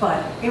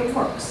 but it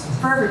works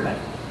for everybody.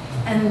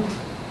 And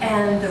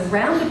the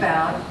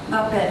roundabout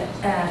up at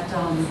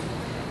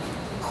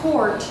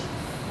Court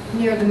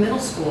near the middle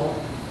school,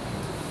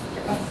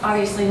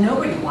 obviously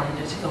nobody wanted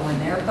it to go in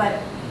there, but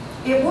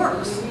it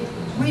works.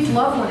 We'd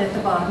love one at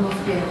the bottom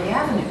of Bailey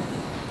Avenue.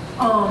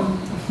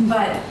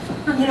 But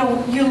you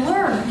know, you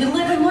learn, you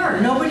live and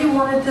learn. Nobody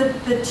wanted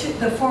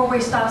the four-way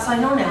stop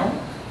sign. No,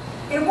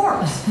 it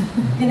works.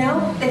 You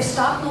know, they've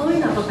stopped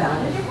blowing up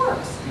about it. It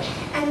works.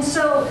 And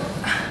so,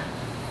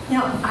 you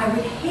know, I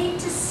would hate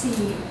to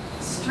see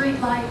street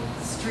light,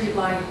 street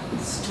light,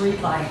 street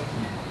light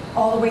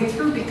all the way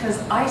through,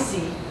 because I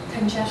see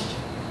congestion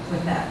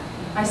with that.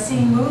 I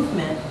see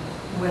movement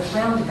with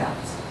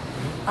roundabouts.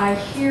 I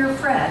hear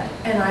Fred,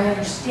 and I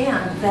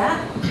understand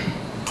that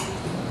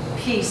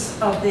piece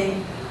of the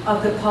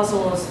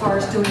puzzle as far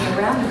as doing the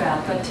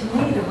roundabout, but to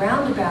me, the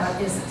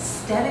roundabout is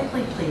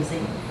aesthetically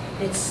pleasing.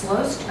 It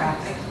slows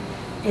traffic.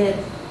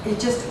 It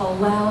just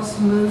allows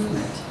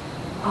movement.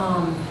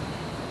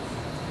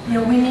 You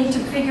know, we need to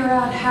figure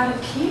out how to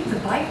keep the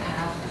bike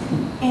path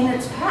in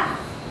its path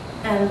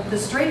and the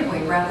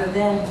straightaway rather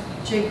than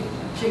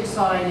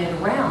jigsawing it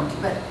around.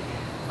 But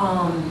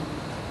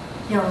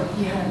you know,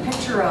 you had a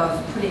picture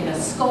of putting a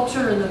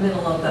sculpture in the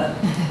middle of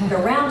the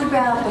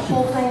roundabout, the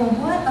whole thing.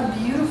 What a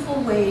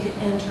beautiful way to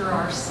enter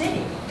our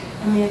city.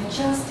 I mean, it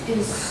just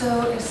is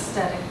so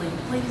aesthetically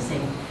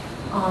pleasing.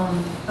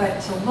 But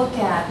to look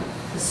at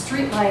the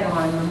street light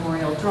on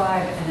Memorial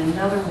Drive and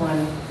another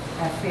one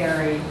at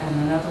Barre and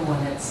another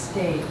one at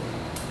State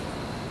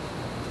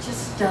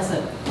just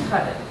doesn't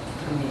cut it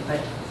for me. But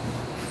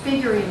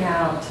figuring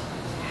out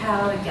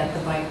how to get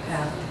the bike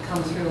path to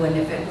come through, and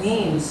if it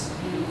means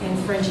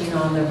infringing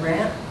on the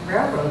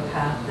railroad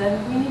path,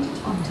 then we need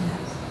to talk to them.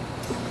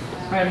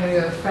 All right, I'm gonna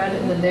go with Fred,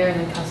 and then there, and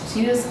then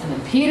Constantinos, and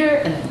then Peter,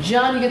 and then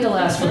John, you get the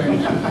last word.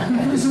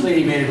 This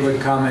lady made a good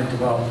comment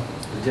about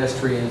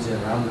pedestrians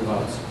and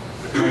roundabouts.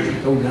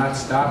 Do not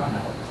stop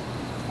now.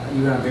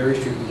 Even on Barre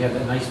Street, we have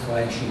that nice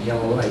flashing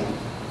yellow light,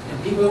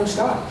 and people don't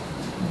stop.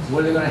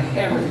 What are they going to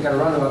have if you got a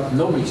roundabout?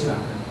 Nobody's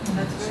stopping.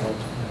 That's right. So,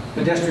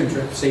 pedestrian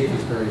safety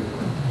is very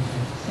important.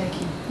 Thank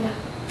you. Yeah.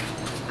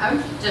 I'm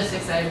just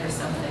excited for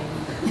something.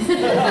 Right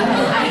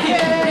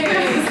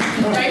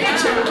now,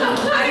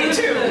 I move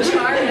to the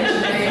car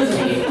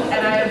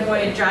and I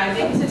avoid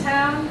driving to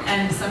town,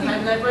 and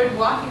sometimes I avoid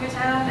walking to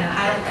town, and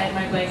I don't ride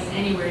my bike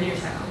anywhere near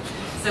town.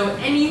 So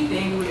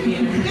anything would be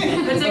an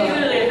improvement,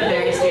 particularly at the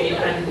Barre Street.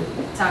 I'm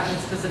talking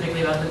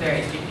specifically about the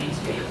Barre Street Main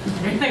Street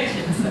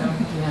intersection. So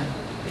yeah,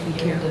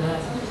 thank you.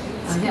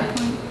 Yeah.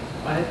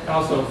 I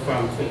also,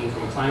 from thinking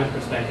from a climate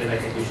perspective, I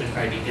think we should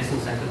try to be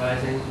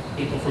disincentivizing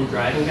people from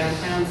driving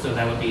downtown. So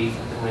that would be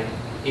something like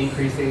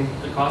increasing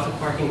the cost of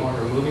parking or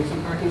removing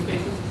some parking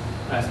spaces.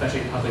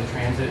 Especially public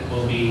transit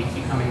will be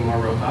becoming more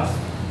robust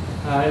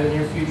in the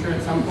near future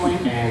at some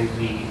point, and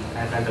the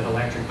advent of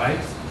electric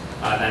bikes,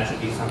 that should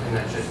be something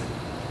that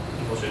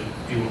people should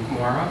do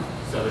more of.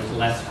 So there's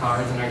less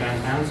cars in our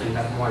downtown, so you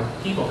have more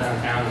people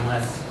downtown and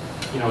less,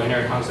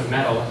 inert hunks of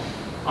metal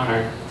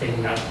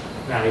taking up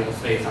valuable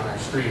space on our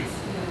streets.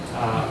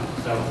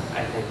 So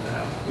I think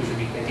we should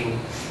be thinking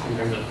in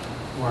terms of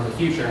more of the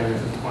future, and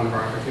this is one of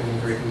our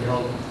opportunities where we can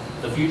build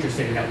the future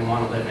city that we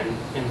want to live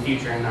in the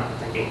future, and not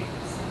thinking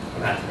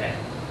about today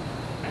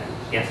and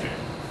yesterday.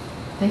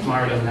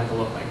 Tomorrow doesn't have to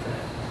look like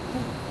today.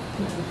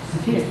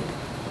 Peter.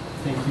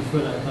 Thank you for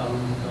that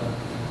comment.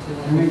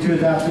 I'm going to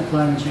adapt to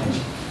climate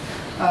change.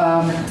 I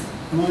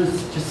want to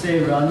just say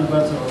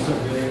roundabouts are also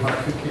really hard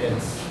for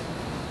kids.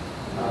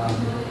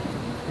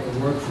 They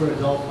work for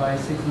adult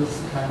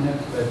bicyclists, kind of,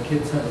 but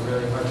kids have a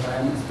really hard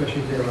time,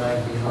 especially if they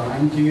lag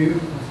behind you.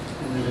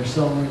 And then they're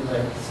suddenly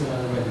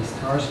surrounded by these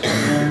cars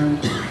coming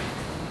around.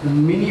 The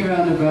mini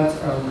roundabouts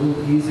are a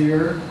little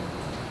easier.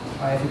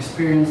 I've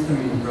experienced them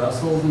in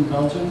Brussels in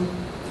Belgium.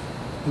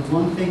 The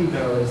one thing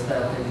though is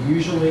that they're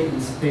usually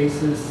in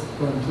spaces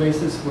or in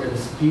places where the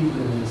speed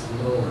limit is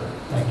lower,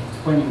 like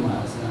 20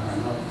 miles an hour,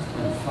 not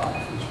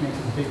 25, which makes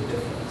a big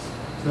difference.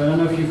 So I don't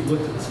know if you've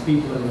looked at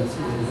speed limits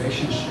in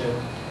relationship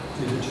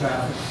to the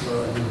traffic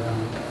flow in the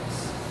roundabouts.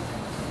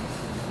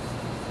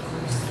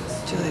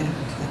 Julia.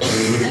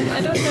 I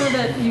don't know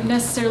that you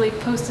necessarily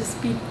post a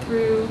speed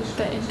through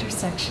the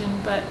intersection,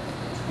 but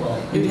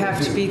You'd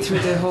have to be through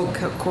the whole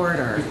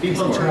corridor. If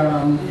people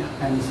turn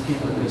and the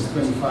speed limit is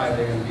 25,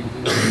 they're going to be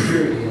doing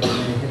 30, and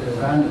then they hit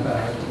a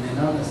roundabout, and they're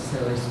not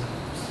necessarily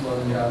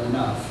slowing down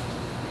enough.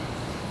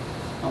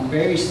 On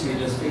Barre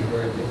Street, as we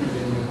heard, they put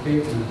in new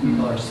pavement,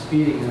 people are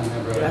speeding on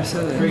that road.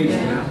 Absolutely. Crazy.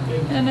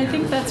 and I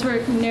think that's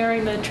where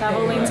narrowing the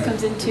travel lanes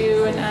comes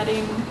into and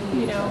adding,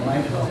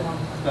 Might help.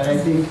 But I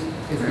think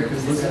if we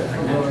could look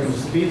at lowering the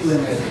speed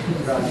limit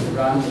around the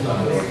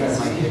roundabout, that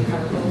might be a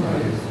good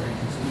program.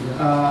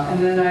 And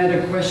then I had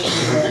a question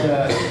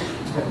about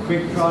the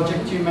quick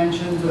project you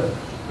mentioned,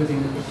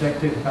 putting the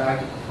protected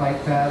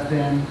bike path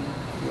in. It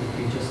would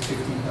be just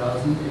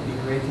 50,000. It'd be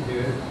great to do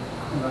it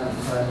around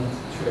the time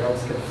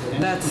trails get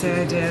finished. That's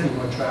the idea. See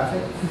more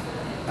traffic.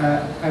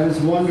 I was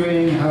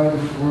wondering how it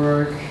would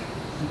work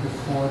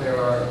before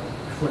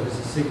there's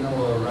a signal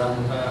or a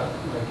roundabout.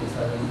 Like, is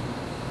that an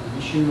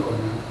issue or not?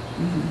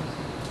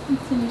 Mm-hmm.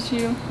 It's an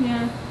issue,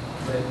 yeah.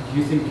 But do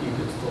you think you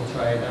could still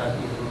try it out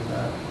even with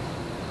that?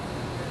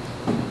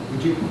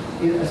 Would you,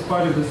 as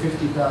part of the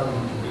 50,000,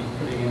 would you be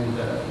putting in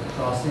the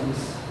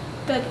crossings?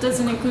 That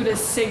doesn't include a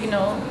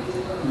signal.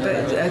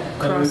 But a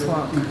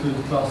crosswalk. Include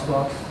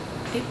crosswalks?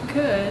 It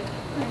could.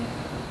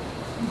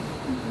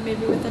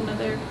 Maybe with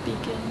another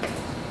beacon.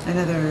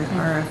 Another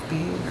RFB,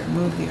 or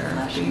move the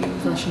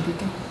RFB. Flashing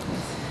beacon.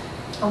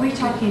 Are we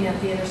talking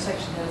at the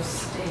intersection of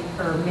State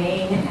or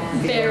Main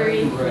and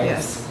Barre? Right.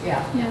 Yes.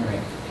 Yeah.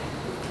 Right.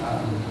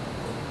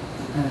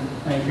 And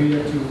I agree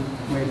that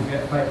two-way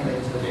bike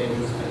lanes are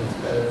dangerous, but it's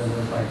better than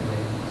the bike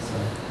lane. So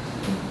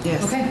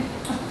Yes. Okay,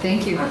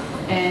 thank you.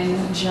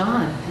 And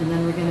John, and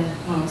then we're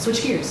gonna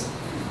switch gears.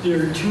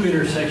 There are two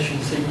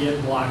intersections that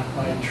get blocked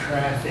by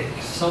traffic.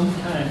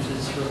 Sometimes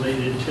it's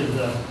related to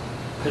the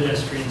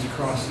pedestrians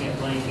crossing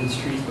at Langdon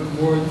Street, but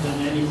more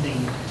than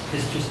anything,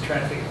 it's just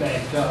traffic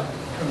backed up.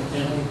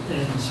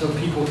 And so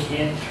people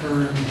can't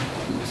turn,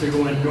 if they're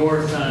going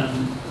north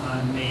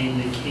on Main,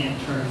 they can't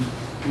turn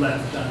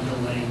left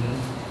onto Langdon.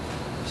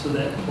 So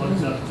that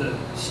plugs up the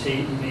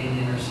State and Main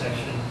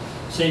intersection.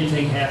 Same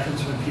thing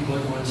happens when people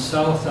are going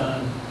south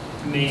on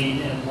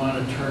Main and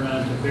want to turn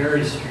onto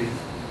Barre Street,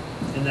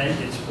 and that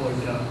gets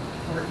plugged up.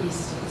 Or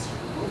East State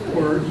Street.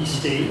 Or East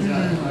State.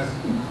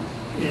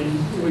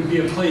 And it would be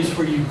a place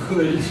where you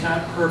could, it's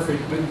not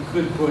perfect, but you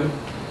could put,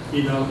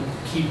 you know,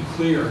 keep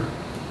clear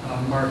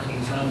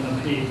markings on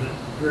the pavement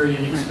very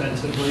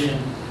inexpensively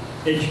and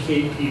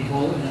educate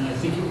people, and I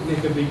think it would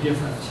make a big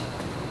difference.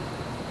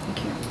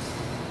 Thank you.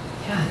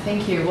 Yeah,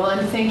 thank you. Well,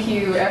 and thank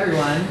you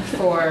everyone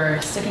for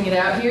sticking it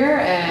out here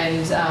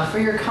and for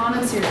your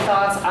comments, your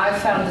thoughts.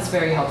 I've found this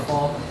very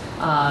helpful.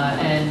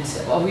 And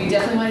we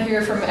definitely want to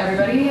hear from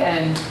everybody,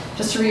 and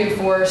just to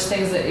reinforce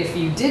things that if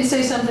you did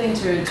say something,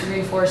 to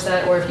reinforce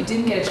that, or if you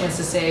didn't get a chance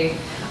to say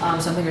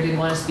something or didn't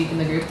want to speak in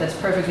the group, that's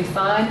perfectly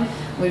fine.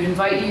 We'd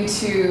invite you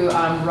to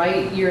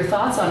write your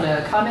thoughts on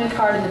a comment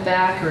card in the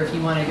back, or if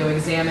you want to go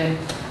examine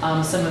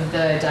some of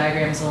the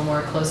diagrams a little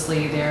more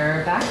closely,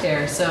 they're back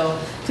there. So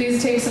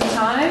please take some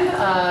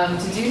time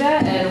to do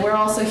that, and we're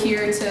also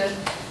here to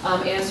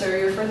answer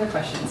your further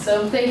questions.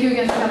 So thank you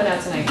again for coming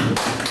out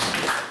tonight.